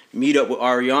whole meetup with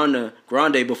Ariana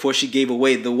Grande before she gave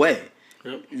away The Way.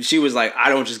 Yep. She was like, I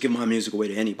don't just give my music away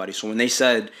to anybody. So when they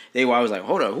said I was like,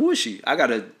 hold up, who is she? I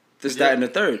gotta this, that, and the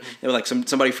third. They were like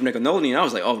somebody from Nickelodeon, and I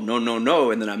was like, oh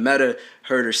no. And then I met her,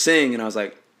 heard her sing, and I was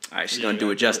like, all right, she's gonna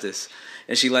do it justice.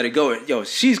 And she let it go. Yo,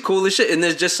 she's cool as shit. And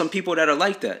there's just some people that are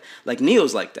like that. Like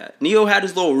Neo's like that. Neo had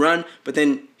his little run, but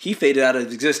then he faded out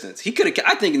of existence.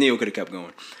 I think Neo could have kept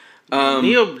going.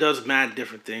 Neo does mad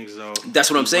different things though.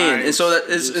 That's what I'm saying. And so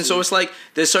it's like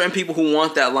there's certain people who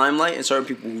want that limelight and certain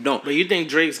people who don't. But you think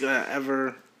Drake's gonna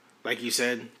ever, like you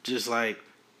said, just like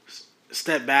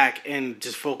step back and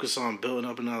just focus on building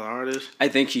up another artist? I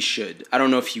think he should. I don't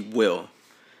know if he will.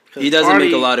 He doesn't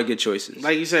make a lot of good choices.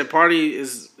 Like you said, Party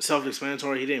is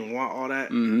self-explanatory. He didn't want all that.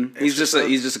 Mm-hmm. He's just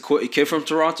a kid from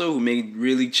Toronto who made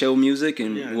really chill music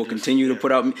and will continue to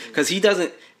put out. Because he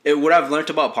doesn't. What I've learned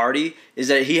about Party is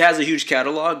that he has a huge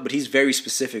catalog, but he's very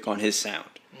specific on his sound.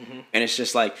 Mm-hmm. And it's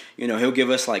just like, he'll give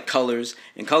us like Colors,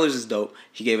 and Colors is dope.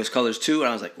 He gave us Colors 2, and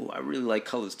I was like, oh, I really like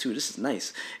Colors 2. This is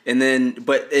nice. And then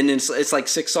it's like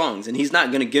 6 songs, and he's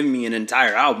not gonna give me an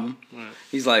entire album. Right.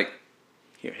 He's like,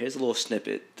 here's a little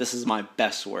snippet. This is my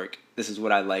best work. This is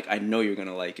what I like. I know you're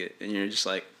gonna like it. And you're just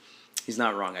like, he's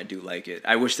not wrong. I do like it.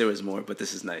 I wish there was more, but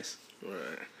this is nice. Right.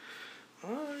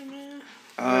 All right,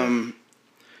 man.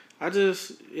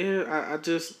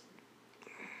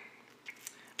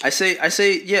 I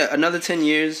say, yeah, another 10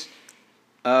 years.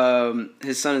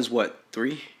 His son is what,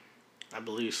 3? I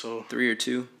believe so. 3 or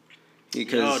 2.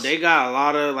 Because they got a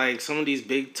lot of, like, some of these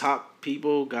big top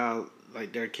people got,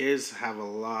 like, their kids have a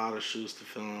lot of shoes to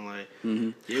fill in. Like,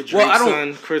 your Drake's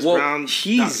son, Chris Brown,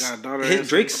 got a daughter.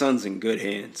 Drake's son's in good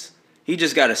hands. He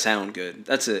just got to sound good.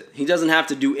 That's it. He doesn't have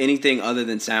to do anything other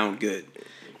than sound good.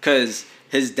 Because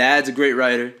his dad's a great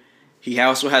writer. He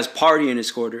also has Party in his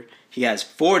corner. He has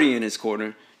 40 in his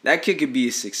corner. That kid could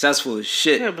be successful as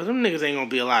shit. Yeah, but them niggas ain't going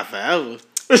to be alive forever.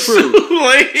 True.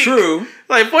 True.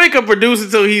 Like, 40 could produce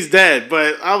until he's dead,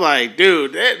 but I'm like,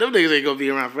 dude, them niggas ain't gonna be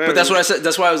around forever. But that's what I said.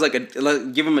 That's why I was like,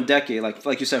 give him a decade.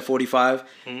 Like you said, 45.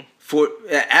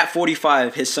 Mm-hmm. At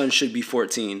 45, his son should be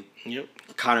 14. Yep.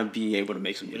 Kind of be able to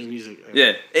make some music.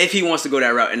 Yeah, if he wants to go that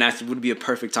route, and that would be a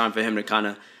perfect time for him to kind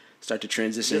of start to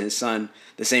transition his son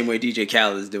the same way DJ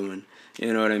Khaled is doing.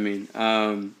 You know what I mean?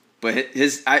 But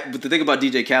the thing about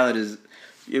DJ Khaled is,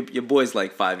 your boy's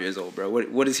like 5 years old, bro.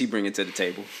 What is he bringing to the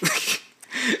table?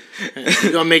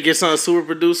 You gonna make your son a super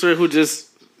producer who just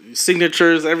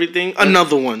signatures everything?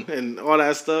 Another one and all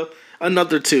that stuff.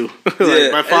 Another 2.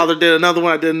 My father did another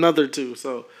one. I did another 2.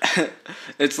 So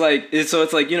it's like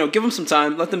give them some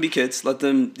time. Let them be kids. Let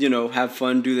them have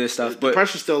fun, do their stuff. But the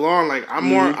pressure's still on. Like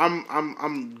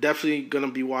I'm definitely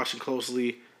gonna be watching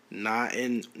closely. Not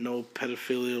in no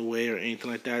pedophilia way or anything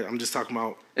like that. I'm just talking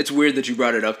about. It's weird that you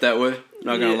brought it up that way. I'm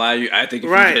not gonna lie to you. I think if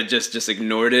you had just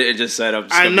ignored it and just said, "I'm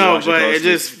just gonna I know, but it's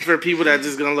just for people that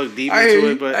just gonna look deep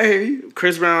into it. But I hear you.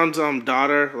 Chris Brown's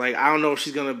daughter, like I don't know if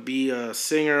she's gonna be a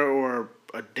singer or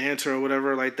a dancer or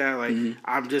whatever like that. Like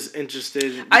I'm just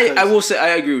interested. I will say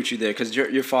I agree with you there because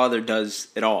your father does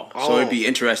it all. So it'd be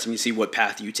interesting to see what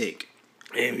path you take.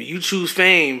 And you choose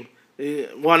fame.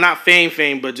 Well, not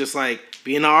fame, but just like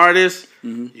being an artist,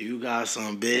 you got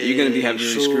some big. You're gonna be heavily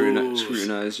shoes.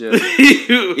 scrutinized, yeah.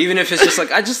 Even if it's just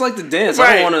like I just like to dance, Right.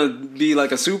 I don't want to be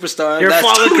like a superstar. Your That's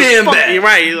father too could damn fuck- bad. You're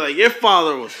right. You're like your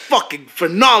father was fucking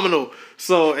phenomenal.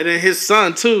 So and then his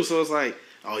son too. So it's like,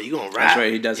 oh, you gonna rap? That's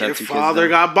right, he does have Your 2 kids father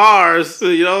now. got bars,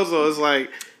 you know. So it's like,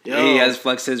 yo. He has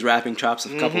flexed his rapping chops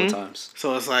a couple of times.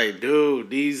 So it's like, dude,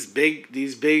 these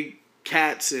big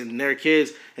cats and their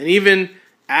kids, and even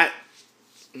at,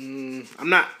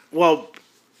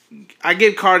 I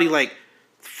give Cardi like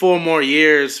 4 more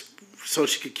years so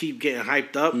she could keep getting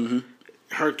hyped up.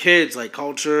 Her kids, like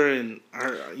Culture and her, I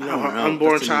her don't know.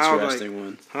 unborn That's an child, like, interesting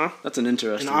one. huh? That's an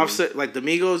interesting And one. Offset, like the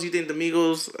Migos. You think the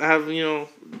Migos have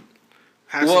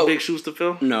have Well, some big shoes to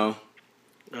fill? No,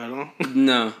 I don't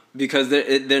know. no, because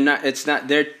they're not. It's not.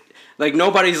 They're like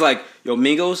nobody's like yo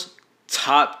Migos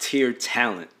top tier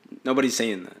talent. Nobody's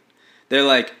saying that. They're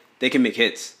like they can make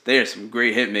hits. They are some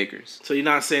great hit makers. So you're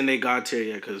not saying they God tier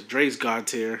yet? Because Drake's God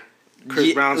tier, Chris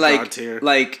Yeah, Brown's like, God tier.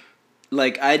 Like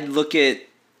I'd look at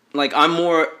like I'm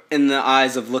more in the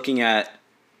eyes of looking at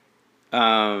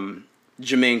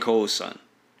Jermaine Cole's son.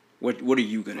 What are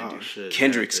you gonna do? Shit,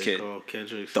 Kendrick's yeah, kid.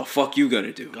 Kendrick's The fuck you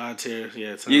gonna do? God tier,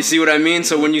 yeah. You see what I mean?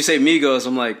 So when you say Migos,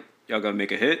 I'm like, y'all gonna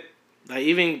make a hit? like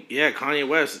even Kanye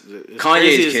West. As Kanye's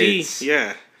crazy kids. as he,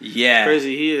 yeah, Yeah.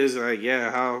 crazy he is. Like,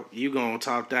 how you gonna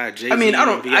top that? Jay-Z I mean, I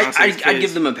don't. and Beyonce's I give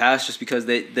kids. them a pass just because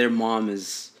their mom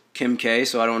is Kim K,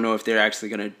 so I don't know if they're actually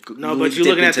gonna. No, but you're dip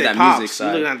looking at into their that pops. music You're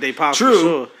side. looking at their pops. True. For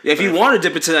sure. If you But- want to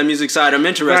dip into that music side, I'm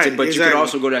interested. Right, but you exactly. could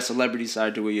also go to that celebrity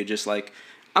side to where you're just like,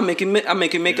 I'm making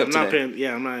makeup I'm not today.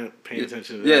 I'm not paying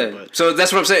attention to Yeah. that. But So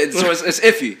that's what I'm saying. So it's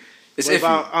iffy. It's what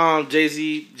iffy. about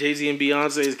Jay-Z and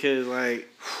Beyonce's kids? Like,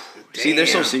 See, they're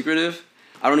so damn. secretive.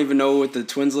 I don't even know what the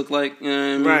twins look like. You know what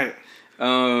I mean? Right.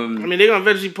 I mean, they're gonna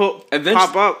eventually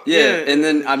pop up. Yeah, and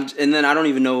then I don't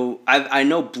even know. I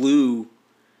know Blue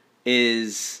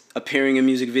is appearing in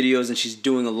music videos and she's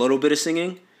doing a little bit of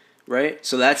singing, right?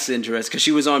 So that's interesting because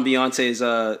she was on Beyonce's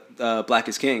Black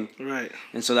is King, Right.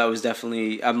 and so that was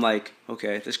definitely. I'm like,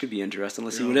 okay, this could be interesting.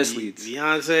 Let's see where this leads.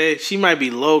 Beyonce, she might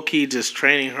be low key just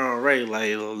training her already.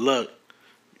 Like, look,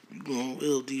 you gonna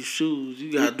wear these shoes,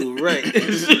 you gotta do it right.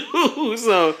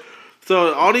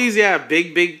 so all these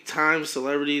big time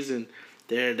celebrities and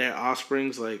their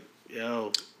offsprings, like,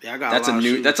 yo, I got That's a lot of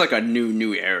shoes. That's like a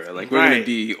new era. Like we're Right. gonna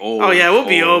be old. Oh yeah, we'll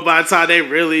be old by the time they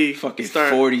really Fucking start.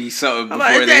 40 something before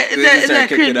I'm like, they start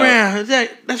kicking Chris it out. Brown?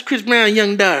 That's Chris Brown,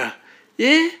 young daughter?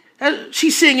 Yeah,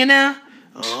 she's singing now.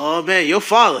 Oh man, your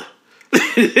father.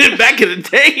 Back in the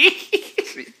day.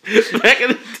 Back in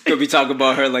the day. Gonna be talking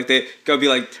about her like they gonna be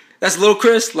like, that's Lil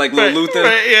Chris, like Lil Luther.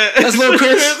 Right, yeah. That's Lil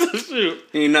Chris. Shoot.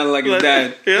 He ain't nothing like his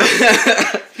dad.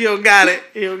 Yeah. He don't got it.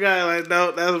 Like,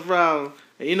 no, that's a problem.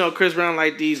 And Chris Brown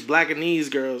like these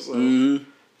Blackanese girls. So, Mm-hmm.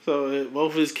 so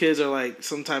both of his kids are like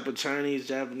some type of Chinese,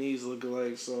 Japanese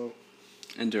lookalike. So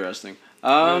Interesting.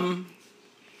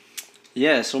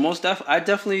 Yeah. So I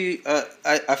definitely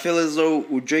I feel as though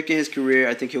with Drake in his career,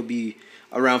 I think he'll be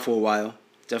around for a while.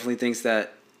 Definitely thinks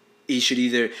that he should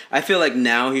either. I feel like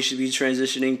now he should be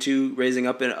transitioning to raising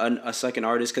up a second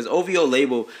artist because OVO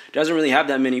label doesn't really have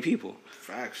that many people.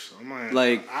 facts.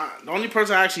 The only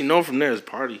person I actually know from there is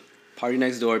Party. Party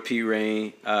Next Door, P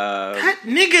Rain. That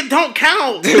nigga don't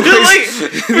count.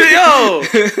 Yo,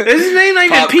 his name not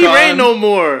even P. Popcorn. Ray no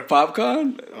more.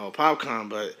 Popcorn. Oh, Popcorn,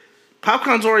 but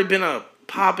Popcorn's already been a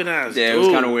popping ass. Yeah, dude. it was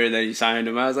kind of weird that he signed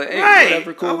him. I was like, hey, Right.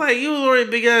 whatever, cool. I'm like, you was already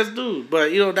a big ass dude,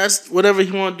 but that's whatever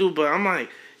he want to do. But I'm like,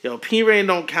 yo, P. Rain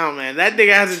don't count, man. That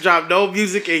nigga hasn't dropped no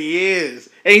music in years,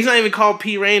 and he's not even called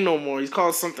P. Rain no more. He's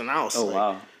called something else. Oh Like,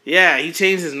 wow. Yeah, he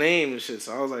changed his name and shit.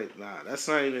 So I was like, nah, that's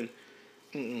not even.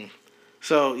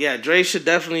 So yeah, Dre should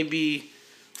definitely be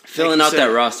Filling you out that said.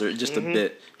 roster just a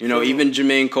bit. For Even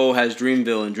Jermaine Cole has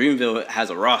Dreamville, and Dreamville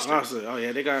has a roster. Oh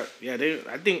yeah, they got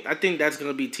I think that's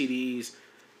gonna be TDE's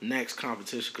next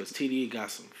competition because TDE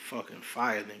got some fucking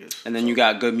fire niggas. And then you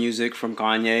got good music from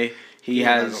Kanye. He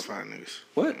got no has fire niggas.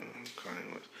 what?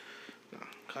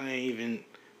 Kanye even.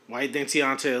 Why you think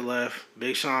Deontay left?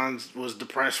 Big Sean was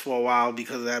depressed for a while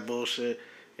because of that bullshit.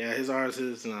 Yeah, his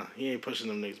artists, nah, he ain't pushing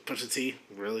them niggas. Pusha T,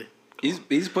 really? He's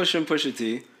pushing Pusha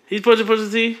T. He's pushing Pusha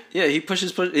T. Yeah, he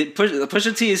pushes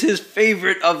Pusha T is his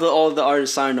favorite of all the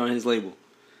artists signed on his label.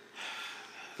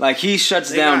 Like he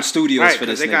shuts down studios for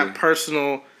this They nigga. got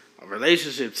personal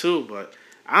relationship too, but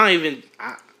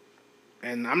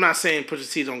and I'm not saying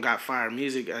Pusha T don't got fire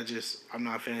music. I'm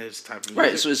not a fan of his type of music.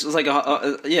 Right, so it's like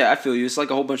I feel you. It's like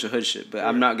a whole bunch of hood shit, but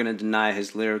I'm not gonna deny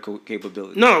his lyrical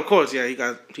capability. No, of course, yeah, he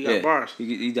got bars.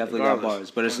 He definitely Regardless. got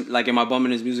bars, but it's like, am I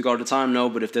bumming his music all the time? No,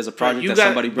 but if there's a project You that got-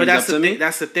 somebody but brings up to me,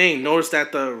 that's the thing. Notice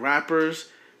that the rappers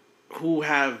who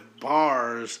have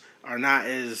bars are not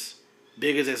as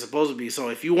big as they're supposed to be. So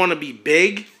if you want to be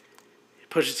big,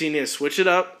 Pusha T needs to switch it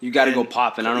up. You got to go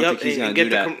pop, and I don't think he's gonna do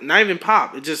that. Not even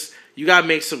pop. It just you gotta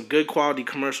make some good quality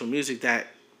commercial music that.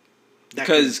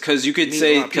 Because you could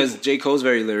say because J. Cole's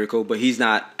very lyrical, but he's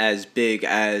not as big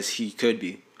as he could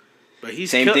be. But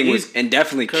he's same thing with and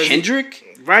definitely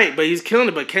Kendrick. Right, but he's killing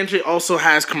it. But Kendrick also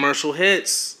has commercial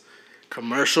hits.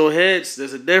 Commercial hits.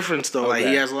 There's a difference though. Okay. Like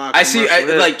he has a lot. Of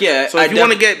hits. So if you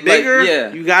want to get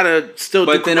bigger, you gotta still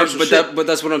do commercial shit. But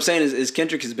that's what I'm saying is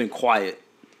Kendrick has been quiet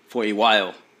for a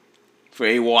while.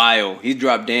 He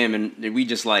dropped Damn, and we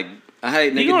just like.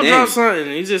 Hey, nigga, he gonna drop something.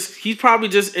 He's probably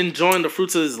just enjoying the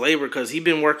fruits of his labor because he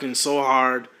been working so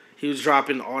hard. He was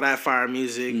dropping all that fire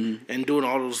music and doing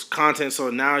all those content. So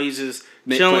now he's just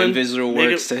chilling. Putting visual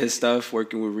works to his stuff,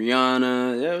 working with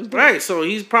Rihanna. Yeah, it was right. So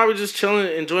he's probably just chilling,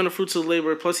 enjoying the fruits of the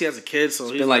labor. Plus, he has a kid. So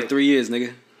it's been like 3 years,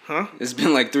 nigga. Huh? It's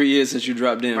been like 3 years since you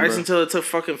dropped in, right? Bro. Until it took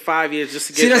fucking 5 years just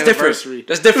to get. See, that's anniversary. Different.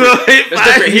 That's different. That's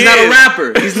different. He's not a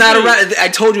rapper. He's not a rapper. I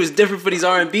told you it's different for these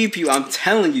R&B people. I'm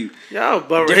telling you. Yo,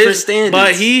 but different standards.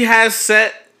 But he has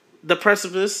set the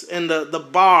precipice and the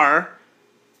bar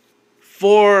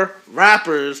for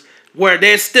rappers where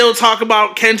they still talk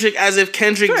about Kendrick as if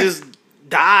Kendrick just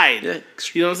died. Yeah.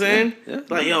 You know what I'm saying? Yeah.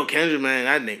 Like, yo, Kendrick, man,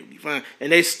 that nigga be fine.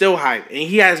 And they still hype. And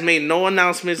he has made no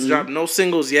announcements, dropped no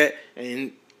singles yet,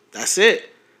 and that's it.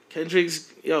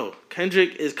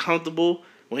 Kendrick is comfortable.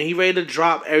 When he ready to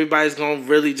drop, everybody's gonna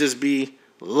really just be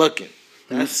looking.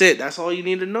 That's it. That's all you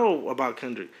need to know about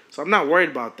Kendrick. So I'm not worried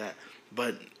about that.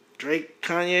 But Drake,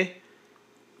 Kanye,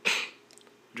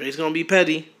 Drake's gonna be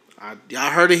petty. Y'all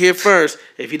heard it here first.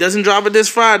 If he doesn't drop it this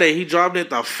Friday, he dropped it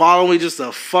the following week just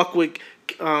to fuck with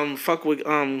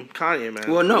Kanye, man.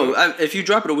 Well, no, if you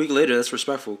drop it a week later, that's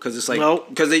respectful because it's like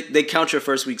because they count your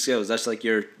first week sales. That's like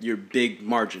your big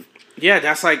margin. Yeah,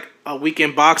 that's like a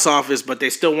weekend box office, but they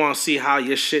still want to see how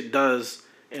your shit does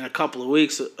in a couple of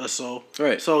weeks or so.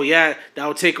 Right. So yeah, that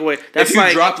would take away. That's if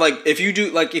you drop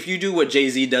if you do what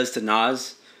Jay-Z does to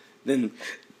Nas, then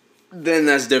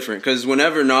that's different. Because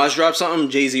whenever Nas drops something,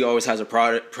 Jay-Z always has a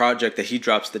project that he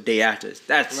drops the day after.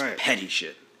 That's petty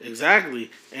shit. Exactly.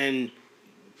 And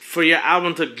for your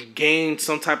album to gain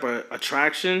some type of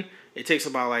attraction, it takes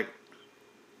about like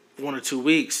 1 or 2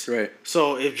 weeks. Right.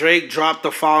 So if Drake dropped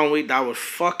the following week, that would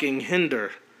fucking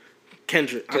hinder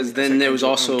Kendrick. Because then there was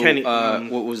also,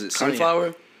 what was it,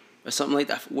 Sunflower? Or something like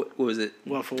that? What was it?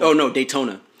 What? Oh, no,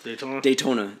 Daytona.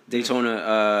 Daytona.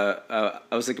 I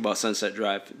was thinking about Sunset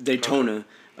Drive. Daytona.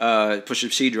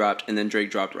 Pusha T dropped, and then Drake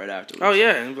dropped right afterwards. Oh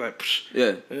yeah, and like,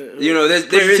 yeah. There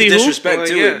is disrespect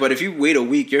to it, but if you wait a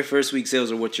week, your first week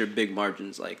sales are what your big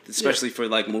margins like, especially for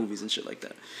like movies and shit like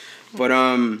that. But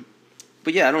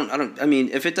yeah, I mean,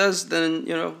 if it does, then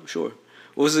sure,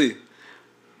 we'll see.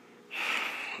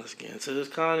 Let's get into this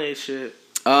Kanye shit.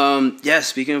 Yeah.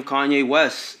 Speaking of Kanye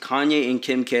West, Kanye and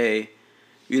Kim K.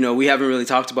 We haven't really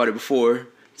talked about it before.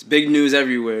 It's big news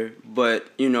everywhere, but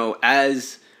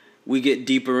as we get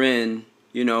deeper in,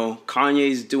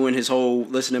 Kanye's doing his whole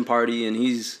listening party, and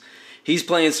he's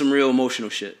playing some real emotional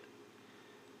shit.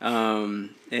 And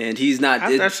he's not.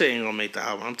 That shit ain't gonna make the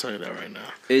album. I'm telling you that right now.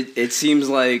 It seems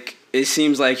like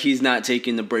he's not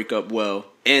taking the breakup well.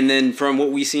 And then from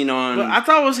what we seen on, but I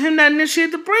thought it was him that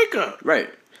initiated the breakup. Right,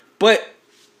 but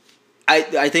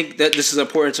I think that this is an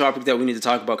important topic that we need to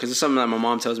talk about because it's something that my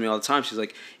mom tells me all the time. She's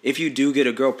like, if you do get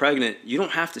a girl pregnant, you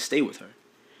don't have to stay with her.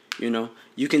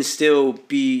 You can still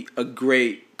be a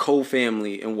great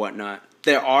co-family and whatnot.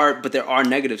 There are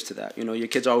negatives to that. Your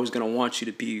kids are always going to want you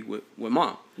to be with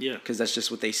mom. Yeah. Because that's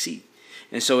just what they see.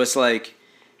 And so it's like,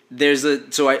 the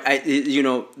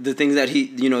things that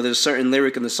there's a certain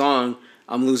lyric in the song,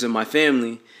 I'm losing my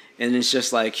family. And it's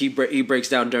just like, he breaks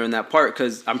down during that part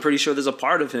because I'm pretty sure there's a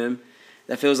part of him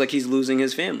that feels like he's losing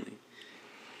his family.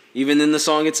 Even in the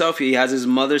song itself, he has his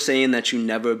mother saying that you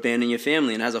never abandon your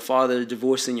family. And as a father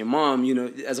divorcing your mom,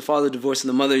 as a father divorcing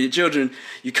the mother of your children,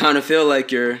 you kind of feel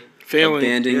like you're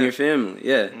abandoning your family.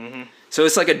 Yeah. Mm-hmm. So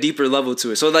it's like a deeper level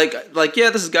to it. So like yeah,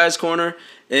 this is Guy's Corner,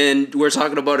 and we're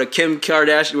talking about a Kim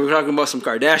Kardashian. We're talking about some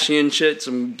Kardashian shit,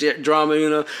 some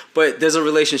drama, But there's a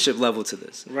relationship level to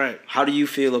this. Right. How do you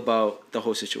feel about the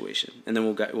whole situation? And then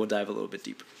we'll dive a little bit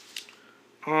deeper.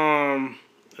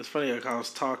 It's funny, like I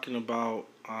was talking about,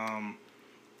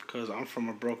 because I'm from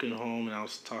a broken home, and I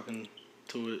was talking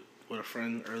to it with a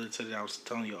friend earlier today. I was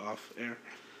telling you off air.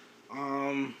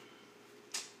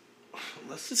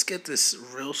 Let's just get this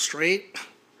real straight.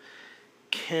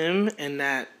 Kim and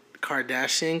that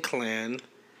Kardashian clan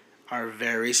are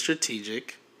very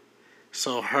strategic.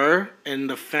 So her and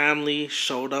the family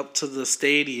showed up to the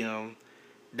stadium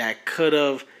that could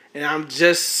have And I'm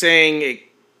just saying,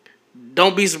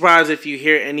 don't be surprised if you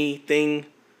hear anything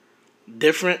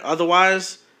different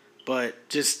otherwise. But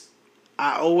just,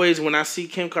 I always, when I see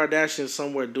Kim Kardashian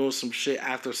somewhere doing some shit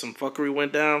after some fuckery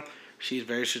went down, she's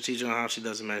very strategic on how she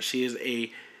does it, man. She is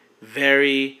a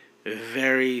very,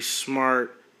 very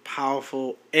smart,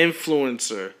 powerful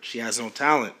influencer. She has no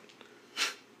talent.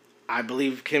 I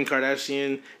believe Kim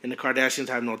Kardashian and the Kardashians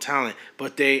have no talent.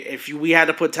 But we had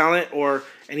to put talent or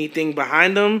anything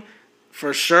behind them,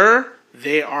 for sure,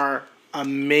 they are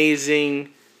amazing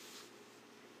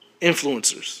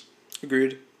influencers.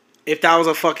 Agreed. If that was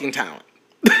a fucking talent.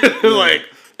 Like,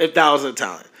 if that was a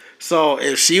talent. So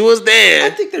if she was there,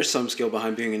 I think there's some skill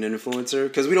behind being an influencer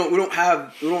because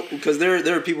because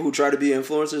there are people who try to be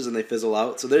influencers and they fizzle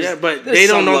out. So but they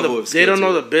don't know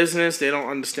the business. They don't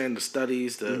understand the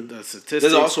studies, the statistics.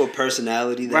 There's also a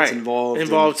personality that's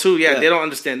involved too. Yeah, they don't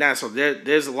understand that. So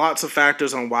there's lots of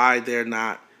factors on why they're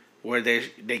not where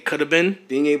they could have been.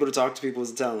 Being able to talk to people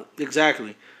is a talent.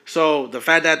 Exactly. So the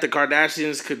fact that the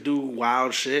Kardashians could do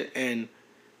wild shit and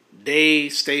they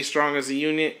stay strong as a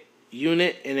unit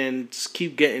and then just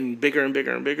keep getting bigger and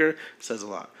bigger and bigger says a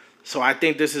lot. So I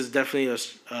think this is definitely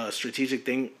a strategic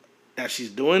thing that she's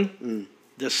doing,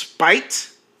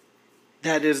 despite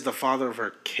that is the father of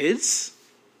her kids.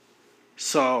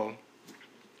 So,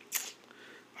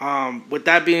 with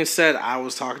that being said, I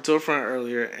was talking to a friend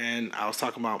earlier, and I was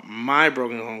talking about my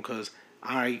broken home because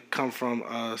I come from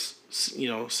a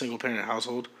single parent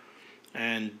household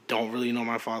and don't really know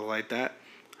my father like that.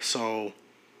 So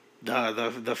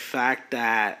the fact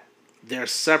that they're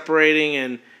separating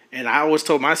and I always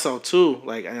told myself too,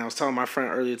 like, and I was telling my friend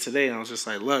earlier today, and I was just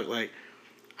like, look, like,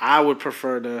 I would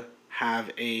prefer to have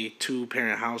a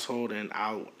 2-parent household, and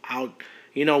I'll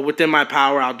within my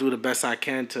power, I'll do the best I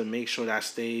can to make sure that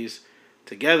stays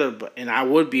together. And I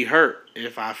would be hurt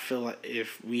if I feel like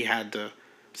if we had to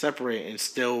separate and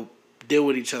still deal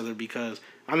with each other, because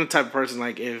I'm the type of person,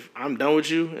 like, if I'm done with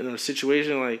you in a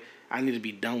situation, like, I need to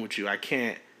be done with you. I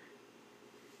can't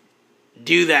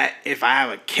do that if I have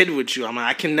a kid with you.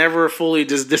 I can never fully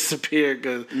just disappear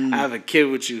because I have a kid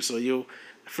with you. So you'll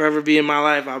forever be in my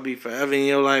life. I'll be forever in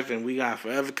your life, and we gotta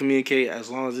forever communicate as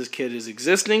long as this kid is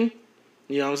existing.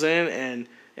 You know what I'm saying?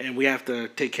 And we have to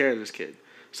take care of this kid.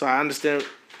 So I understand.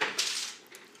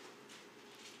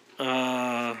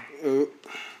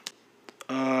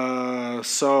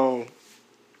 So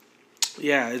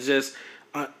yeah, it's just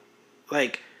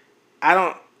like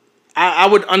I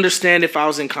would understand if I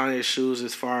was in Kanye's shoes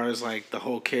as far as like the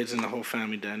whole kids and the whole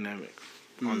family dynamic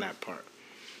on that part.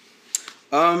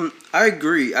 I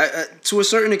agree. I to a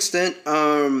certain extent,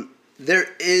 there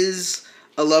is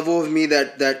a level of me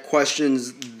that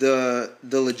questions the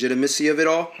legitimacy of it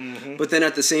all. Mm-hmm. But then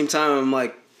at the same time, I'm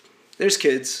like, there's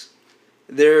kids.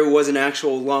 There was an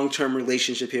actual long-term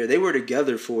relationship here. They were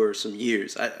together for some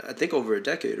years. I think over a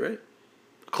decade, right?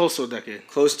 Close to a decade.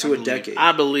 Close to a decade.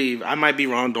 I believe. I might be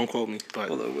wrong. Don't quote me. But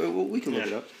we can look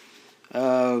it up.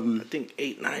 I think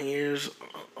 8-9 years,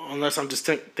 unless I'm just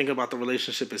thinking about the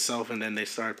relationship itself, and then they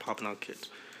started popping out kids.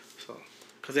 So,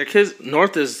 because their kids,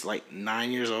 North is like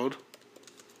 9 years old,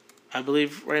 I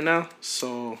believe, right now.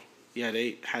 So, yeah,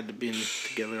 they had to be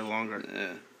together longer.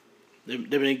 Yeah. They've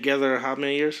been together how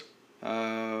many years?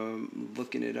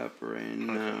 Looking it up right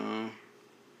now.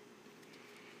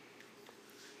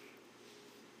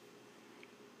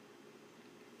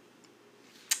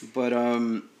 But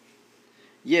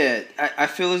yeah, I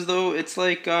feel as though it's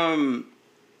like he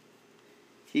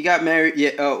got married.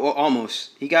 Yeah, well,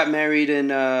 almost. He got married in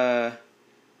their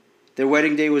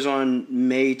wedding day was on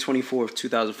May 24th,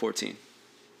 2014.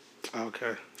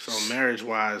 Okay, so marriage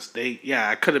wise,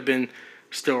 I could have been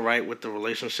still right with the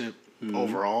relationship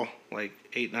overall, like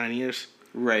 8-9 years.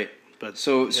 Right, but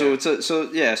so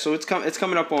it's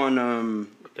coming up on a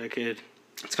decade.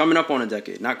 It's coming up on a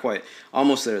decade, not quite,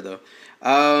 almost there though.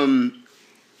 And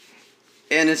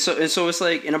so it's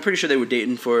like, and I'm pretty sure they were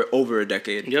dating for over a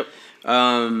decade. Yep.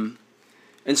 And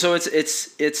so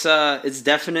it's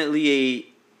definitely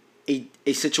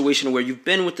a situation where you've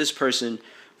been with this person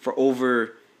for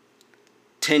over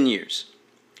 10 years.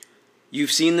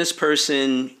 You've seen this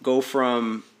person go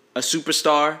from a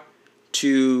superstar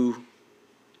to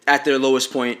at their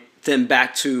lowest point, then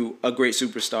back to a great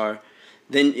superstar.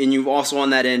 Then, and you've also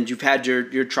on that end, you've had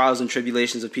your trials and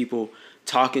tribulations of people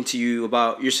talking to you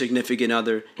about your significant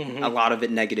other, a lot of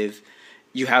it negative.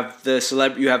 You have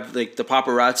you have like the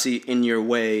paparazzi in your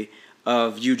way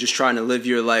of you just trying to live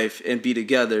your life and be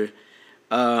together,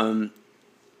 and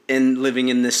living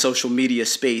in this social media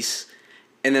space.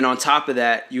 And then on top of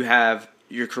that, you have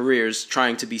your careers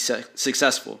trying to be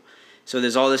successful. So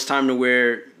there's all this time to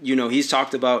where, you know, he's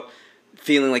talked about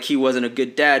feeling like he wasn't a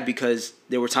good dad because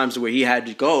there were times where he had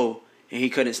to go and he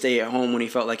couldn't stay at home when he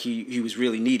felt like he was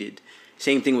really needed.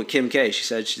 Same thing with Kim K. She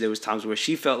said there was times where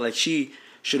she felt like she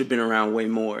should have been around way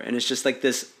more. And it's just like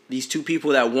these two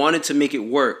people that wanted to make it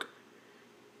work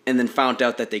and then found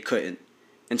out that they couldn't.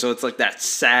 And so it's like that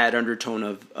sad undertone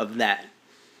of that.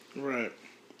 Right.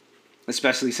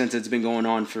 Especially since it's been going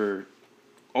on for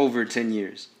over 10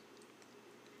 years.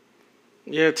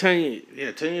 Yeah, 10 years.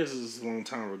 Yeah, 10 years is a long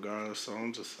time regardless. So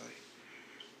I'm just like,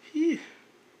 yeah.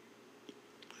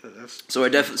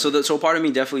 So part of me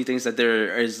definitely thinks that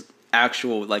there is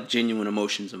actual, like, genuine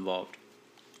emotions involved.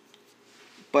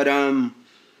 But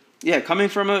yeah, coming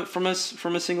from a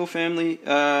single family,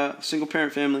 single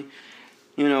parent family,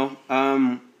 you know,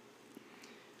 I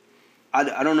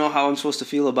don't know how I'm supposed to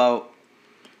feel about,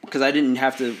 because I didn't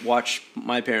have to watch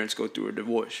my parents go through a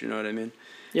divorce. You know what I mean?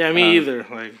 Yeah, me either.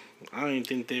 Like, I don't even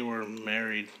think they were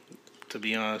married, to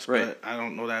be honest. Right. But I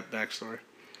don't know that backstory.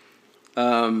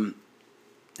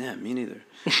 Yeah, me neither.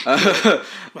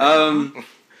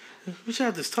 We should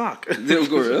have this talk. But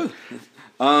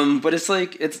it's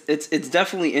like it's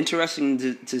definitely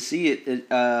interesting to see it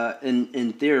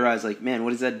and theorize, like, man, what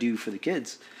does that do for the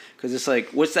kids? Because it's like,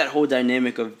 what's that whole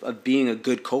dynamic of being a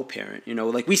good co-parent? You know,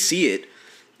 like, we see it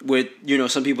with, you know,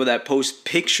 some people that post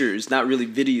pictures, not really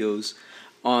videos,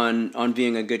 on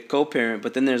being a good co-parent.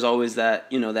 But then there's always that,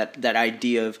 you know, that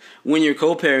idea of when you're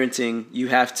co-parenting, you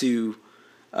have to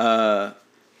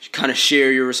kind of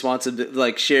share your responsibility,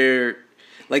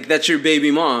 like that's your baby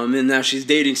mom, and now she's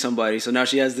dating somebody, so now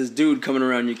she has this dude coming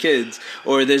around your kids,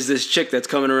 or there's this chick that's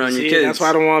coming around your kids. That's why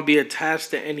I don't want to be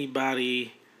attached to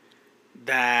anybody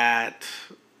that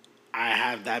I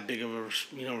have that big of a,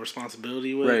 you know,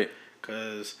 responsibility with. Right.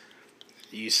 Because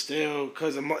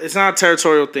it's not a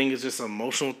territorial thing, it's just an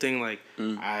emotional thing. Like,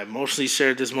 I emotionally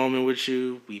shared this moment with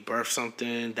you. We birthed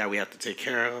something that we have to take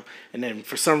care of. And then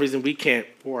for some reason we can't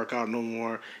work out no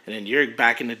more. And then you're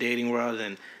back in the dating world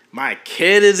and my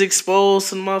kid is exposed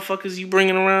to the motherfuckers you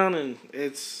bringing around. And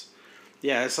it's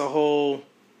a whole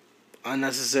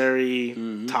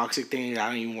unnecessary, toxic thing that I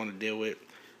don't even want to deal with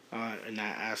in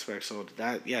that aspect. So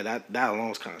that alone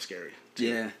is kind of scary too.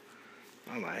 Yeah.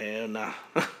 I'm like, hell nah.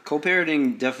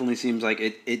 Co-parenting definitely seems like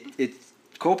it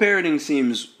co-parenting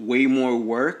seems way more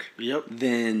work. Yep.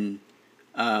 Than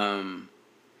trying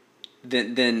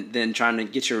to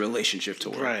get your relationship to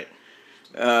work. Right.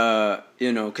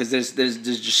 You know, because there's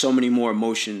just so many more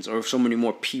emotions or so many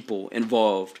more people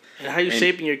involved. And how you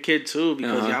shaping your kid too,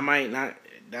 because y'all might not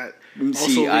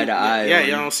see eye to eye. Yeah,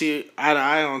 y'all don't see eye to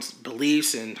eye on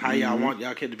beliefs and how y'all want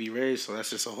y'all kid to be raised. So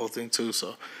that's just a whole thing too.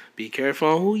 So be careful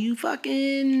on who you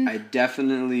fucking. I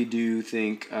definitely do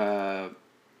think that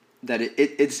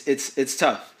it's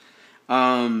tough.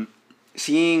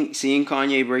 Seeing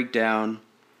Kanye break down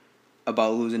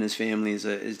about losing his family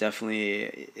is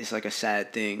definitely it's like a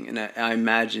sad thing, and I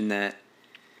imagine that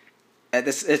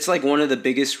it's like one of the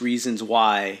biggest reasons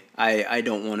why I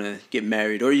don't want to get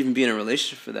married or even be in a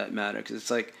relationship for that matter, because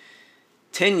it's like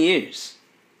 10 years,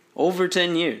 over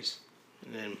 10 years,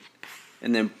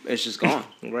 and then it's just gone.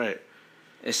 Right.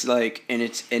 It's like,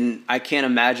 and I can't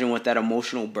imagine what that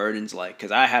emotional burden's like,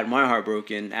 because I had my heart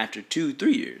broken after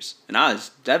 2-3 years, and I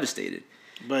was devastated.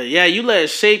 But yeah, you let it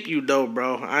shape you though,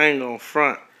 bro. I ain't gonna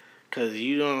front, because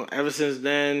you don't. Ever since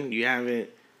then, you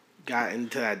haven't got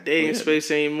into that dating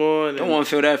space anymore. I don't want to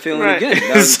feel that feeling again.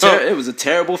 It was a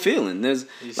terrible feeling. I said,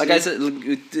 I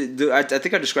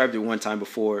think I described it one time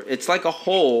before. It's like a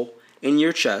hole in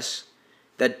your chest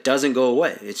that doesn't go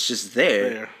away. It's just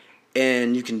there.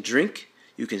 And you can drink,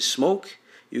 you can smoke,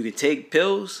 you can take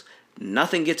pills.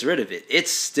 Nothing gets rid of it.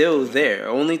 It's still there.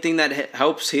 Only thing that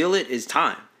helps heal it is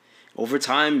time. Over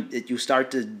time, you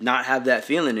start to not have that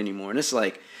feeling anymore, and it's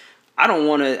like, I don't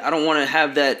want to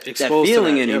have that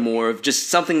feeling anymore of just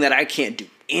something that I can't do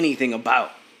anything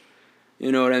about.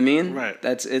 You know what I mean? Right.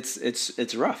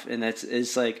 It's rough, and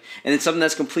it's like, and it's something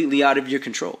that's completely out of your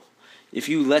control. If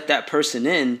you let that person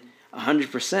in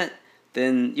 100%,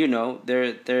 then you know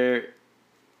they're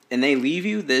and they leave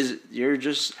you. You're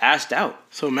just asked out.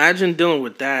 So imagine dealing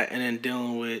with that, and then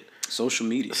dealing with social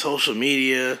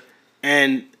media,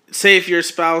 and say if your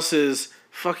spouse is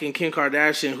fucking Kim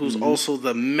Kardashian, who's also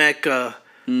the mecca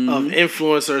of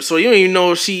influencers. So you don't even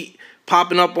know if she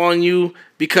popping up on you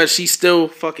because she still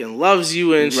fucking loves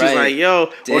you and she's like,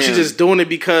 yo, or she's just doing it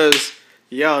because,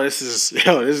 this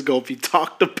is gonna be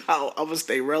talked about. I'm gonna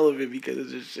stay relevant because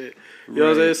of this shit. You know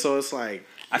what I'm saying? So it's like,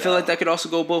 I feel like that could also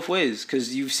go both ways,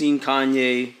 because you've seen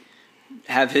Kanye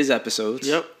have his episodes.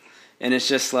 Yep. And it's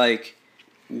just like,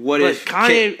 what if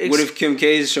Kim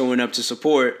K is showing up to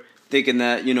support, thinking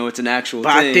that it's an actual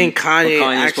but thing. I think Kanye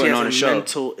Kanye's actually putting on has a show.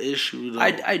 mental issue, though.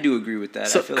 I do agree with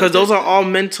that. Because those are all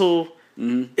mental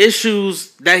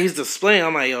issues that he's displaying.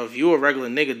 I'm like, yo, if you a regular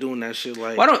nigga doing that shit,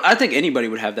 like, I think anybody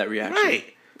would have that reaction. right?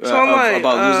 So I'm like,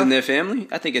 about losing their family.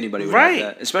 I think anybody would right.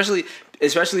 have that,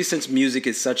 especially since music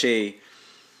is such a,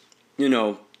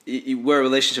 we're a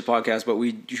relationship podcast, but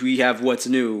we have What's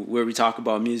New, where we talk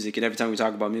about music, and every time we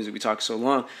talk about music, we talk so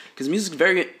long because music is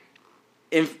very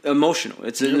emotional.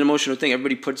 It's an emotional thing.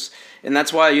 Everybody puts, and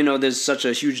that's why there's such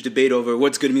a huge debate over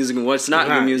what's good music and what's not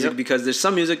good music, because there's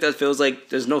some music that feels like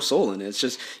there's no soul in it. It's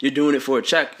just you're doing it for a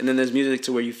check, and then there's music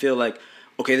to where you feel like,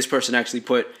 okay, this person actually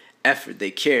put effort.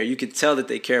 They care. You can tell that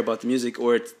they care about the music,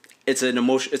 or it's an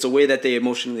emotion. It's a way that they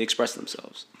emotionally express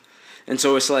themselves, and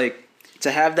so it's like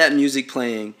to have that music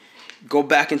playing, go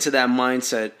back into that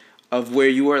mindset of where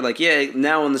you were. Like, yeah,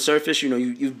 now on the surface,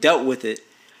 you've dealt with it,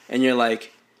 and you're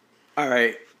like, all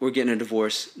right, we're getting a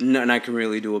divorce. Nothing I can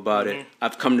really do about it.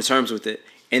 I've come to terms with it.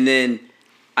 And then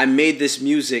I made this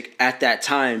music at that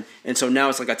time. And so now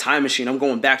it's like a time machine. I'm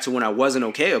going back to when I wasn't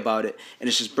okay about it. And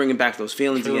it's just bringing back those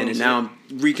feelings again. And now I'm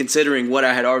reconsidering what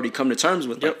I had already come to terms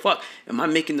with. Like, fuck, am I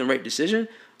making the right decision?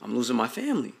 I'm losing my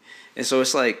family. And so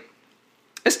it's like,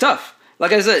 it's tough.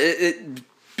 Like I said,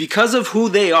 because of who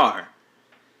they are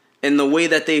and the way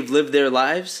that they've lived their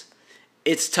lives,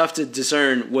 it's tough to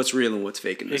discern what's real and what's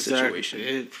fake in this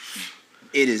situation.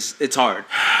 It's hard.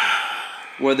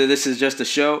 Whether this is just a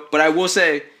show. But I will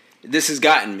say, this has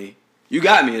gotten me. You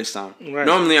got me this time. Right.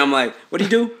 Normally I'm like, what did he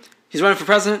do? He's running for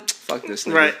president? Fuck this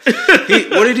nigga. Right.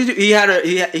 What did he do?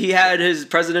 He had his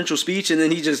presidential speech and then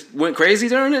he just went crazy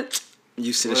during it?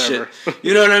 Used to the shit.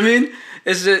 You know what I mean?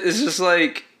 It's just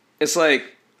like it's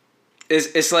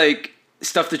like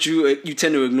stuff that you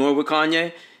tend to ignore with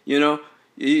Kanye,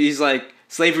 He's like,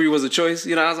 slavery was a choice. I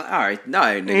was like, all right,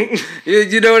 nigga.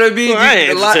 You know what I mean?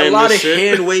 Well, a lot of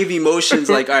hand-wavy emotions,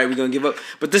 like, all right, we're going to give up.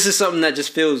 But this is something that just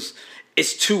feels,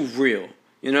 it's too real.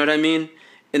 You know what I mean?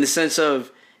 In the sense of,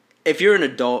 if you're an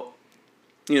adult,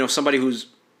 somebody who's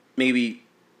maybe,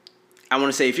 I want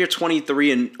to say, if you're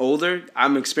 23 and older,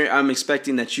 I'm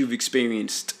expecting that you've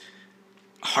experienced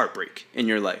heartbreak in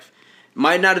your life.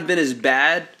 Might not have been as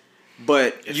bad,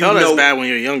 but it felt as bad when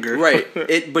you're younger, right? But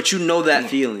that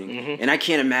feeling, and I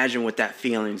can't imagine what that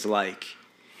feeling's like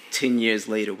 10 years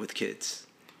later with kids.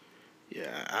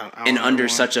 Yeah, under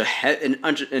such a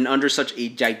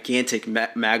gigantic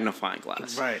magnifying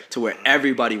glass, right? To where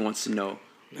everybody wants to know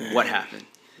what happened.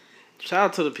 Shout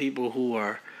out to the people who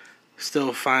are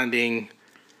still finding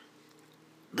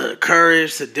the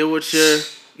courage to deal with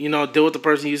deal with the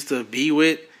person you used to be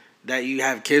with, that you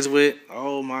have kids with.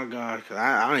 Oh my God, cause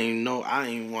I don't even know. I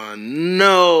don't even want to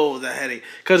know the headache.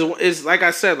 Cause it's like I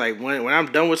said, like when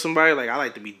I'm done with somebody, like I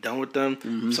like to be done with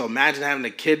them. So imagine having a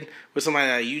kid with somebody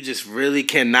that you just really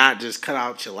cannot just cut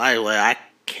out your life. Like I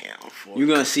can't afford. You're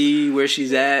gonna see where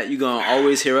she's at. You're gonna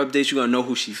always hear updates. You're gonna know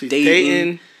who she's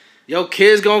dating. Your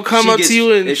kid's gonna come up to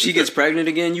you, and if she gets pregnant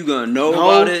again, you gonna know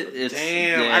about it.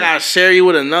 I gotta share you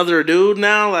with another dude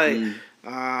now. Like,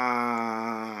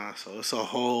 so it's a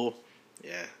whole,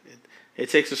 it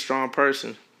takes a strong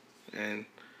person, and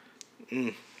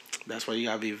that's why you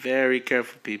gotta be very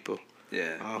careful, people.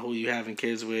 Who you having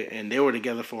kids with, and they were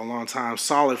together for a long time,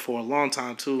 solid for a long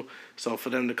time too. So for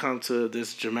them to come to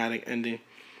this dramatic ending,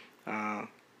 it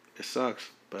sucks.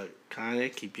 But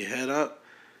Kanye, keep your head up.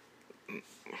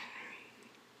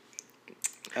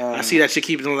 I see that you're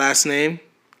keeping the last name,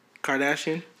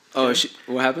 Kardashian. Oh,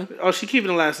 what happened? Oh, she keeping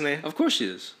the last name. Of course she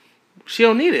is. She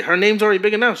don't need it. Her name's already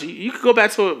big enough. You could go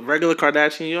back to a regular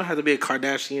Kardashian. You don't have to be a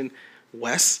Kardashian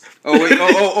West. Oh wait.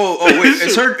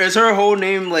 Wait. Is her whole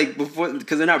name like before?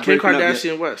 Because they're not Kim breaking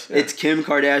Kardashian up West. Yeah. It's Kim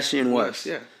Kardashian West.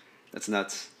 Yeah. That's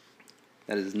nuts.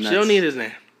 That is nuts. She don't need his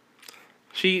name.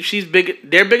 She's big.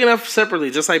 They're big enough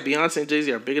separately, just like Beyonce and Jay-Z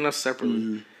are big enough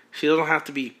separately. She doesn't have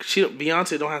to be.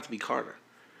 Beyonce don't have to be Carter.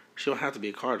 She don't have to be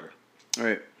a Carter.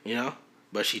 Right.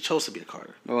 But she chose to be a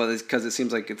Carter. Well, it's because it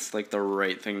seems like it's like the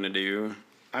right thing to do.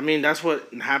 I mean, that's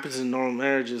what happens in normal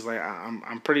marriages. Like,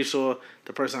 I'm pretty sure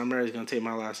the person I marry is gonna take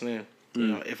my last name.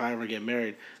 If I ever get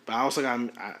married. But I also got.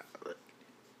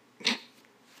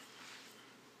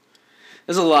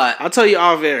 There's a lot. I'll tell you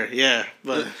off air. Yeah,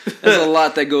 but there's a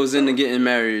lot that goes into getting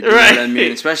married. You know what I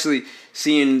mean? Especially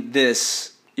seeing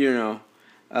this.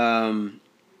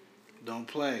 Don't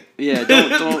play. Yeah,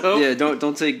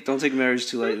 don't take marriage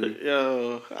too lightly.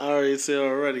 Yo, I already said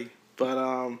already.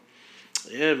 But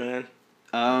yeah, man.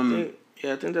 I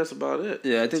think that's about it.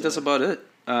 Yeah, I think that's about it.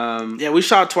 We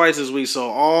shot twice this week, so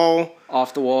all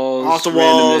off the walls,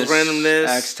 randomness,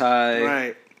 Axe Tie.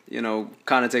 Right.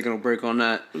 kind of taking a break on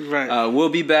that. Right. We'll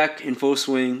be back in full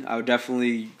swing. I would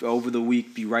definitely over the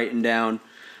week be writing down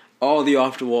all the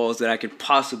off the walls that I could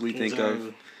possibly think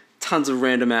of. Tons of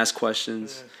random ass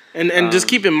questions. Yeah. And just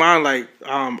keep in mind, like,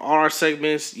 all our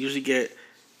segments usually get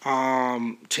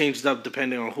changed up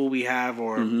depending on who we have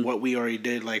or what we already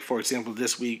did. Like, for example,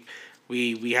 this week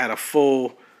we had a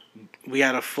full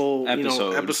episode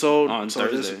on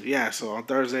Thursday. So on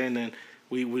Thursday, and then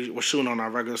we were shooting on our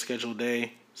regular scheduled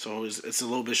day. So it's a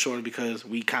little bit shorter because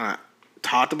we kind of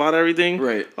talked about everything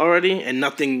already, and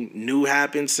nothing new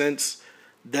happened since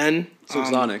then. So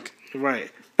Sonic. Right.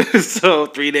 So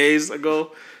 3 days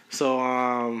ago. So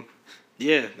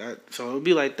so it'll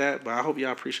be like that. But I hope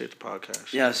y'all appreciate the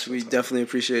podcast. Yes, we definitely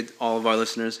appreciate all of our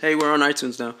listeners. Hey, we're on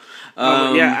iTunes now.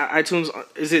 iTunes.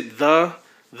 Is it the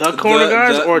corner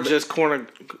guys or just corner?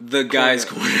 The guys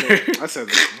corner. I said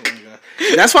the corner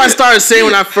guys. That's why I started saying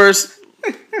when I first.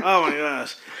 Oh my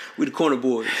gosh. We the corner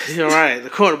boys. You're right,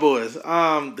 the corner boys.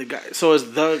 The guy. So it's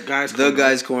the guys. The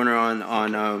guys corner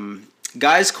on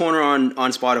Guys Corner on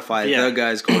Spotify. Yeah. The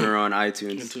Guys Corner on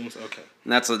iTunes. Okay.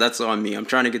 And that's on me. I'm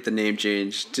trying to get the name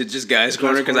changed to just Guys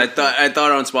Corner because I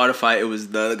thought on Spotify it was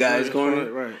the Guys Corner.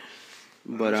 Right.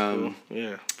 But cool.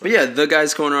 Yeah. But yeah, the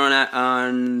Guys Corner on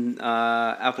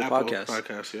Apple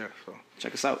Podcasts. Yeah. So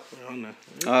check us out.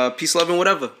 Peace, love, and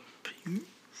whatever. Peace.